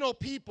 dysfunctional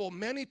people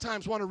many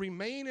times want to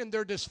remain in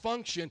their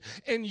dysfunction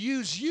and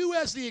use you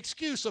as the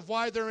excuse of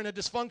why they're in a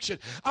dysfunction.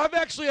 I've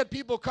actually had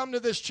people come to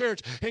this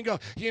church and go,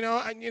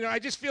 I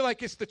just feel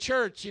like it's the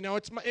church.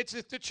 It's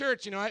the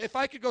church. If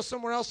I could go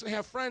somewhere else and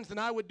have friends, then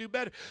I would do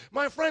better.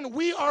 My friend,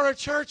 we are a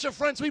church of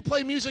friends. We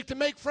play music to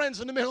make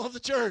friends in the middle of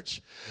the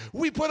church.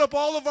 We put up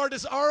all of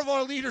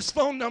our leaders'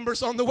 phone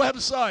numbers on the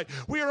website.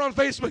 We are on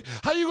Facebook.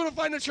 How are you going to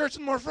find a church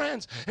with more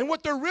friends? And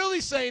what they're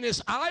really saying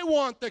is, I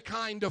want the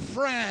kind of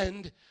friend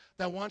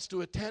that wants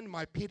to attend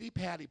my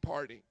pity-patty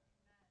party.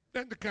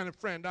 That's the kind of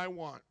friend I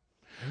want.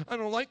 I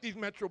don't like these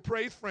Metro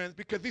Praise friends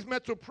because these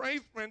Metro Praise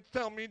friends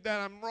tell me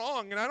that I'm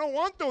wrong, and I don't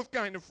want those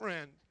kind of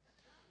friends.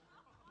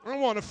 I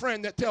want a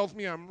friend that tells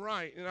me I'm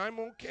right and I'm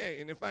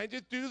okay, and if I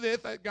just do this,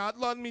 God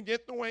loves me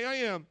just the way I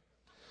am.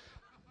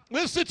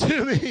 Listen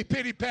to me,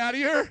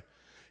 pity-pattier.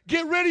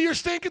 Get rid of your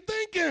stinking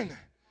thinking.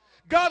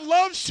 God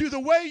loves you the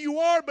way you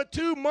are, but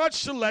too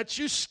much to let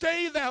you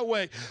stay that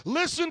way.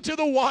 Listen to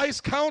the wise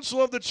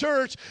counsel of the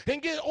church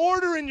and get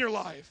order in your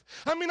life.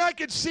 I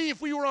could see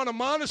if we were on a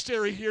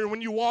monastery here,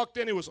 when you walked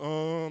in, it was,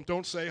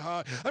 don't say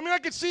hi. I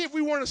could see if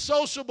we weren't a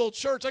sociable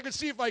church. I could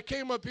see if I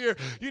came up here,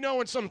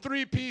 in some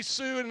three-piece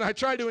suit and I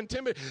tried to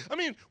intimidate.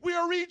 We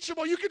are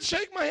reachable. You can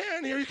shake my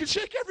hand here. You can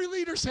shake every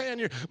leader's hand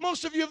here.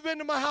 Most of you have been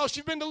to my house.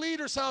 You've been to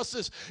leaders'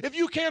 houses. If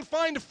you can't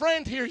find a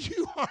friend here,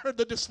 you are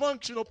the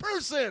dysfunctional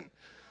person.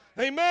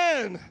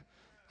 Amen.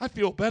 I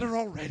feel better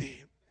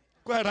already.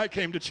 Glad I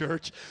came to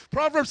church.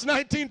 Proverbs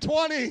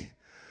 19:20.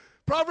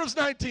 Proverbs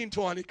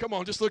 19:20. Come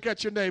on, just look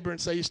at your neighbor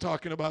and say he's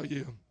talking about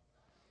you.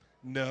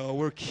 No,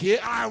 we're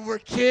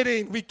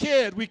kidding. We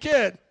kid.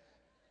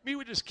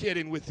 We're just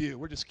kidding with you.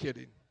 We're just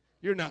kidding.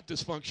 You're not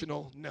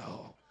dysfunctional.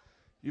 No,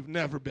 you've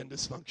never been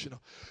dysfunctional.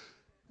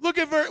 Look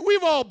at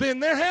we've all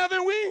been there,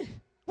 haven't we?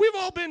 We've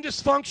all been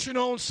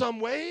dysfunctional in some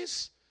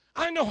ways.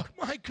 I know,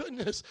 my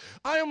goodness.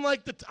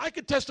 I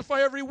could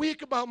testify every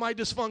week about my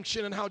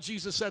dysfunction and how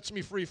Jesus sets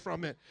me free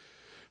from it.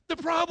 The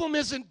problem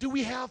isn't, do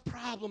we have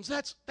problems?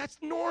 That's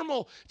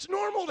normal. It's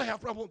normal to have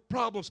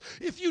problems.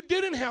 If you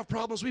didn't have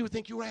problems, we would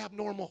think you were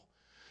abnormal.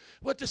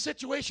 What the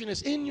situation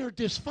is, in your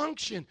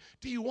dysfunction,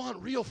 do you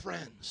want real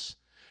friends?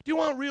 Do you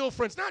want real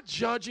friends? Not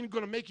judging,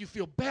 going to make you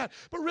feel bad,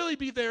 but really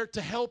be there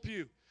to help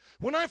you.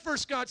 When I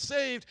first got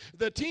saved,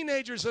 the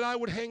teenagers that I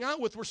would hang out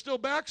with were still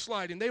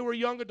backsliding. They were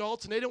young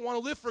adults, and they didn't want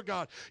to live for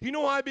God. You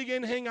know who I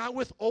began to hang out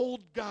with?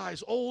 Old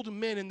guys, old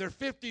men in their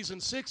 50s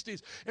and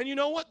 60s. And you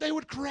know what? They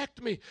would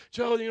correct me.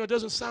 Joe, it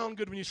doesn't sound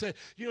good when you say,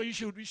 you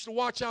should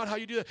watch out how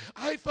you do that.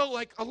 I felt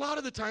like a lot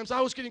of the times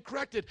I was getting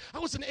corrected. I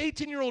was an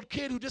 18-year-old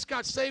kid who just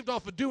got saved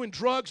off of doing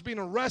drugs, being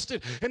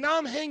arrested, and now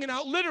I'm hanging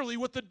out literally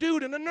with the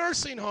dude in a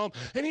nursing home,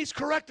 and he's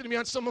correcting me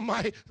on some of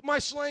my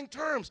slang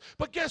terms.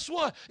 But guess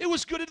what? It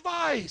was good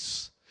advice.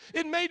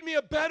 It made me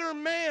a better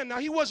man. Now,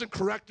 he wasn't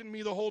correcting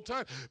me the whole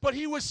time, but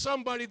he was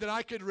somebody that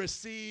I could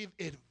receive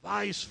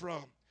advice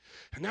from.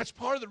 And that's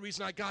part of the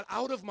reason I got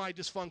out of my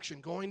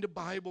dysfunction, going to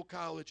Bible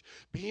college,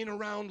 being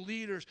around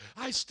leaders.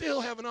 I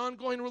still have an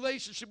ongoing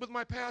relationship with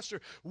my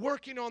pastor,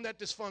 working on that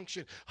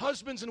dysfunction.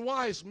 Husbands and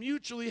wives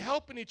mutually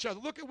helping each other.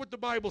 Look at what the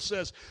Bible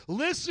says.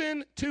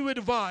 Listen to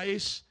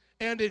advice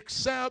and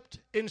accept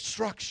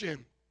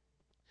instruction.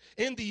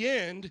 In the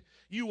end,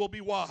 you will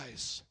be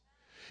wise.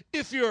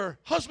 If your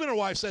husband or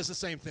wife says the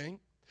same thing,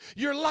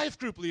 your life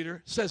group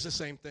leader says the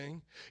same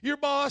thing, your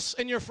boss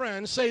and your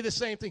friends say the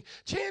same thing,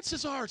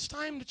 chances are it's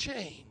time to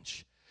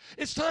change.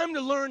 It's time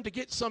to learn to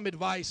get some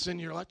advice in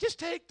your life. Just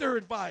take their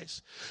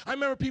advice. I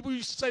remember people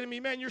used to say to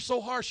me, man, you're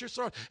so harsh, you're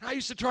so harsh. And I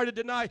used to try to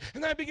deny,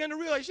 and then I began to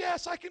realize,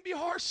 yes, I can be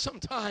harsh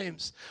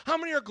sometimes. How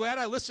many are glad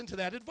I listened to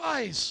that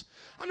advice?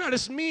 I'm not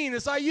as mean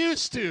as I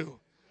used to.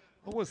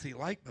 What was he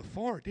like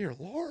before? Dear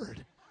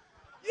Lord.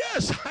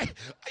 Yes, I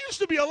used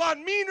to be a lot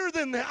meaner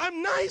than that.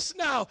 I'm nice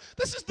now.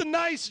 This is the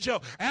nice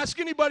Joe. Ask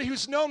anybody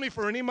who's known me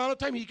for any amount of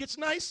time. He gets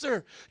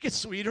nicer. Gets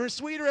sweeter and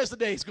sweeter as the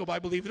days go by,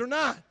 believe it or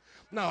not.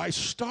 Now, I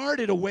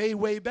started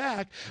way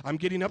back. I'm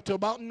getting up to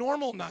about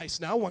normal nice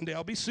now. One day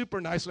I'll be super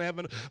nice and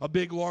having a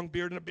big long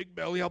beard and a big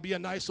belly. I'll be a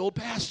nice old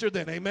pastor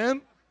then,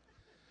 amen?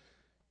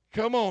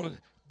 Come on.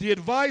 The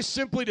advice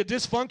simply to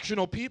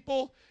dysfunctional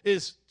people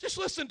is just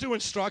listen to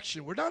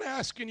instruction. We're not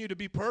asking you to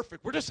be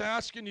perfect. We're just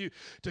asking you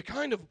to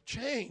kind of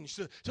change,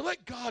 to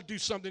let God do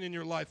something in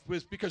your life.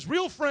 Because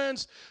real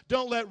friends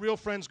don't let real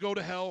friends go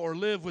to hell or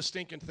live with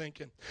stinking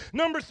thinking.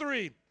 Number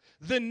 3,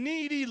 the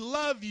needy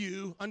love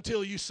you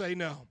until you say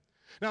no.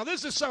 Now,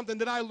 this is something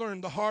that I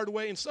learned the hard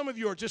way, and some of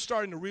you are just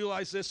starting to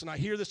realize this, and I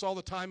hear this all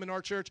the time in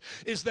our church,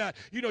 is that,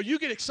 you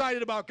get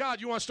excited about God,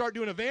 you want to start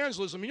doing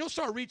evangelism, and you'll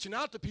start reaching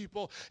out to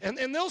people, and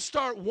they'll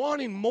start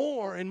wanting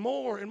more and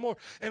more and more.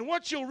 And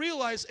what you'll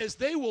realize is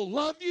they will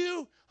love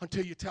you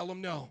until you tell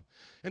them no.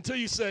 Until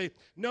you say,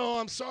 no,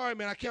 I'm sorry,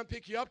 man, I can't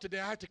pick you up today.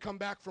 I have to come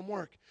back from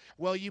work.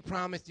 Well, you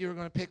promised you were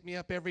going to pick me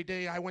up every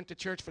day. I went to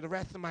church for the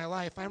rest of my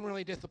life. I'm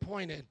really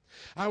disappointed.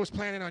 I was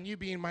planning on you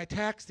being my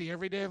taxi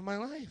every day of my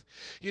life.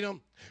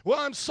 Well,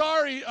 I'm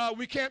sorry,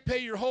 we can't pay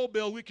your whole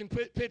bill. We can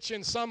pitch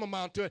in some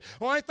amount to it.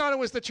 Well, I thought it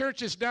was the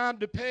church's job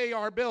to pay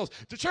our bills.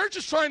 The church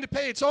is trying to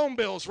pay its own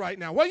bills right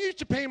now. Well, you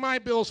should pay my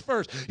bills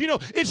first.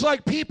 It's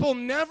like people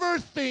never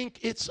think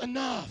it's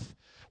enough.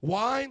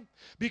 Why?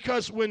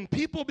 Because when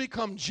people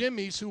become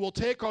Jimmies who will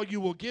take all you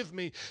will give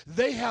me,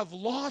 they have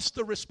lost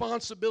the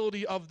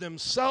responsibility of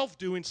themselves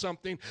doing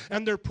something,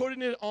 and they're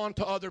putting it on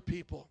to other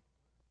people.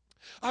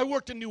 I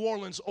worked in New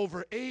Orleans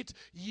over 8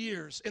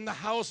 years in the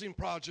housing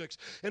projects,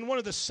 and one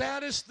of the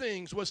saddest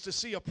things was to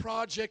see a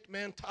project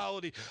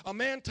mentality, a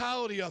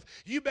mentality of,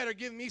 you better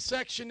give me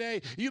Section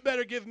A, you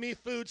better give me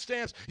food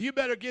stamps, you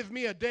better give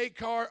me a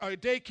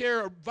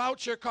daycare or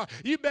voucher car,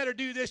 you better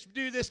do this,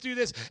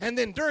 and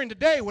then during the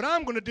day, what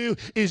I'm going to do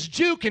is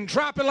juke and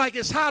drop it like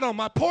it's hot on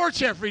my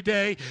porch every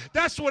day.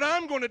 That's what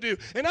I'm going to do.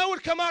 And I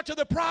would come out to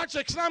the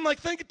projects, and I'm like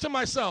thinking to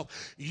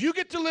myself, you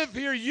get to live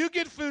here, you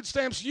get food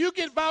stamps, you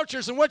get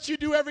vouchers, and what you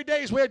do every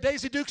day is wear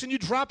Daisy Dukes and you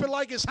drop it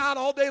like it's hot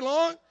all day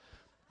long?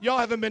 Y'all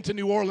haven't been to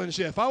New Orleans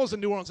yet. If I was in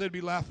New Orleans, they'd be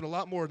laughing a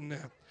lot more than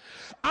that.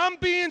 I'm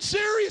being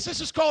serious.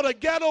 This is called a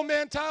ghetto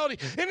mentality.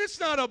 And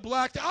it's not a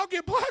black thing. I'll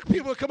get black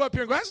people to come up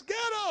here and go, that's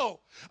ghetto.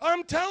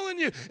 I'm telling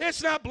you,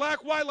 it's not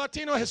black, white,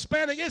 Latino,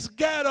 Hispanic. It's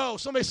ghetto.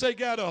 Somebody say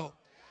ghetto.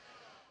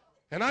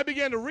 And I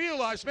began to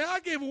realize, man,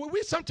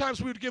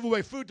 sometimes we would give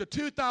away food to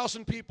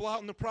 2,000 people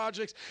out in the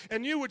projects,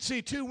 and you would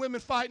see 2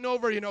 women fighting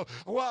over,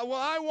 well,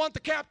 I want the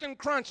Captain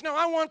Crunch. No,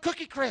 I want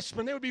Cookie Crisp.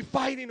 And they would be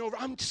fighting over,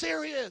 I'm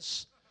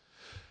serious.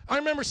 I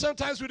remember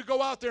sometimes we'd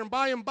go out there and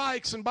buy them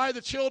bikes and buy the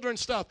children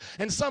stuff,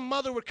 and some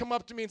mother would come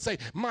up to me and say,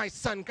 my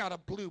son got a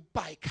blue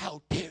bike,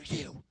 how dare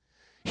you?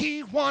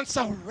 He wants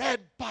a red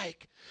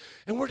bike.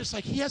 And we're just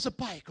like, he has a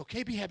bike,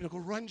 okay? Be happy to go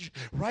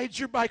ride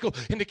your bike.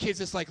 And the kids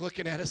just like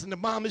looking at us, and the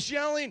mom is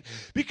yelling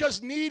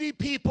because needy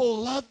people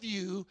love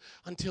you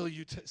until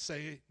you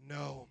say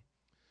no.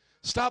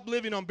 Stop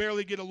living on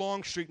Barely Get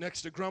Along Street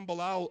next to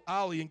Grumble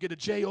Alley and get a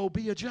job,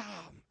 a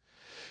job.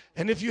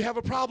 And if you have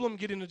a problem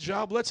getting a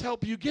job, let's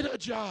help you get a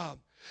job.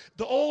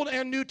 The Old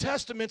and New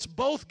Testaments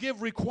both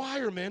give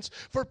requirements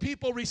for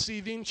people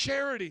receiving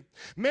charity.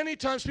 Many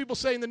times people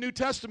say in the New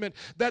Testament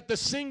that the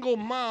single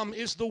mom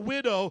is the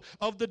widow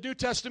of the New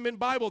Testament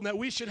Bible and that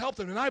we should help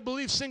them. And I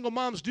believe single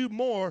moms do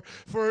more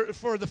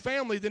for the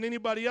family than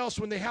anybody else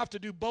when they have to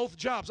do both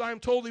jobs. I am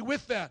totally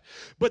with that.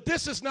 But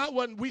this is not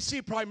what we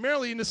see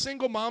primarily in the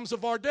single moms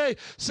of our day.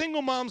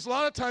 Single moms, a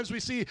lot of times we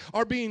see,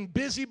 are being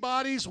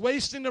busybodies,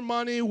 wasting their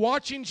money,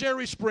 watching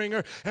Jerry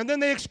Springer, and then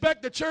they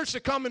expect the church to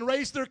come and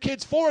raise their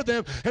kids for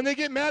them, and they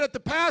get mad at the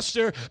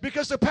pastor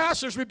because the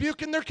pastor's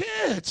rebuking their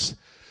kids.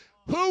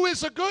 Who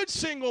is a good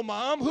single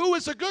mom? Who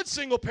is a good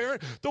single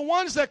parent? The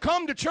ones that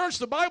come to church.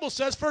 The Bible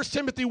says, 1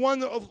 Timothy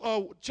 1,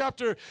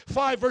 chapter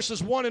 5,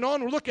 verses 1 and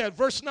on. We'll look at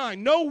verse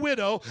 9. No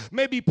widow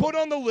may be put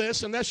on the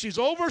list unless she's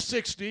over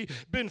 60,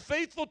 been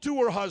faithful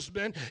to her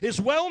husband,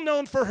 is well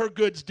known for her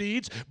good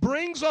deeds,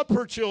 brings up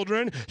her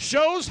children,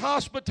 shows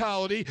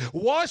hospitality,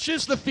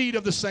 washes the feet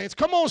of the saints.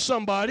 Come on,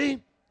 somebody.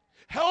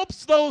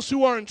 Helps those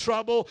who are in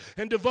trouble,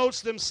 and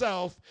devotes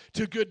themselves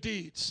to good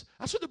deeds.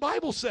 That's what the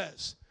Bible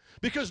says.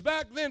 Because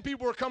back then,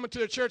 people were coming to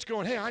the church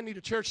going, hey, I need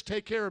a church to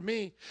take care of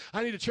me.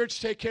 I need a church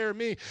to take care of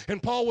me.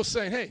 And Paul was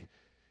saying, hey,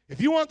 if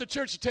you want the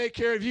church to take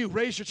care of you,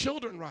 raise your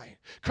children right.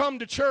 Come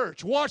to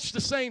church. Watch the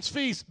saints'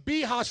 feast.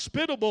 Be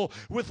hospitable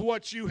with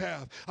what you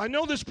have. I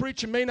know this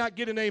preacher may not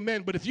get an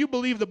amen, but if you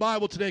believe the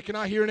Bible today, can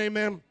I hear an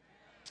amen?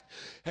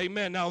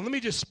 Amen. Now, let me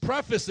just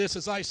preface this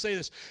as I say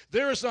this.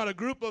 There is not a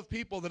group of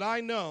people that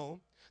I know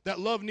that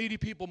love needy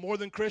people more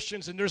than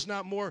Christians, and there's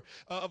not more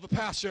of a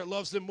pastor that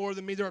loves them more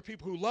than me. There are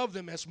people who love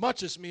them as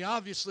much as me,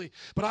 obviously,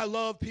 but I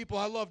love people.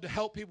 I love to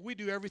help people. We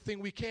do everything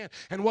we can,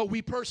 and what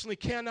we personally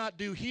cannot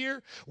do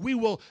here, we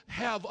will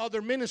have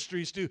other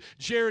ministries do.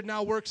 Jared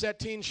now works at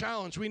Teen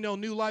Challenge. We know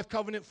New Life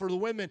Covenant for the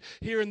women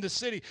here in the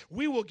city.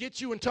 We will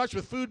get you in touch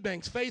with food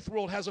banks. Faith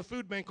World has a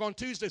food bank on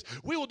Tuesdays.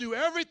 We will do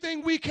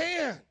everything we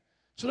can.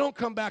 So don't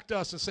come back to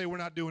us and say we're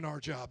not doing our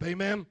job.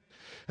 Amen?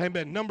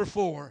 Amen. Number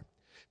 4,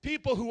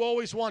 people who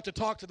always want to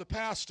talk to the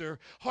pastor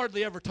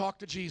hardly ever talk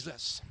to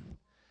Jesus.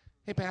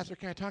 Hey, pastor,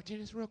 can I talk to you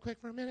just real quick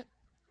for a minute?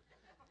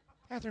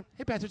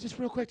 Hey, pastor, just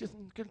real quick, just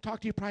going to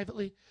talk to you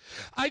privately.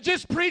 I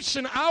just preached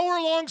an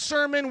hour-long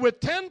sermon with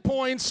 10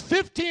 points.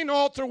 15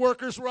 altar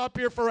workers were up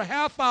here for a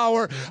half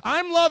hour.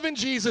 I'm loving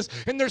Jesus,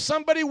 and there's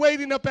somebody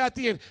waiting up at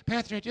the end.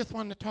 Pastor, I just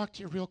wanted to talk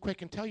to you real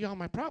quick and tell you all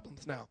my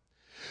problems now.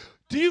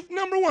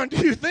 Number one, do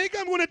you think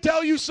I'm going to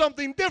tell you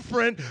something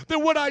different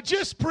than what I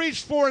just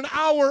preached for an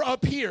hour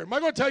up here? Am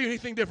I going to tell you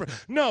anything different?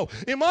 No.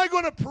 Am I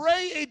going to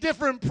pray a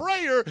different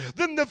prayer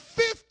than the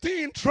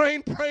 15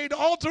 trained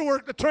altar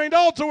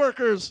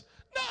workers?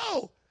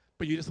 No.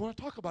 But you just want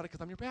to talk about it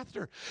because I'm your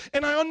pastor.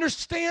 And I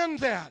understand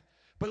that.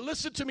 But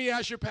listen to me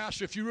as your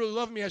pastor. If you really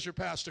love me as your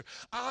pastor,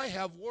 I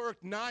have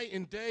worked night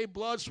and day,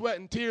 blood, sweat,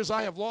 and tears.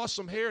 I have lost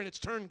some hair, and it's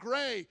turned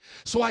gray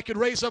so I could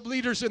raise up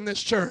leaders in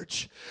this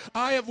church.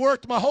 I have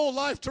worked my whole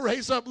life to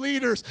raise up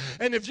leaders.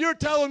 And if you're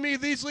telling me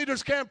these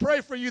leaders can't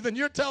pray for you, then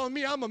you're telling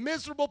me I'm a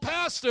miserable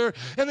pastor,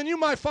 and then you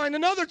might find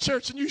another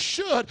church, and you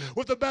should,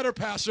 with a better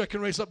pastor that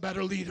can raise up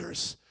better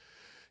leaders.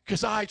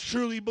 Because I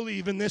truly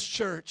believe in this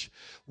church,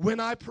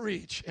 when I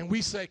preach and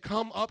we say,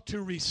 come up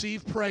to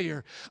receive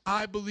prayer,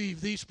 I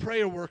believe these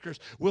prayer workers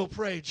will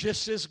pray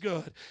just as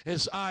good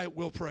as I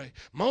will pray.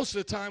 Most of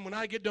the time when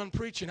I get done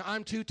preaching,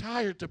 I'm too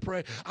tired to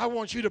pray. I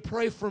want you to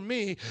pray for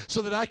me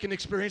so that I can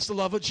experience the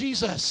love of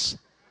Jesus.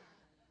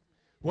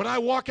 When I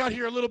walk out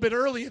here a little bit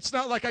early, it's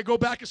not like I go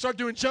back and start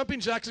doing jumping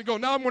jacks and go,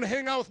 now I'm going to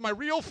hang out with my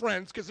real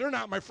friends because they're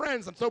not my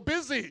friends. I'm so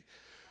busy.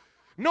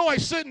 No, I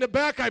sit in the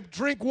back, I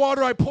drink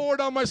water, I pour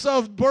it on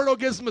myself, Berto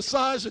gives a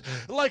massage.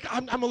 Like,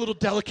 I'm a little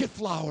delicate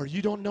flower.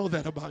 You don't know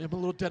that about me. I'm a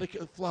little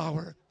delicate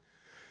flower.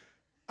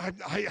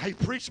 I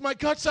preach my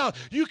guts out.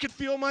 You can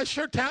feel my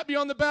shirt. Tap me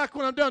on the back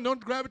when I'm done.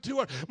 Don't grab it too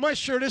hard. My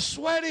shirt is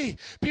sweaty.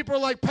 People are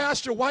like,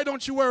 Pastor, why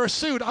don't you wear a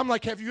suit? I'm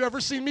like, have you ever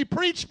seen me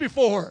preach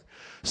before?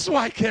 So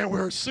I can't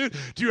wear a suit.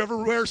 Do you ever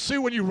wear a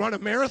suit when you run a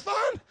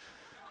marathon?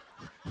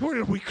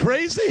 Are we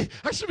crazy?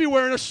 I should be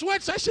wearing a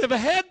sweats. I should have a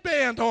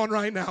headband on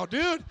right now,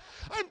 dude.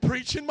 I'm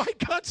preaching my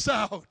guts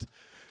out.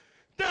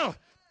 Now,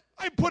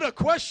 I put a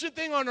question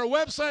thing on our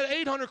website,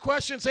 800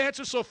 questions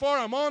answered so far.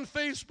 I'm on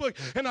Facebook,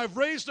 and I've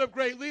raised up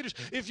great leaders.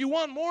 If you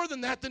want more than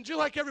that, then do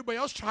like everybody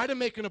else. Try to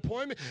make an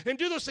appointment and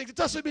do those things. It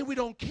doesn't mean we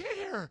don't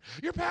care.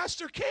 Your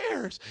pastor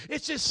cares.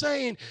 It's just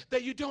saying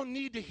that you don't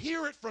need to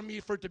hear it from me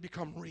for it to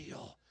become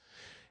real.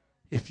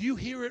 If you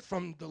hear it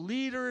from the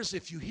leaders,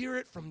 if you hear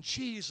it from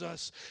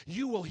Jesus,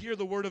 you will hear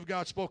the word of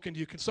God spoken to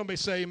you. Can somebody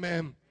say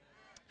amen?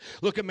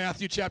 Look at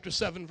Matthew chapter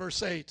 7,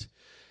 verse 8.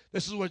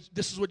 This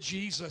is what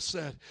Jesus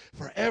said.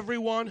 For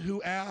everyone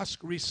who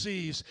asks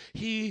receives.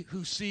 He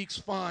who seeks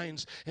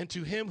finds. And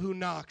to him who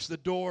knocks, the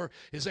door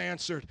is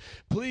answered.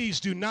 Please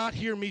do not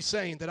hear me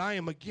saying that I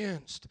am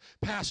against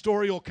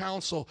pastoral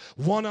counsel,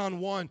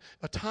 one-on-one,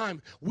 a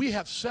time. We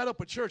have set up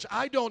a church.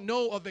 I don't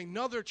know of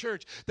another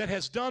church that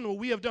has done what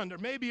we have done. There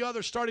may be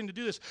others starting to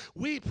do this.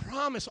 We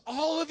promise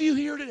all of you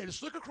here today,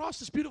 just look across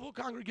this beautiful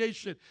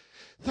congregation.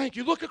 Thank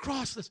you. Look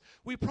across this.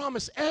 We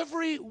promise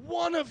every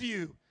one of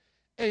you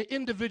an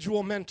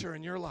individual mentor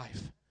in your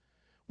life.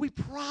 We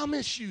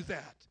promise you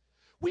that.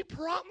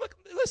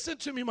 Listen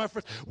to me, my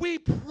friends. We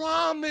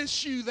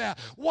promise you that.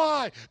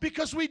 Why?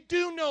 Because we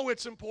do know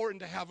it's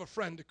important to have a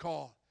friend to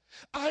call.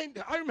 I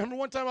remember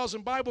one time I was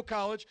in Bible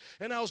college,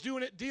 and I was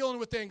dealing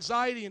with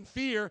anxiety and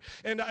fear,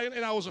 and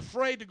I was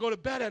afraid to go to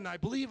bed at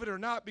night, believe it or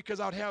not, because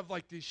I'd have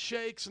like these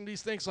shakes and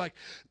these things like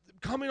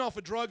coming off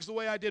of drugs the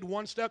way I did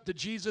One Step to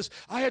Jesus.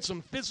 I had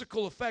some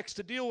physical effects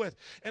to deal with,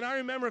 and I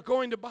remember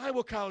going to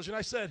Bible college, and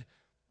I said,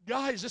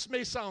 guys, this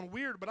may sound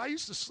weird, but I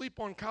used to sleep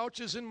on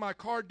couches in my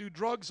car, do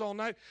drugs all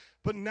night.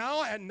 But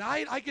now at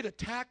night, I get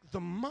attacked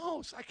the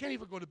most. I can't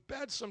even go to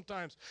bed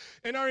sometimes.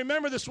 And I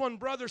remember this one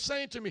brother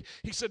saying to me,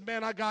 he said,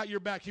 man, I got your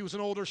back. He was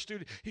an older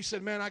student. He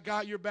said, man, I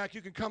got your back.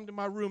 You can come to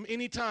my room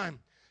anytime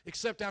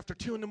except after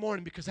 2 in the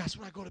morning because that's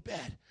when I go to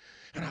bed.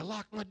 And I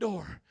locked my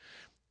door.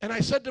 And I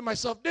said to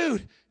myself,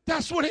 dude,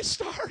 that's when it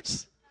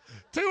starts.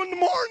 2 in the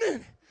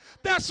morning.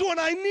 That's when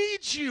I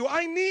need you.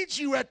 I need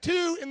you at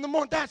 2 in the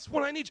morning. That's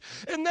when I need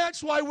you. And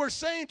that's why we're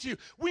saying to you,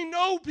 we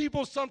know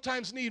people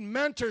sometimes need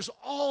mentors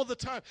all the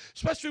time,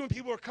 especially when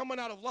people are coming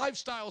out of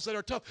lifestyles that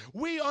are tough.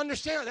 We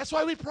understand. That's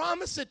why we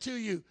promise it to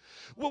you.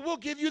 We'll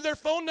give you their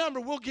phone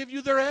number. We'll give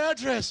you their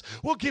address.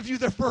 We'll give you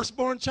their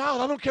firstborn child.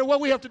 I don't care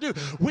what we have to do.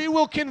 We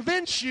will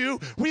convince you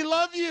we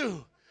love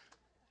you.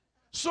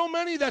 So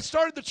many that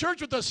started the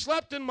church with us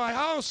slept in my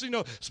house,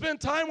 spent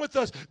time with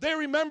us. They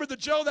remember the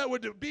Joe that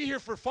would be here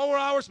for 4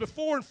 hours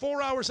before and 4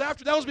 hours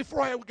after. That was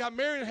before I got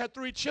married and had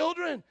 3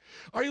 children.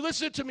 Are you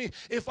listening to me?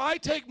 If I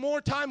take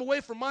more time away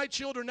from my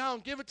children now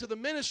and give it to the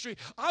ministry,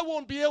 I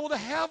won't be able to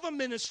have a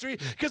ministry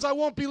because I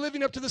won't be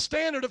living up to the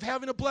standard of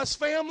having a blessed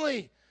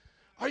family.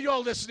 Are you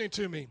all listening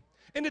to me?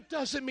 And it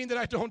doesn't mean that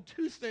I don't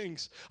do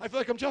things. I feel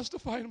like I'm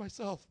justifying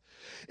myself.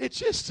 It's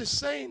just a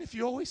saying, if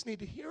you always need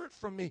to hear it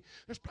from me,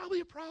 there's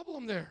probably a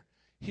problem there.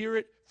 Hear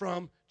it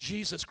from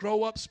Jesus.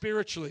 Grow up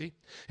spiritually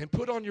and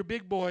put on your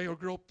big boy or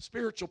girl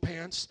spiritual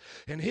pants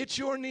and hit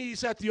your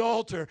knees at the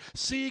altar.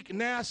 Seek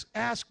and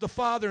ask the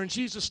Father in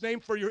Jesus'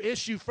 name for your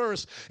issue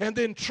first, and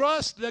then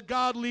trust the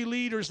godly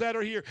leaders that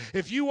are here.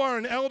 If you are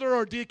an elder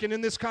or deacon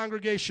in this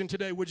congregation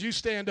today, would you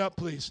stand up,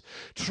 please?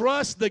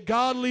 Trust the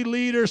godly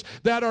leaders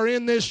that are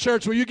in this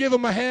church. Will you give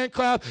them a hand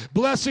clap,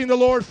 blessing the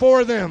Lord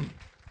for them?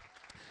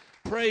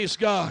 Praise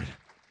God.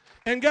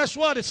 And guess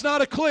what? It's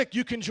not a clique.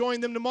 You can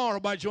join them tomorrow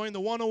by joining the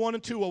 101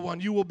 and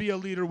 201. You will be a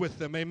leader with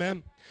them.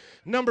 Amen.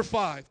 Number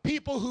 5,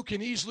 people who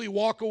can easily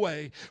walk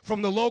away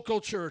from the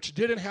local church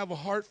didn't have a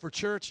heart for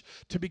church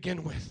to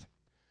begin with.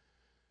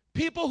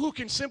 People who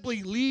can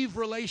simply leave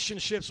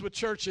relationships with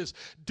churches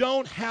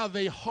don't have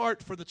a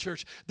heart for the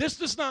church. This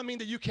does not mean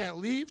that you can't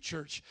leave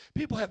church.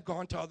 People have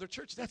gone to other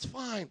churches. That's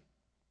fine.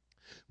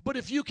 But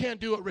if you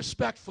can't do it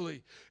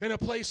respectfully, in a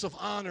place of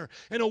honor,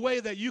 in a way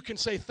that you can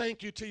say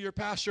thank you to your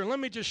pastor. And let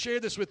me just share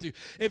this with you.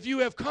 If you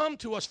have come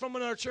to us from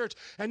another church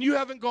and you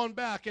haven't gone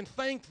back and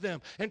thanked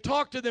them and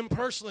talked to them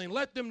personally and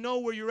let them know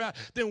where you're at,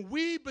 then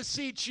we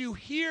beseech you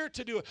here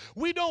to do it.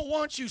 We don't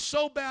want you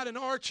so bad in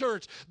our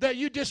church that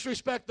you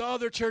disrespect the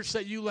other church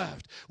that you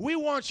left. We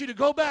want you to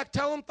go back,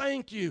 tell them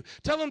thank you.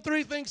 Tell them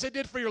 3 things they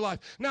did for your life.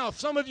 Now, if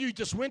some of you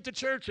just went to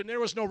church and there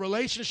was no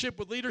relationship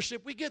with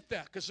leadership, we get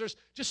that because there's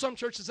just some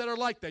churches that are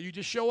like that. You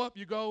just show up,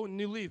 you go, and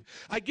you leave.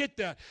 I get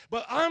that.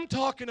 But I'm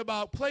talking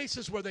about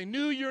places where they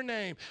knew your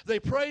name. They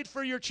prayed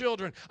for your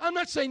children. I'm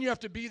not saying you have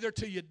to be there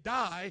till you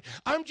die.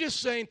 I'm just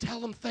saying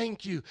tell them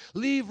thank you.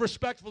 Leave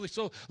respectfully.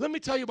 So let me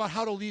tell you about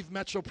how to leave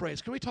Metro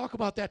Praise. Can we talk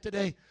about that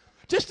today?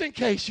 Just in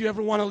case you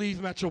ever want to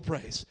leave Metro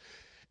Praise.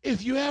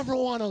 If you ever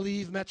want to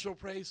leave Metro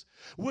Praise,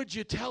 would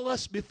you tell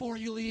us before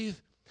you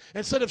leave?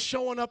 Instead of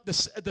showing up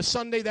the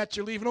Sunday that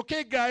you're leaving,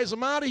 okay, guys,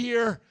 I'm out of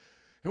here.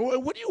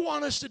 What do you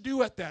want us to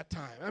do at that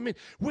time? I mean,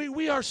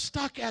 we are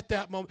stuck at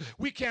that moment.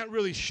 We can't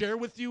really share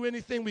with you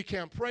anything. We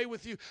can't pray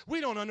with you. We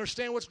don't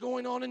understand what's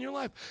going on in your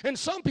life. And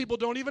some people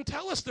don't even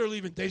tell us they're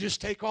leaving. They just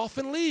take off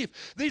and leave.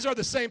 These are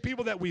the same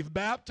people that we've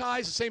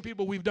baptized, the same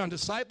people we've done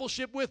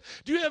discipleship with.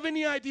 Do you have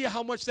any idea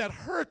how much that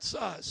hurts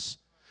us?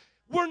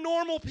 We're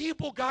normal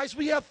people, guys.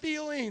 We have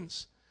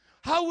feelings.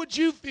 How would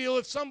you feel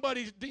if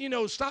somebody,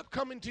 stopped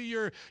coming to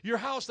your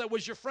house that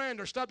was your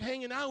friend or stopped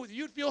hanging out with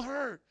you? You'd feel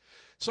hurt.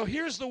 So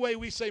here's the way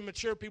we say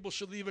mature people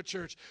should leave a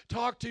church.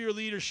 Talk to your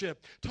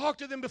leadership. Talk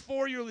to them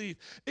before you leave.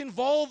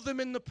 Involve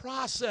them in the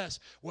process.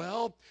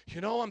 Well,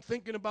 I'm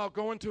thinking about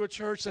going to a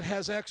church that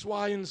has X,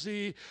 Y, and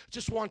Z.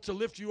 Just want to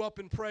lift you up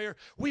in prayer.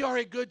 We are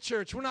a good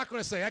church. We're not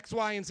going to say X,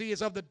 Y, and Z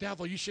is of the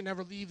devil. You should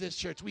never leave this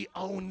church. We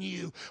own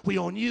you. We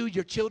own you,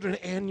 your children,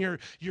 and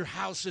your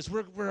houses.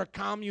 We're a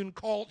commune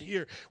cult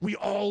here. We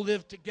all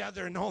live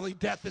together, and only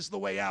death is the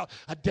way out.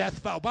 A death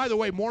vow. By the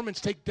way, Mormons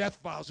take death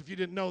vows. If you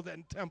didn't know that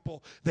in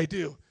temple, they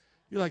do.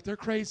 You're like, they're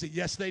crazy.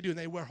 Yes, they do. And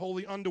they wear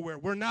holy underwear.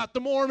 We're not the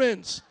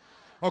Mormons,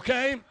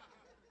 okay?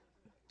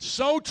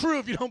 So true.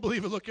 If you don't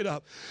believe it, look it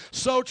up.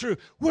 So true.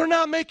 We're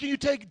not making you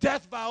take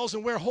death vows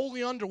and wear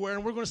holy underwear,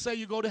 and we're going to say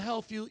you go to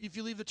hell if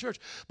you leave the church.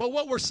 But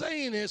what we're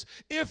saying is,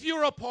 if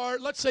you're a part,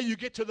 let's say you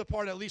get to the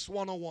part at least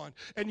 101,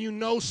 and you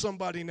know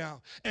somebody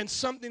now, and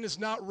something is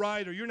not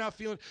right, or you're not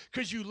feeling,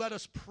 could you let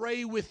us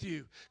pray with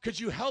you? Could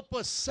you help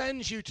us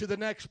send you to the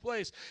next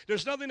place?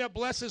 There's nothing that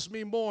blesses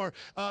me more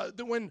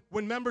than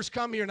when members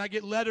come here and I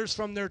get letters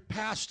from their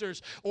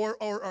pastors or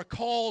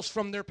calls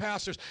from their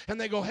pastors, and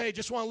they go, hey,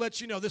 just want to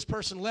let you know this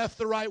person left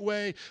the right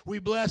way. We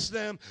bless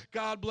them.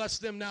 God bless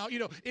them now.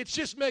 It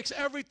just makes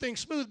everything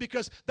smooth,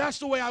 because that's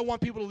the way I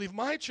want people to leave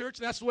my church,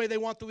 and that's the way they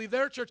want to leave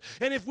their church.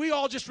 And if we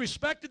all just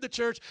respected the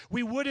church,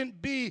 we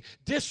wouldn't be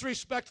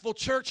disrespectful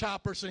church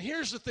hoppers. And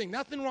here's the thing,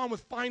 nothing wrong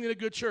with finding a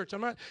good church.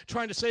 I'm not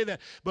trying to say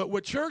that. But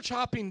what church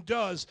hopping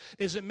does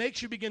is it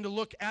makes you begin to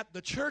look at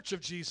the church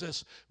of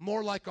Jesus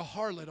more like a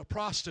harlot, a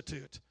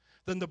prostitute,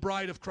 than the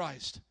bride of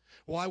Christ.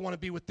 Well, I want to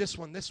be with this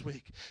one this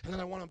week, and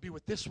then I want to be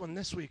with this one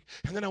this week,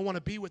 and then I want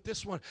to be with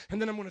this one, and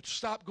then I'm going to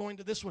stop going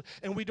to this one.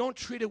 And we don't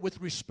treat it with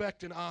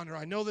respect and honor.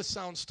 I know this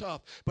sounds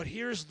tough, but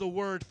here's the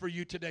word for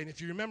you today. And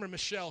if you remember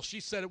Michelle, she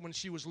said it when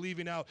she was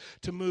leaving out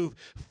to move.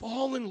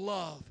 Fall in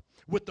love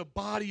with the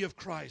body of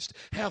Christ.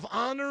 Have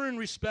honor and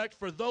respect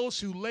for those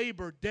who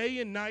labor day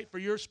and night for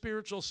your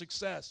spiritual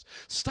success.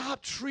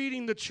 Stop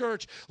treating the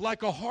church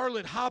like a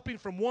harlot hopping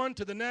from one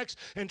to the next,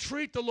 and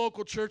treat the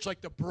local church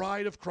like the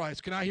bride of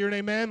Christ. Can I hear an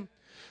amen?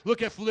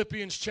 Look at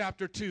Philippians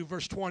chapter 2,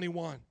 verse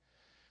 21.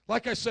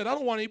 Like I said, I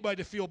don't want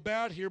anybody to feel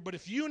bad here, but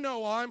if you know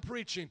while I'm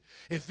preaching,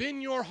 if in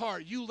your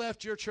heart you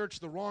left your church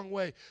the wrong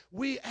way,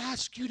 we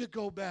ask you to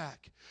go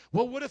back.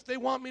 Well, what if they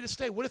want me to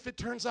stay? What if it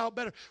turns out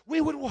better?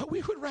 We would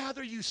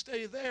rather you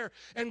stay there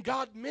and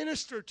God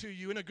minister to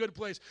you in a good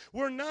place.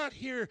 We're not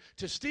here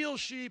to steal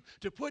sheep,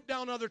 to put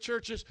down other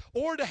churches,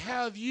 or to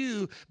have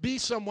you be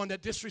someone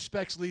that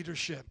disrespects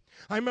leadership.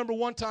 I remember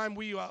one time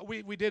we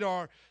did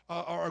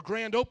our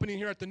grand opening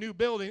here at the new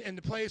building, and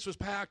the place was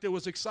packed. It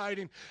was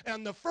exciting.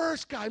 And the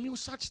first guy, he was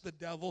such the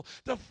devil.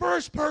 The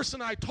first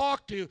person I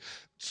talked to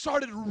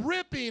started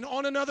ripping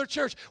on another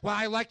church. Well,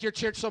 I like your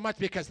church so much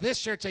because this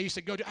church I used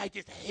to go to, I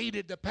just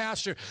hated the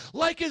pastor.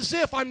 Like as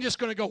if I'm just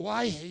going to go, well,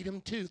 I hate him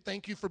too.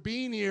 Thank you for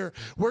being here.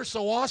 We're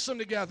so awesome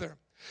together.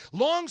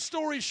 Long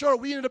story short,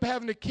 we ended up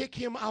having to kick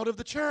him out of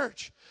the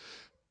church.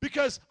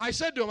 Because I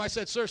said to him,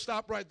 sir,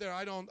 stop right there.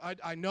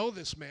 I know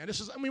this man.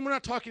 We're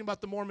not talking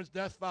about the Mormons,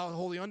 death vow,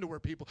 holy underwear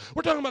people.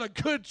 We're talking about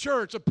a good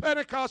church, a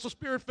Pentecostal,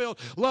 spirit-filled,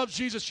 loves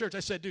Jesus church. I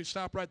said, dude,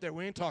 stop right there.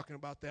 We ain't talking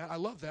about that. I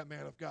love that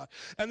man of God.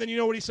 And then you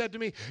know what he said to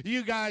me?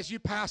 You guys, you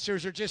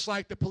pastors are just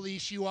like the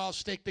police. You all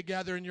stick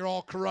together and you're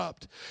all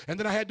corrupt. And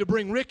then I had to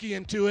bring Ricky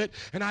into it,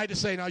 and I had to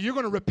say, now you're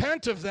going to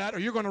repent of that or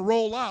you're going to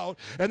roll out.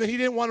 And then he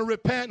didn't want to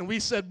repent, and we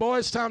said, boy,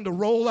 it's time to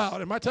roll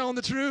out. Am I telling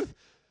the truth?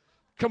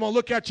 Come on,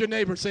 look at your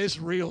neighbor and say, it's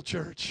real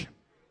church.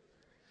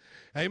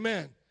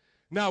 Amen.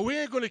 Now, we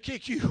ain't going to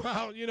kick you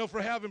out,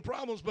 for having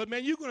problems, but,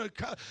 man, you're going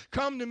to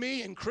come to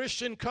me and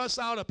Christian cuss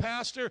out a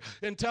pastor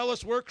and tell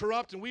us we're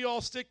corrupt and we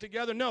all stick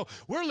together. No,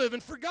 we're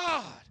living for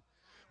God.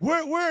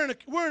 We're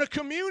in a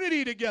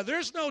community together.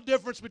 There's no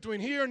difference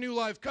between here, New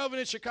Life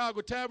Covenant,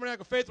 Chicago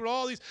Tabernacle, Faithful,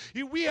 all these.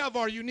 We have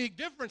our unique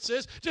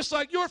differences, just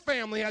like your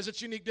family has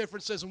its unique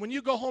differences. And when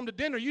you go home to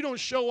dinner, you don't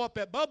show up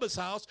at Bubba's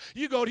house.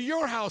 You go to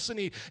your house and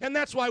eat. And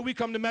that's why we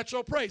come to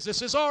Metro Praise.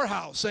 This is our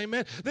house,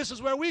 amen? This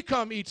is where we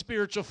come eat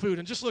spiritual food.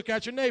 And just look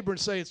at your neighbor and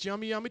say, it's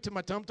yummy, yummy to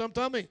my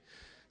tummy.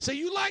 Say,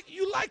 you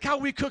like how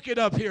we cook it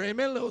up here,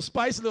 amen? A little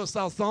spice, a little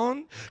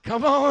salson.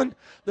 Come on.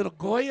 Little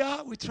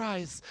Goya, we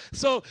try.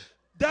 So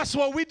that's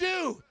what we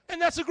do. And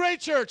that's a great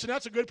church, and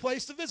that's a good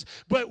place to visit.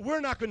 But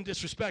we're not going to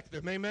disrespect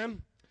them,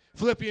 amen?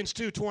 Philippians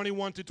 2,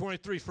 21 to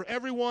 23. For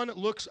everyone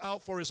looks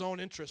out for his own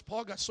interest.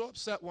 Paul got so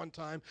upset one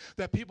time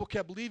that people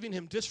kept leaving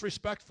him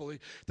disrespectfully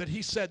that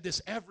he said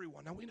this,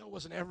 everyone. Now, we know it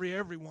wasn't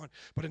everyone,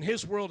 but in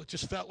his world, it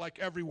just felt like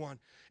everyone.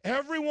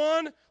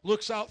 Everyone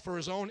looks out for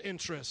his own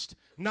interest,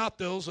 not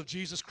those of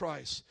Jesus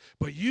Christ.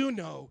 But you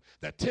know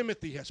that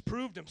Timothy has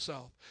proved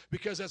himself,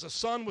 because as a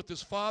son with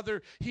his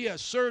father, he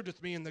has served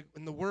with me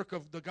in the work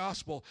of the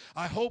gospel.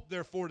 I hope,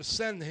 therefore, to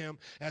send him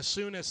as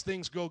soon as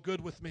things go good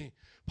with me.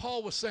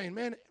 Paul was saying,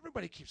 man,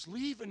 everybody keeps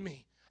leaving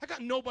me. I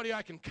got nobody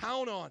I can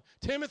count on.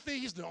 Timothy,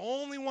 he's the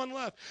only one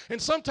left.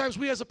 And sometimes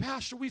we as a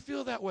pastor, we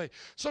feel that way.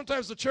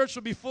 Sometimes the church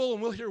will be full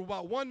and we'll hear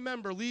about one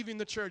member leaving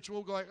the church.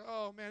 We'll go like,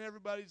 oh man,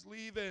 everybody's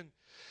leaving.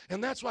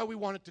 And that's why we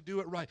wanted to do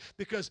it right.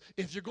 Because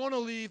if you're going to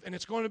leave and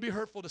it's going to be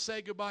hurtful to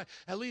say goodbye,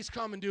 at least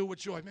come and do it with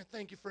joy. Man,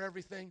 thank you for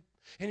everything.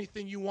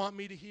 Anything you want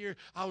me to hear,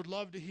 I would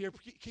love to hear.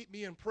 Keep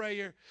me in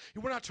prayer.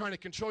 We're not trying to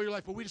control your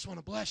life, but we just want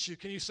to bless you.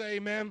 Can you say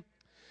amen?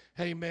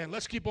 Amen.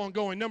 Let's keep on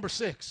going. Number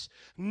 6.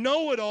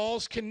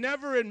 Know-it-alls can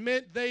never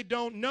admit they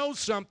don't know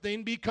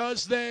something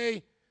because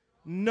they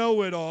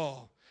know it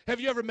all. Have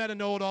you ever met a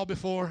know-it-all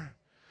before?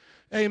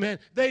 Amen.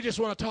 They just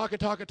want to talk and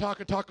talk and talk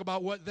and talk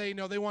about what they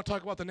know. They want to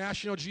talk about the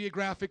National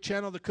Geographic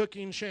channel, the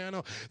cooking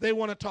channel. They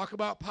want to talk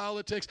about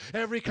politics.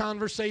 Every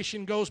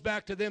conversation goes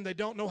back to them. They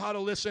don't know how to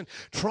listen.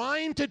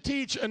 Trying to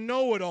teach a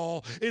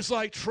know-it-all is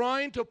like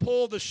trying to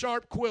pull the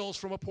sharp quills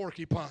from a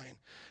porcupine.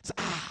 It's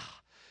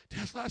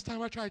That's last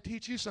time I tried to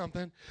teach you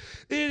something.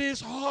 It is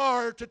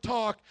hard to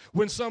talk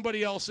when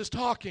somebody else is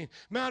talking.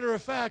 Matter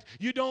of fact,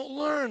 you don't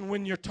learn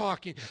when you're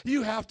talking.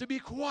 You have to be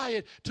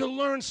quiet to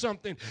learn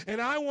something.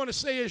 And I want to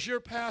say as your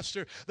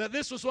pastor that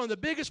this was one of the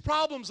biggest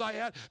problems I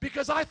had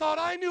because I thought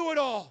I knew it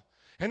all.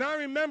 And I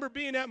remember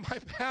being at my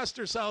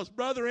pastor's house,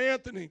 Brother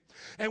Anthony,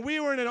 and we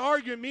were in an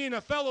argument, me and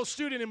a fellow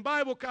student in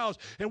Bible college,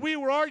 and we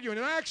were arguing,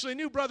 and I actually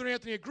knew Brother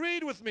Anthony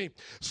agreed with me.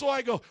 So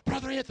I go,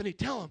 Brother Anthony,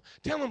 tell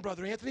him,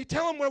 Brother Anthony,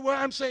 tell him where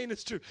I'm saying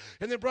it's true.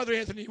 And then Brother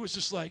Anthony was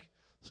just like,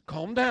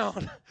 calm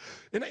down.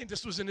 And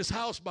this was in his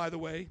house, by the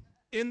way,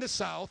 in the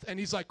South, and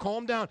he's like,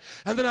 calm down.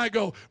 And then I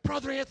go,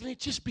 Brother Anthony,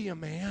 just be a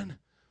man.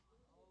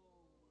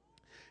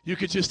 You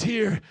could just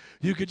hear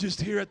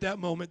at that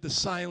moment the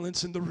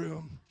silence in the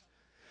room.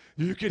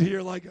 You could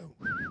hear like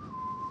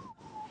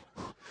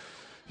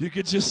you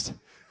could just,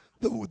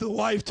 the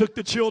wife took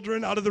the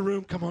children out of the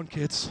room. Come on,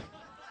 kids.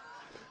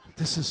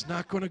 This is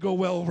not going to go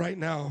well right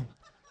now.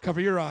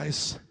 Cover your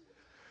eyes.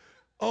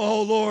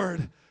 Oh,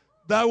 Lord.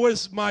 That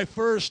was my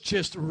first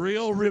just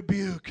real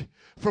rebuke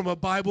from a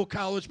Bible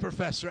college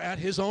professor at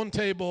his own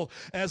table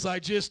as I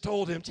just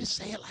told him, just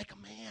say it like a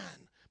man.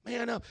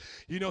 Man up.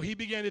 You know, he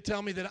began to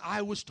tell me that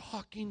I was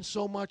talking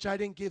so much I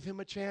didn't give him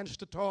a chance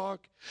to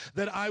talk,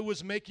 that I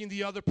was making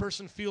the other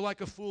person feel like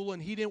a fool,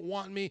 and he didn't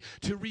want me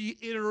to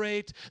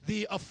reiterate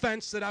the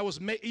offense that I was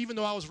even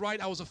though I was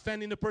right, I was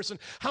offending the person.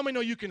 How many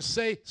know you can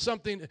say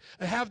something,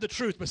 have the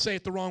truth, but say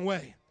it the wrong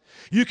way?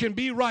 You can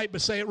be right,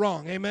 but say it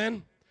wrong.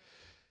 Amen?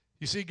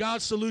 You see,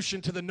 God's solution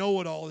to the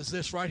know-it-all is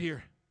this right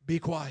here. Be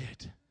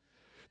quiet.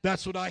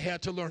 That's what I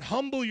had to learn.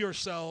 Humble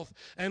yourself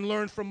and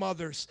learn from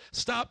others.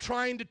 Stop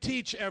trying to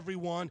teach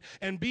everyone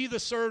and be the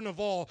servant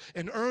of all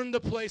and earn the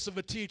place of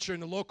a teacher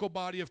in the local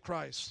body of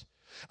Christ.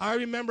 I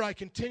remember I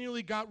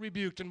continually got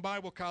rebuked in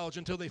Bible college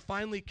until they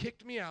finally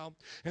kicked me out,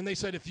 and they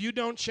said, if you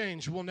don't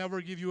change, we'll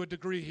never give you a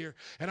degree here.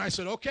 And I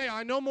said, okay,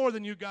 I know more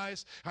than you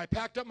guys. I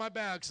packed up my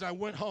bags, and I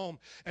went home.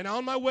 And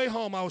on my way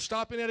home, I was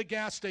stopping at a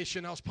gas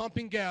station. I was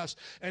pumping gas.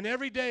 And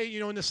every day,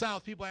 you know, in the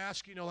South, people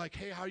ask, you know, like,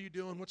 hey, how you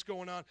doing? What's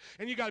going on?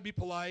 And you got to be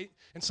polite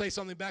and say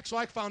something back. So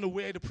I found a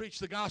way to preach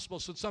the gospel.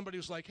 So somebody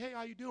was like, hey,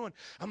 how you doing?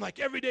 I'm like,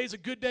 every day is a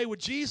good day with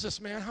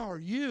Jesus, man. How are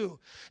you?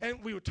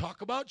 And we would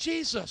talk about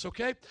Jesus,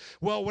 okay?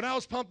 Well, when I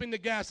was pumping the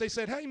gas, they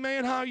said, hey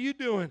man, how are you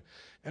doing?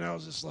 And I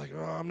was just like,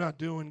 oh, I'm not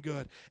doing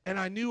good. And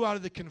I knew out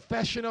of the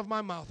confession of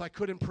my mouth I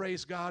couldn't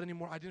praise God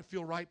anymore. I didn't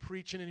feel right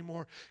preaching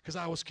anymore because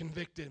I was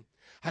convicted.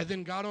 I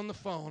then got on the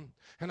phone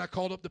and I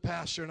called up the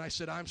pastor and I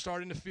said, I'm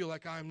starting to feel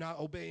like I'm not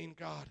obeying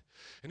God.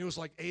 And it was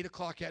like 8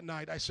 o'clock at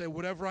night. I said,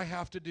 whatever I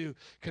have to do,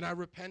 can I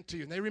repent to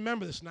you? And they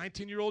remember this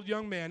 19-year-old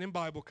young man in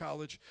Bible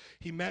college.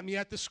 He met me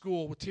at the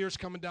school with tears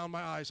coming down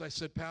my eyes. I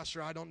said,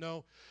 Pastor, I don't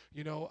know,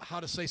 how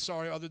to say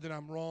sorry other than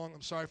I'm wrong.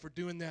 I'm sorry for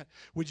doing that.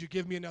 Would you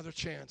give me another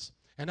chance?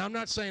 And I'm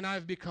not saying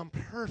I've become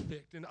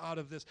perfect and out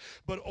of this,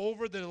 but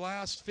over the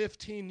last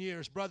 15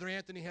 years, Brother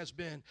Anthony has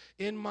been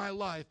in my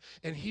life,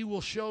 and he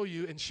will show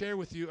you and share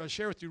with you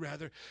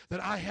that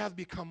I have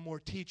become more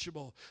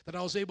teachable, that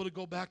I was able to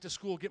go back to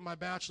school, get my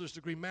bachelor's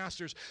degree,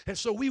 master's. And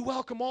so we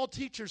welcome all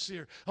teachers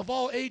here of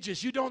all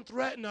ages. You don't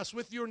threaten us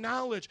with your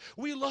knowledge.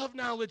 We love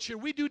knowledge here.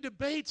 We do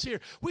debates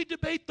here. We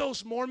debate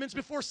those Mormons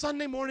before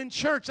Sunday morning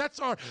church. That's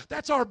our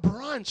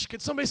brunch.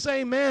 Can somebody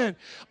say amen?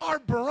 Our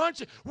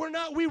brunch.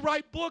 We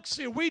write books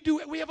here.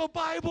 We have a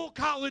Bible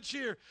college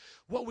here.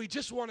 What we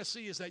just want to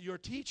see is that you're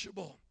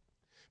teachable,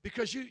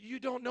 because you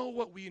don't know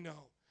what we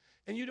know,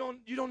 and you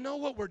don't know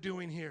what we're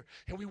doing here,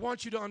 and we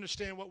want you to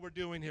understand what we're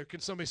doing here. Can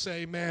somebody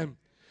say amen?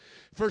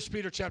 1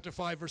 Peter chapter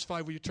 5, verse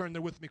 5, will you turn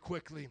there with me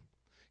quickly?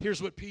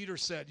 Here's what Peter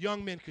said.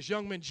 Young men, because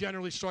young men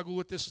generally struggle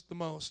with this the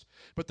most,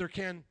 but there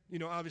can,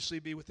 obviously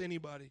be with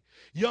anybody.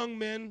 Young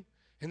men,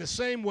 in the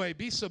same way,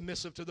 be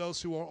submissive to those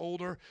who are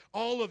older.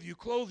 All of you,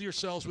 clothe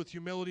yourselves with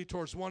humility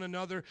towards one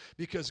another,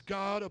 because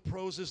God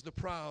opposes the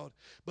proud,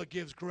 but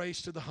gives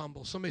grace to the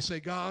humble. Somebody say,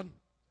 God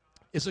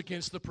is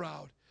against the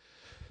proud.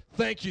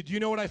 Thank you. Do you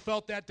know what I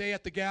felt that day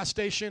at the gas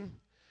station?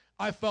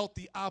 I felt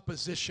the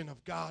opposition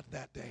of God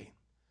that day.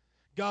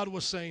 God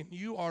was saying,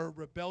 you are a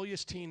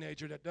rebellious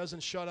teenager that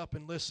doesn't shut up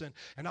and listen,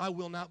 and I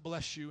will not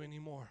bless you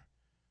anymore.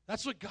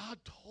 That's what God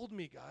told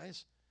me,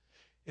 guys.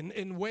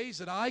 In ways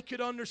that I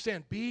could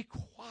understand. Be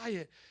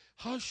quiet.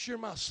 Hush your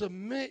mouth.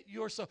 Submit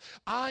yourself.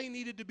 I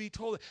needed to be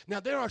told it. Now,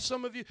 there are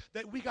some of you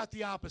that we got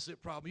the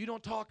opposite problem. You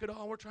don't talk at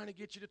all. We're trying to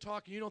get you to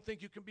talk, and you don't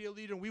think you can be a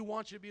leader, and we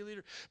want you to be a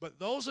leader. But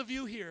those of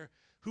you here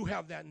who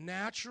have that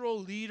natural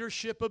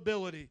leadership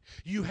ability,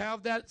 you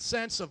have that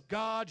sense of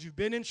God, you've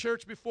been in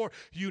church before,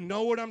 you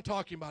know what I'm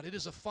talking about. It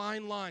is a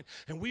fine line,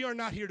 and we are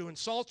not here to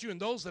insult you, and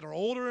those that are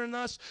older than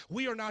us,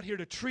 we are not here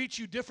to treat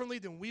you differently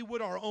than we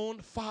would our own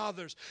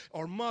fathers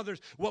or mothers.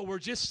 What we're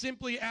just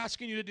simply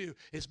asking you to do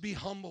is be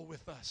humble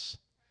with us.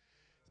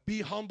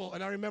 Be humble.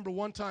 And I remember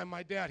one time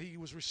my dad, he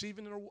was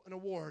receiving an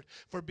award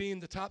for being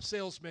the top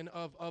salesman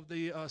of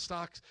the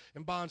stocks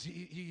and bonds.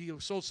 He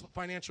sold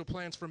financial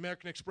plans for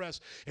American Express.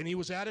 And he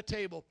was at a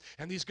table,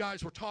 and these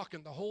guys were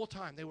talking the whole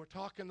time. They were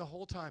talking the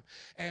whole time.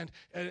 And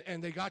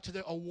they got to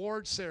the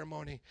award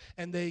ceremony,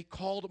 and they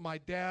called my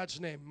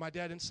dad's name. My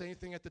dad didn't say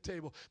anything at the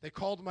table. They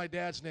called my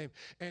dad's name,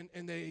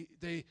 and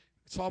they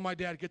saw my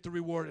dad get the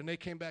reward, and they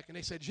came back, and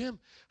they said, Jim,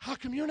 how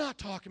come you're not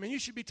talking, man? You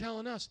should be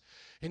telling us.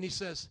 And he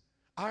says,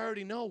 I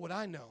already know what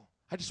I know.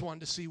 I just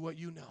wanted to see what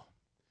you know.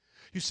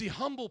 You see,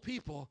 humble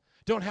people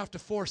don't have to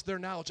force their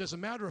knowledge. As a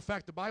matter of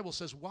fact, the Bible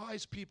says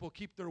wise people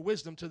keep their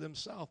wisdom to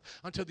themselves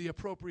until the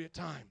appropriate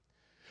time.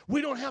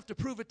 We don't have to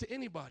prove it to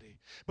anybody.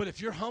 But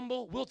if you're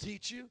humble, we'll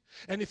teach you.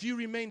 And if you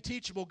remain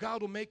teachable,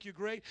 God will make you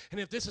great. And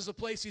if this is a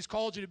place He's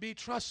called you to be,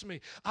 trust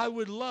me, I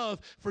would love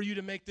for you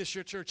to make this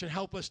your church and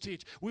help us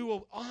teach. We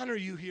will honor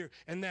you here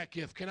in that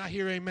gift. Can I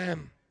hear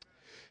amen?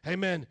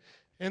 Amen.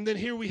 And then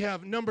here we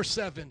have number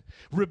 7.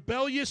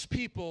 Rebellious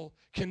people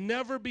can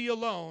never be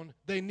alone.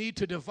 They need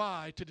to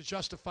divide to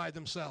justify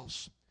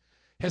themselves.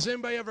 Has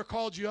anybody ever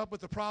called you up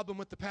with a problem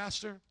with the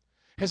pastor?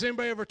 Has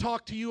anybody ever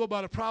talked to you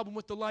about a problem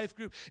with the life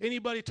group?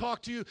 Anybody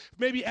talk to you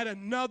maybe at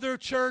another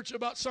church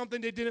about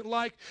something they didn't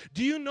like?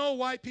 Do you know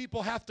why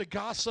people have to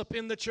gossip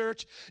in the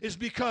church? It's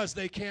because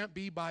they can't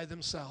be by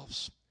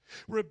themselves.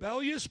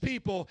 Rebellious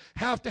people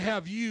have to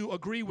have you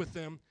agree with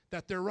them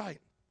that they're right.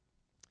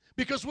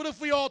 Because what if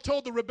we all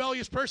told the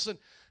rebellious person,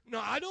 no,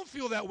 I don't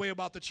feel that way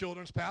about the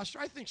children's pastor.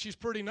 I think she's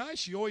pretty nice.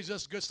 She always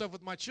does good stuff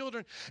with my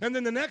children. And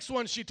then the next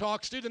one she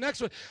talks to, the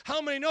next one,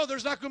 how many know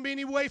there's not going to be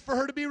any way for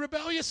her to be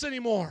rebellious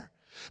anymore?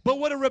 But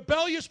what a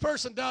rebellious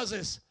person does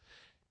is,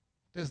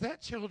 does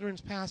that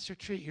children's pastor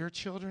treat your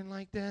children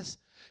like this?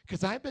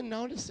 Because I've been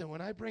noticing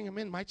when I bring them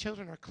in, my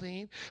children are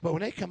clean, but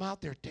when they come out,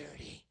 they're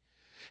dirty.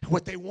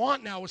 What they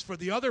want now is for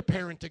the other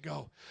parent to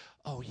go,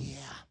 oh, yeah.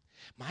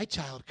 My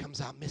child comes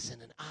out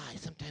missing an eye.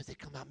 Sometimes they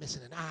come out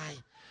missing an eye,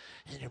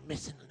 and they're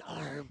missing an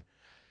arm.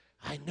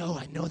 I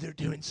know they're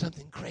doing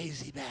something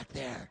crazy back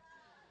there.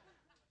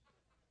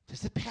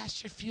 Does the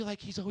pastor feel like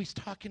he's always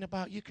talking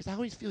about you? Because I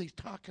always feel he's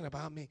talking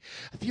about me.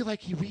 I feel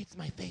like he reads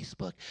my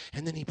Facebook,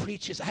 and then he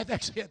preaches. I've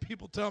actually had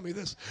people tell me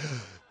this.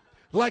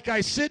 Like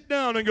I sit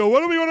down and go,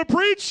 what do we want to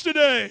preach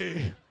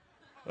today?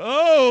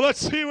 Oh, let's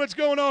see what's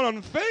going on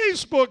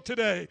Facebook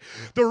today.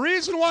 The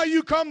reason why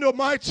you come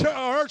to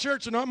our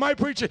church and not my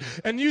preaching,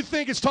 and you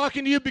think it's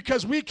talking to you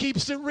because we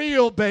keeps it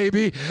real,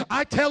 baby.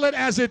 I tell it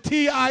as it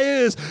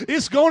is.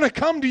 It's going to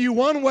come to you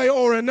one way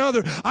or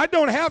another. I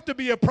don't have to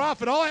be a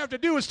prophet. All I have to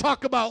do is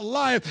talk about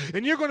life,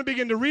 and you're going to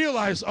begin to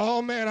realize,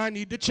 oh, man, I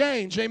need to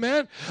change.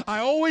 Amen? I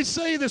always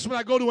say this when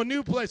I go to a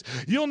new place.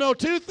 You'll know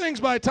 2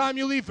 things by the time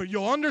you leave.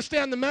 You'll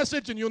understand the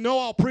message, and you'll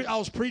know I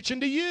was preaching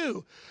to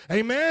you.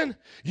 Amen?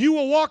 You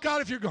will walk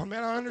out if you're going,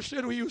 man, I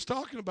understood what he was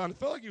talking about. It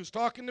felt like he was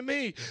talking to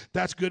me.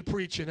 That's good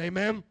preaching.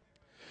 Amen?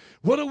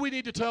 What do we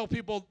need to tell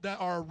people that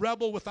are a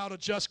rebel without a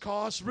just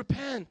cause?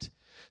 Repent.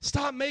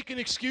 Stop making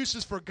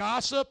excuses for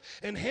gossip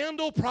and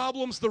handle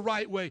problems the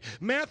right way.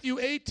 Matthew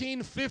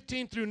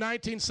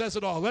 18:15-19 says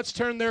it all. Let's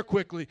turn there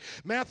quickly.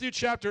 Matthew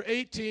chapter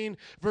 18,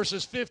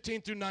 verses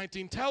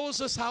 15-19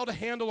 tells us how to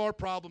handle our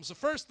problems. The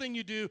first thing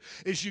you do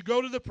is you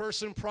go to the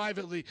person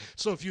privately.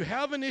 So if you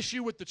have an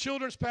issue with the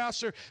children's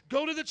pastor,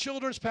 go to the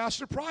children's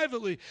pastor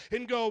privately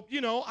and go,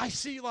 I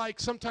see like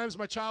sometimes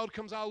my child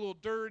comes out a little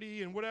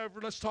dirty and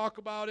whatever. Let's talk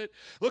about it.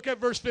 Look at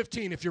verse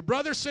 15. If your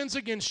brother sins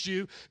against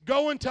you,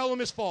 go and tell him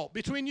his fault.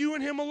 Between you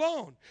and him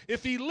alone.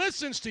 If he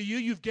listens to you,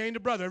 you've gained a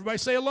brother. Everybody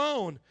say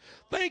alone.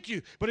 Thank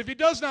you. But if he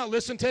does not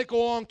listen, take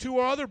along 2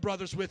 or other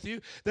brothers with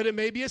you, that it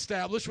may be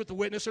established with the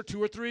witness or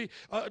 2 or 3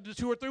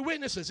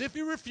 witnesses. If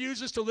he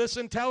refuses to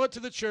listen, tell it to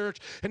the church.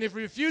 And if he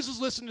refuses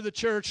to listen to the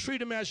church,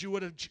 treat him as you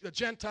would a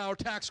Gentile or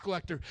tax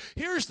collector.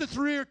 Here's the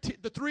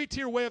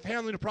 3-tier way of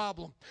handling the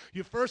problem.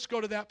 You first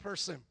go to that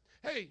person.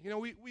 Hey,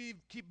 we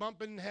keep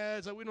bumping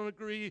heads. We don't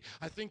agree.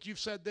 I think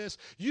you've said this.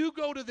 You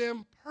go to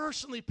them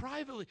personally,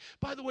 privately.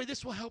 By the way,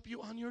 this will help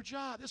you on your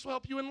job. This will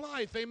help you in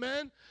life.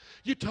 Amen?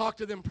 You talk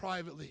to them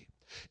privately.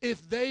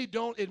 If they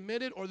don't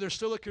admit it or there's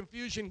still a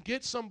confusion,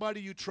 get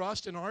somebody you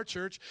trust in our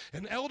church,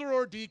 an elder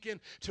or deacon,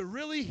 to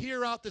really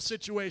hear out the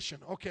situation.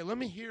 Okay, let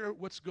me hear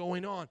what's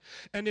going on.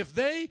 And if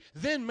they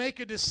then make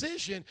a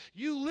decision,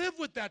 you live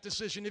with that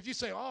decision. If you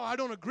say, oh, I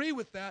don't agree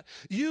with that,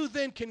 you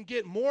then can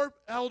get more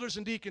elders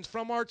and deacons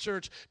from our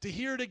church to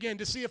hear it again,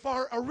 to see if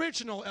our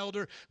original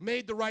elder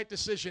made the right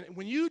decision.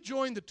 When you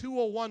join the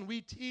 201,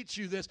 we teach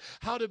you this,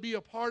 how to be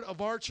a part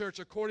of our church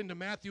according to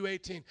Matthew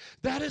 18.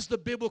 That is the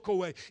biblical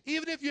way.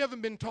 Even if you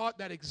haven't been taught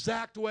that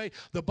exact way,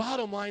 the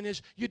bottom line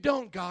is you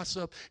don't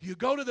gossip. You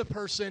go to the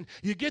person,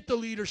 you get the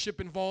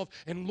leadership involved,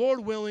 and Lord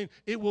willing,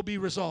 it will be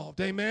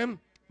resolved. Amen?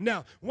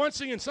 Now,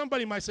 once again,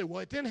 somebody might say, well,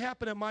 it didn't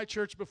happen at my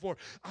church before.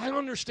 I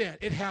understand.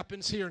 It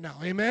happens here now.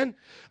 Amen?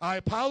 I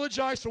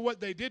apologize for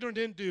what they did or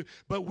didn't do,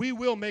 but we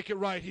will make it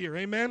right here.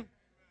 Amen?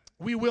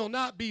 We will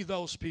not be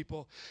those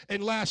people.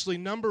 And lastly,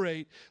 number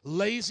 8,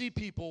 lazy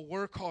people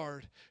work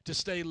hard to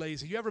stay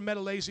lazy. You ever met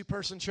a lazy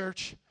person,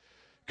 church?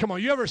 Come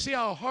on, you ever see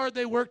how hard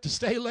they work to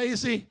stay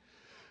lazy?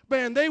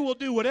 Man, they will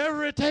do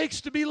whatever it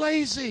takes to be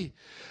lazy.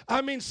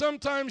 I mean,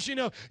 sometimes,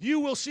 you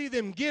will see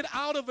them get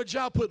out of a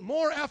job, put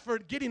more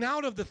effort getting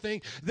out of the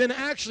thing than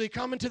actually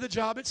coming to the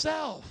job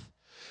itself.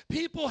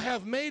 People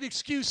have made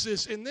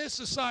excuses in this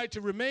society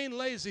to remain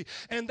lazy,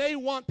 and they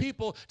want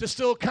people to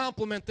still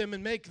compliment them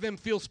and make them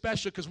feel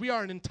special because we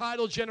are an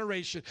entitled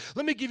generation.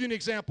 Let me give you an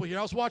example here.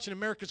 I was watching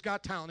America's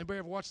Got Talent. Anybody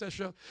ever watch that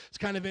show? It's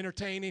kind of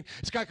entertaining.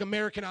 It's like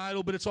American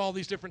Idol, but it's all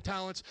these different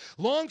talents.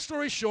 Long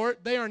story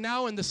short, they are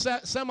now in the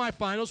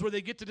semifinals where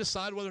they get to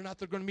decide whether or not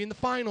they're going to be in the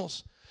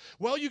finals.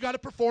 Well, you got to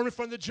perform in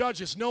front of the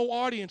judges. No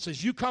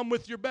audiences. You come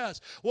with your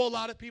best. Well, a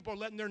lot of people are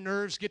letting their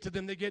nerves get to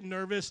them. They get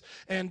nervous,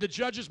 and the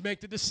judges make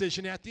the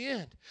decision at the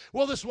end.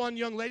 Well, this one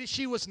young lady,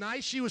 she was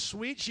nice. She was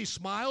sweet. She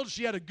smiled.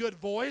 She had a good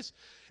voice,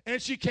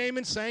 and she came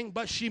and sang,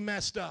 but she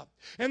messed up.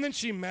 And then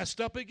she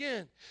messed up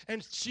again,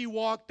 and she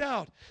walked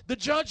out. The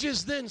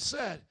judges then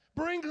said,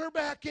 bring her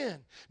back in.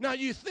 Now,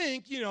 you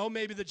think,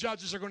 maybe the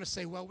judges are going to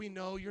say, well, we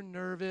know you're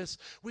nervous.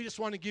 We just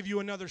want to give you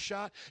another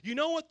shot. You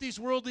know what these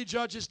worldly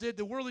judges did?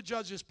 The worldly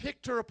judges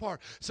picked her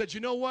apart, said, you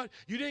know what?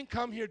 You didn't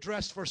come here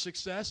dressed for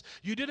success.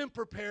 You didn't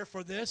prepare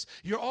for this.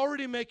 You're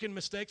already making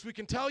mistakes. We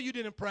can tell you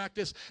didn't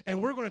practice,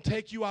 and we're going to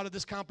take you out of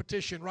this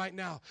competition right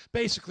now.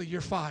 Basically,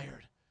 you're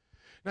fired.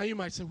 Now, you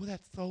might say, well,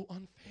 that's so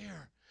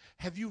unfair.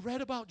 Have you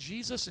read about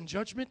Jesus in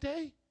Judgment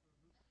Day?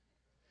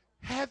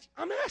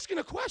 I'm asking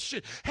a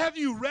question. Have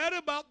you read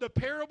about the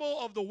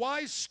parable of the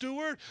wise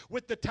steward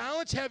with the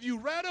talents? Have you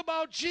read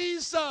about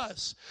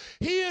Jesus?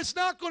 He is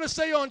not going to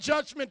say on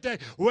Judgment Day,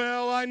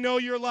 well, I know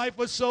your life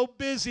was so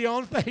busy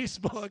on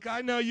Facebook.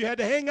 I know you had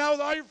to hang out with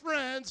all your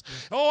friends.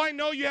 Oh, I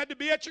know you had to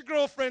be at your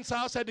girlfriend's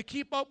house, had to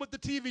keep up with the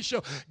TV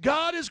show.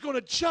 God is going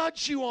to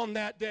judge you on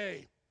that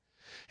day.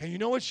 And you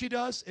know what she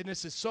does? And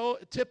this is so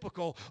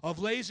typical of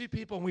lazy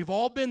people, and we've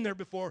all been there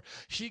before.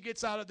 She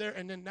gets out of there,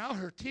 and then now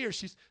her tears,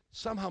 she's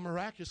somehow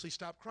miraculously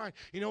stopped crying.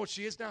 You know what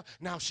she is now?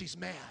 Now she's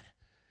mad.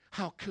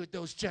 How could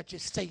those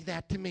judges say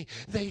that to me?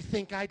 They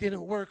think I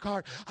didn't work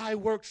hard. I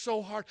worked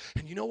so hard.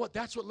 And you know what?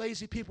 That's what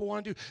lazy people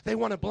want to do. They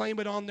want to blame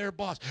it on their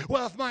boss.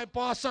 Well, if my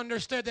boss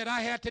understood that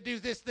I had to do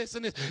this, this,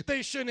 and this,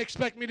 they shouldn't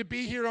expect me to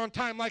be here on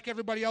time like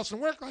everybody else and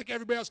work like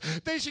everybody else.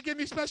 They should give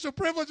me special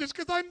privileges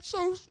because I'm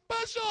so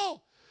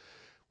special.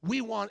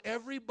 We want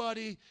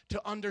everybody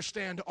to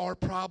understand our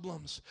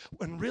problems,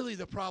 when really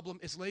the problem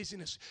is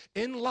laziness.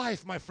 In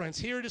life, my friends,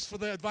 here it is for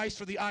the advice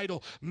for the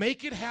idle.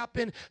 Make it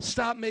happen.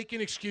 Stop making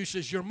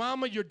excuses. Your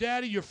mama, your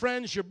daddy, your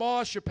friends, your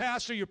boss, your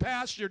pastor,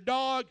 your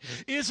dog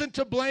isn't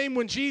to blame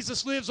when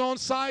Jesus lives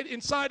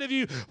inside of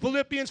you.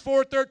 Philippians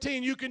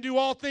 4:13, you can do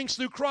all things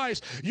through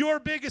Christ. Your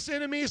biggest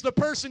enemy is the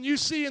person you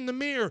see in the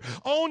mirror.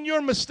 Own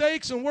your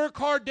mistakes and work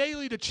hard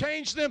daily to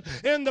change them,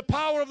 and the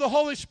power of the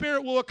Holy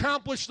Spirit will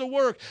accomplish the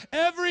work.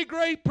 Every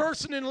great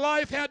person in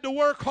life had to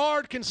work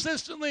hard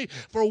consistently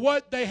for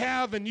what they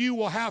have, and you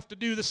will have to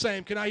do the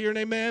same. Can I hear an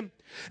amen?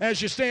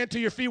 As you stand to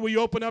your feet, will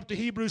you open up to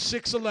Hebrews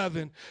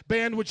 6:11?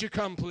 Band, would you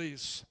come,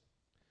 please?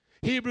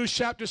 Hebrews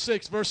chapter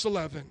 6, verse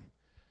 11.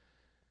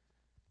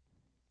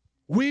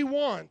 We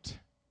want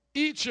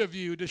each of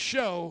you to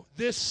show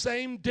this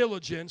same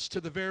diligence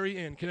to the very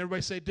end. Can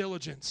everybody say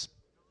diligence?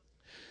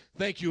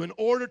 Thank you. In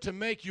order to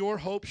make your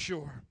hope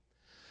sure.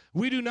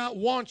 We do not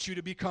want you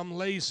to become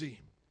lazy,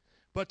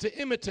 but to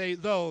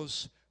imitate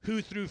those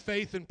who through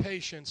faith and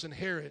patience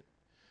inherit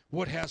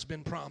what has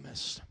been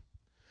promised.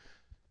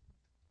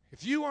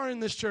 If you are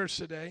in this church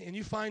today and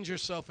you find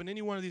yourself in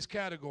any one of these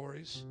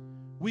categories,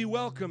 we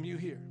welcome you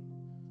here.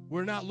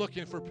 We're not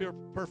looking for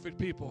perfect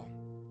people.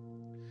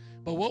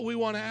 But what we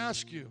want to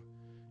ask you,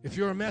 if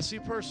you're a messy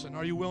person,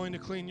 are you willing to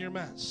clean your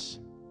mess?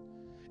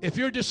 If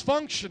you're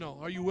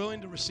dysfunctional, are you willing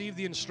to receive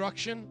the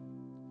instruction?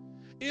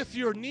 If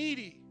you're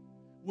needy,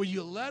 will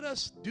you let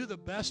us do the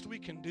best we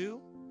can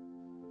do?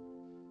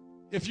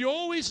 If you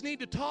always need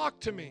to talk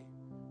to me,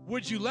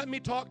 would you let me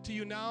talk to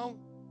you now?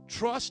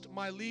 Trust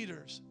my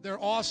leaders.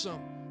 They're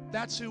awesome.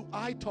 That's who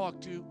I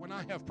talk to when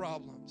I have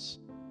problems.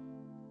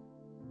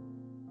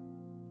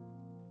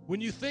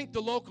 When you think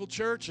the local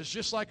church is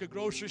just like a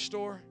grocery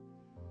store,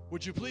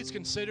 would you please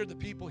consider the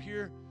people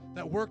here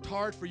that worked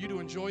hard for you to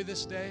enjoy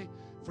this day,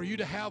 for you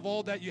to have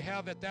all that you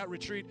have at that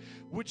retreat?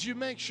 Would you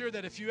make sure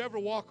that if you ever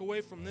walk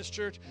away from this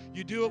church,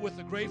 you do it with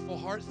a grateful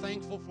heart,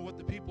 thankful for what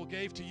the people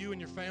gave to you and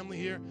your family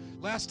here?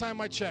 Last time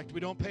I checked, we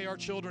don't pay our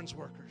children's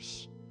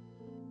workers.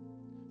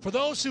 For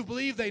those who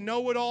believe they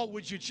know it all,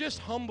 would you just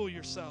humble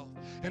yourself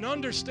and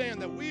understand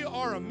that we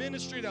are a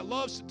ministry that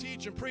loves to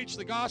teach and preach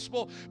the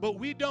gospel, but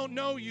we don't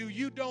know you,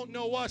 you don't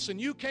know us, and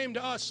you came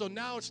to us, so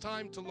now it's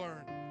time to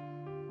learn.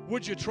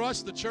 Would you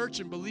trust the church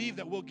and believe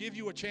that we'll give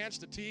you a chance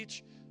to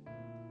teach?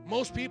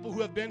 Most people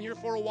who have been here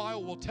for a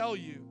while will tell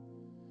you,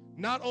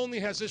 not only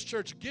has this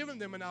church given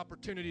them an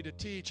opportunity to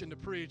teach and to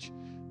preach,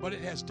 but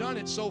it has done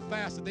it so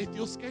fast that they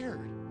feel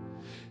scared.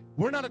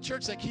 We're not a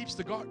church that keeps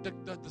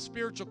the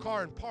spiritual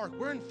car in park.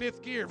 We're in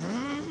fifth gear.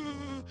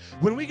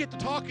 When we get to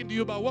talking to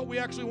you about what we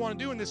actually want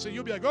to do in this,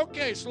 you'll be like,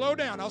 okay, slow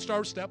down. I'll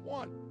start with step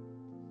one.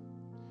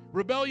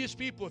 Rebellious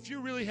people, if you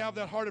really have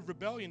that heart of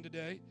rebellion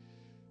today,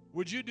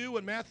 would you do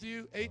what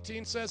Matthew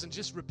 18 says and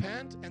just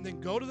repent and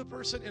then go to the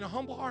person in a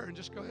humble heart and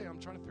just go, hey,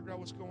 I'm trying to figure out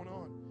what's going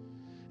on.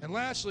 And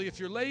lastly, if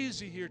you're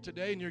lazy here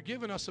today and you're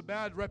giving us a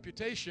bad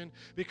reputation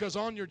because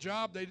on your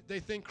job they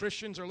think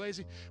Christians are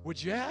lazy,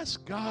 would you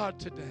ask God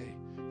today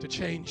to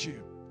change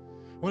you?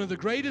 One of the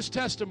greatest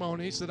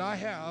testimonies that I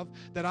have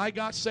that I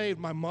got saved,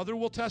 my mother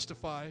will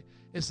testify,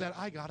 is that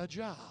I got a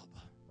job.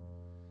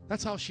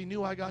 That's how she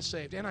knew I got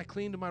saved. And I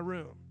cleaned my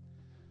room.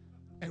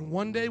 And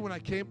one day when I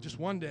came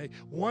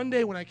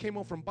when I came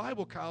home from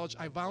Bible college,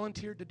 I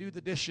volunteered to do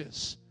the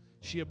dishes.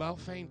 She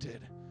about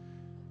fainted.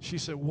 She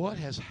said, what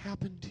has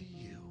happened to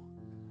you?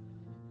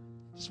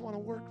 I just want to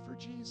work for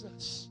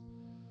Jesus.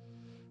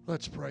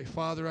 Let's pray.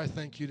 Father, I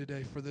thank you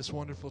today for this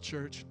wonderful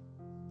church.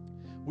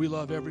 We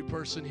love every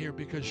person here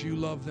because you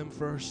love them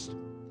first.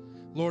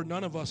 Lord,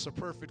 none of us are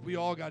perfect. We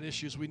all got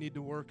issues we need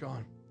to work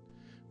on.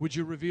 Would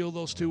you reveal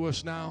those to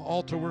us now?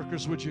 Altar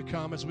workers, would you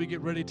come as we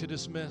get ready to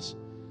dismiss?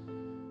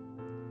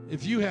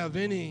 If you have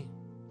any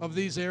of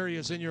these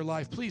areas in your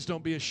life, please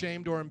don't be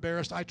ashamed or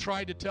embarrassed. I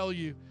tried to tell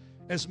you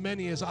as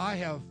many as I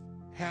have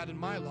had in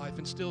my life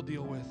and still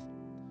deal with.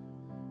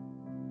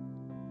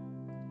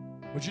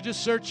 Would you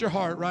just search your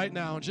heart right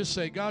now and just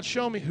say, God,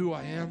 show me who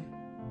I am?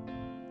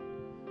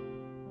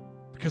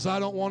 Because I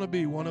don't want to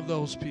be one of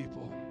those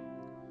people.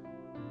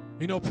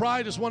 You know,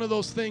 pride is one of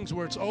those things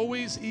where it's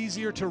always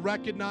easier to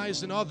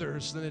recognize in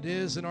others than it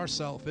is in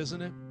ourselves,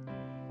 isn't it?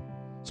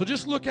 So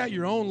just look at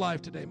your own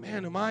life today.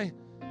 Man, am I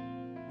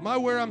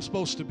where I'm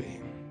supposed to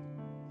be?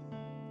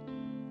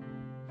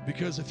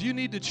 Because if you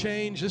need to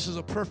change, this is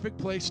a perfect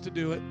place to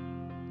do it.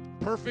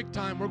 Perfect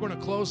time. We're going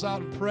to close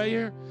out in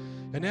prayer.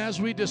 And as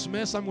we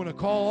dismiss, I'm going to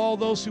call all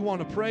those who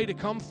want to pray to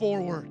come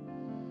forward.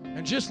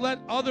 And just let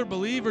other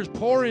believers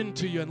pour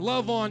into you and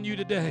love on you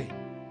today.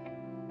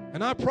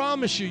 And I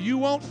promise you, you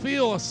won't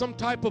feel some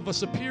type of a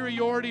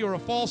superiority or a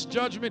false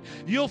judgment.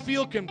 You'll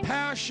feel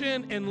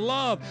compassion and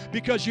love.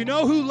 Because you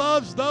know who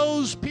loves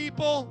those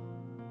people?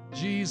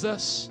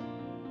 Jesus.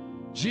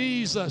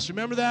 Jesus.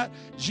 Remember that?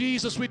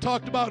 Jesus we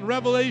talked about in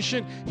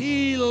Revelation.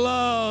 He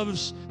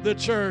loves the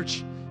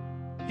church.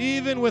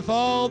 Even with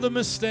all the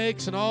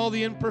mistakes and all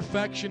the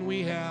imperfection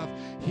we have,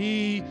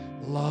 He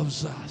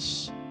loves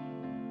us.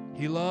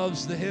 He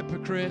loves the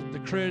hypocrite, the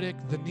critic,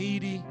 the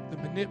needy, the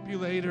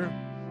manipulator,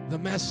 the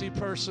messy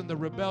person, the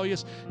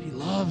rebellious. He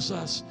loves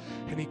us,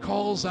 and He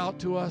calls out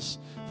to us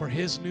for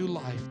His new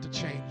life to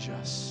change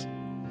us.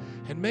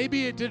 And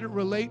maybe it didn't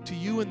relate to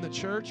you in the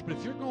church, but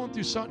if you're going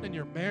through something in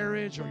your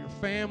marriage or your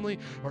family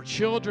or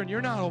children,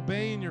 you're not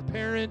obeying your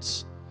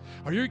parents,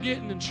 or you're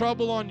getting in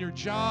trouble on your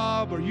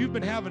job, or you've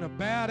been having a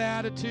bad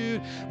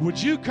attitude,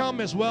 would you come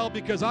as well?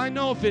 Because I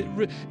know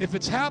if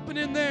it's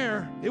happening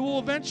there, it will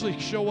eventually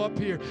show up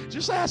here.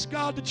 Just ask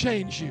God to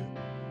change you.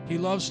 He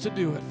loves to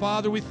do it.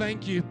 Father, we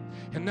thank you.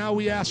 And now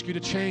we ask you to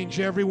change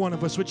every one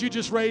of us. Would you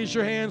just raise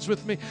your hands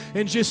with me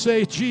and just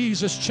say,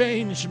 Jesus,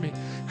 change me.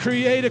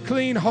 Create a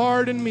clean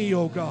heart in me,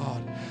 oh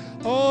God.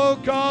 Oh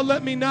God,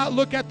 let me not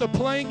look at the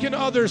plank in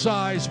others'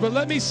 eyes, but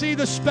let me see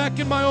the speck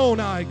in my own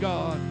eye,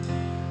 God.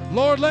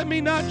 Lord, let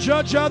me not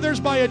judge others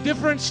by a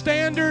different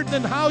standard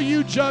than how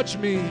you judge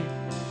me.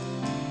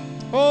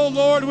 Oh,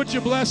 Lord, would you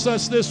bless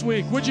us this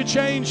week? Would you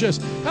change us?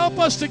 Help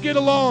us to get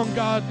along,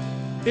 God.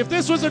 If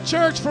this was a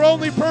church for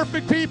only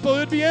perfect people, it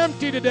would be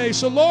empty today.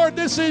 So, Lord,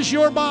 this is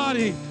your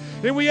body.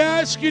 And we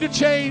ask you to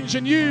change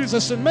and use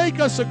us and make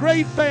us a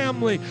great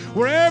family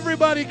where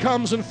everybody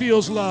comes and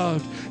feels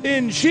loved.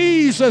 In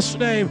Jesus'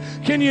 name.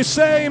 Can you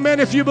say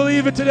amen if you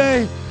believe it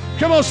today?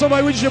 Come on,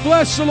 somebody, would you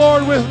bless the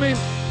Lord with me?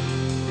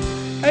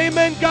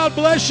 Amen. God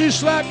bless you.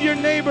 Slap your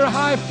neighbor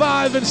high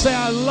five and say,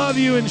 I love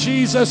you in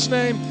Jesus'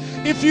 name.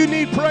 If you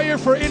need prayer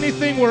for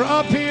anything, we're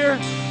up here.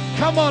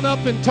 Come on up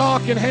and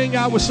talk and hang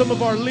out with some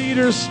of our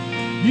leaders.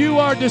 You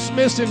are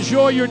dismissed.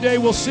 Enjoy your day.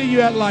 We'll see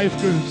you at Life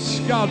Groups.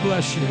 God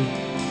bless you.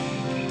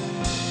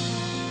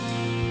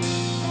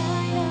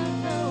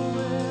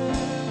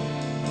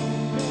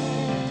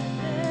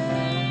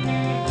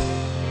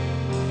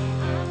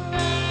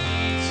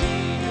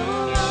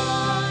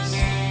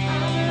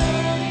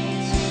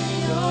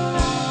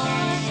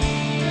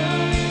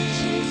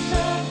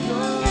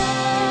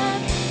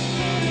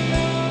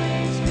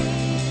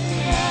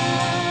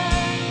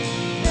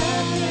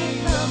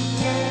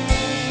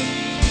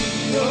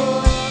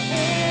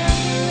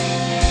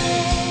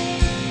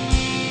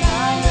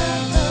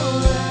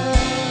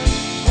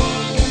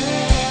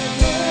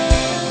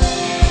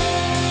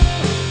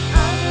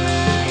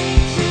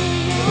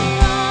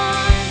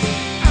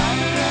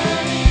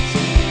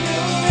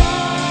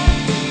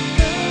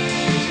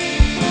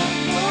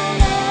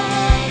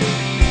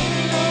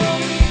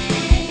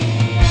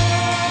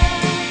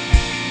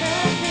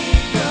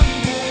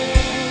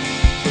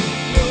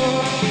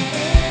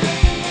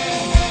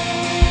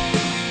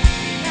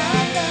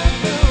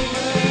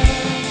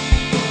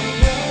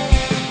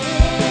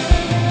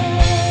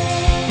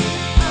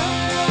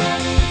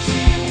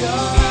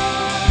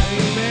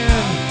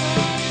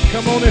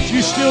 If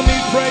you still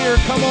need prayer,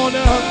 come on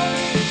up.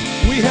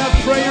 We have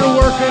prayer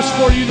workers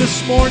for you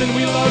this morning.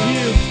 We love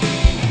you.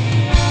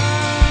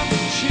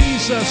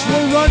 Jesus,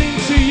 we're running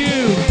to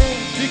you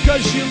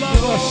because you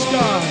love us,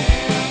 God.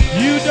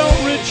 You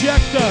don't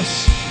reject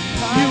us.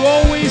 You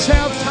always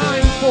have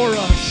time for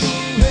us.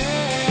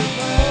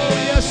 Oh,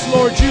 yes,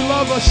 Lord, you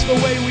love us the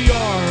way we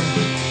are.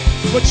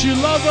 But you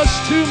love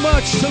us too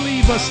much to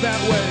leave us that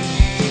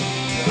way.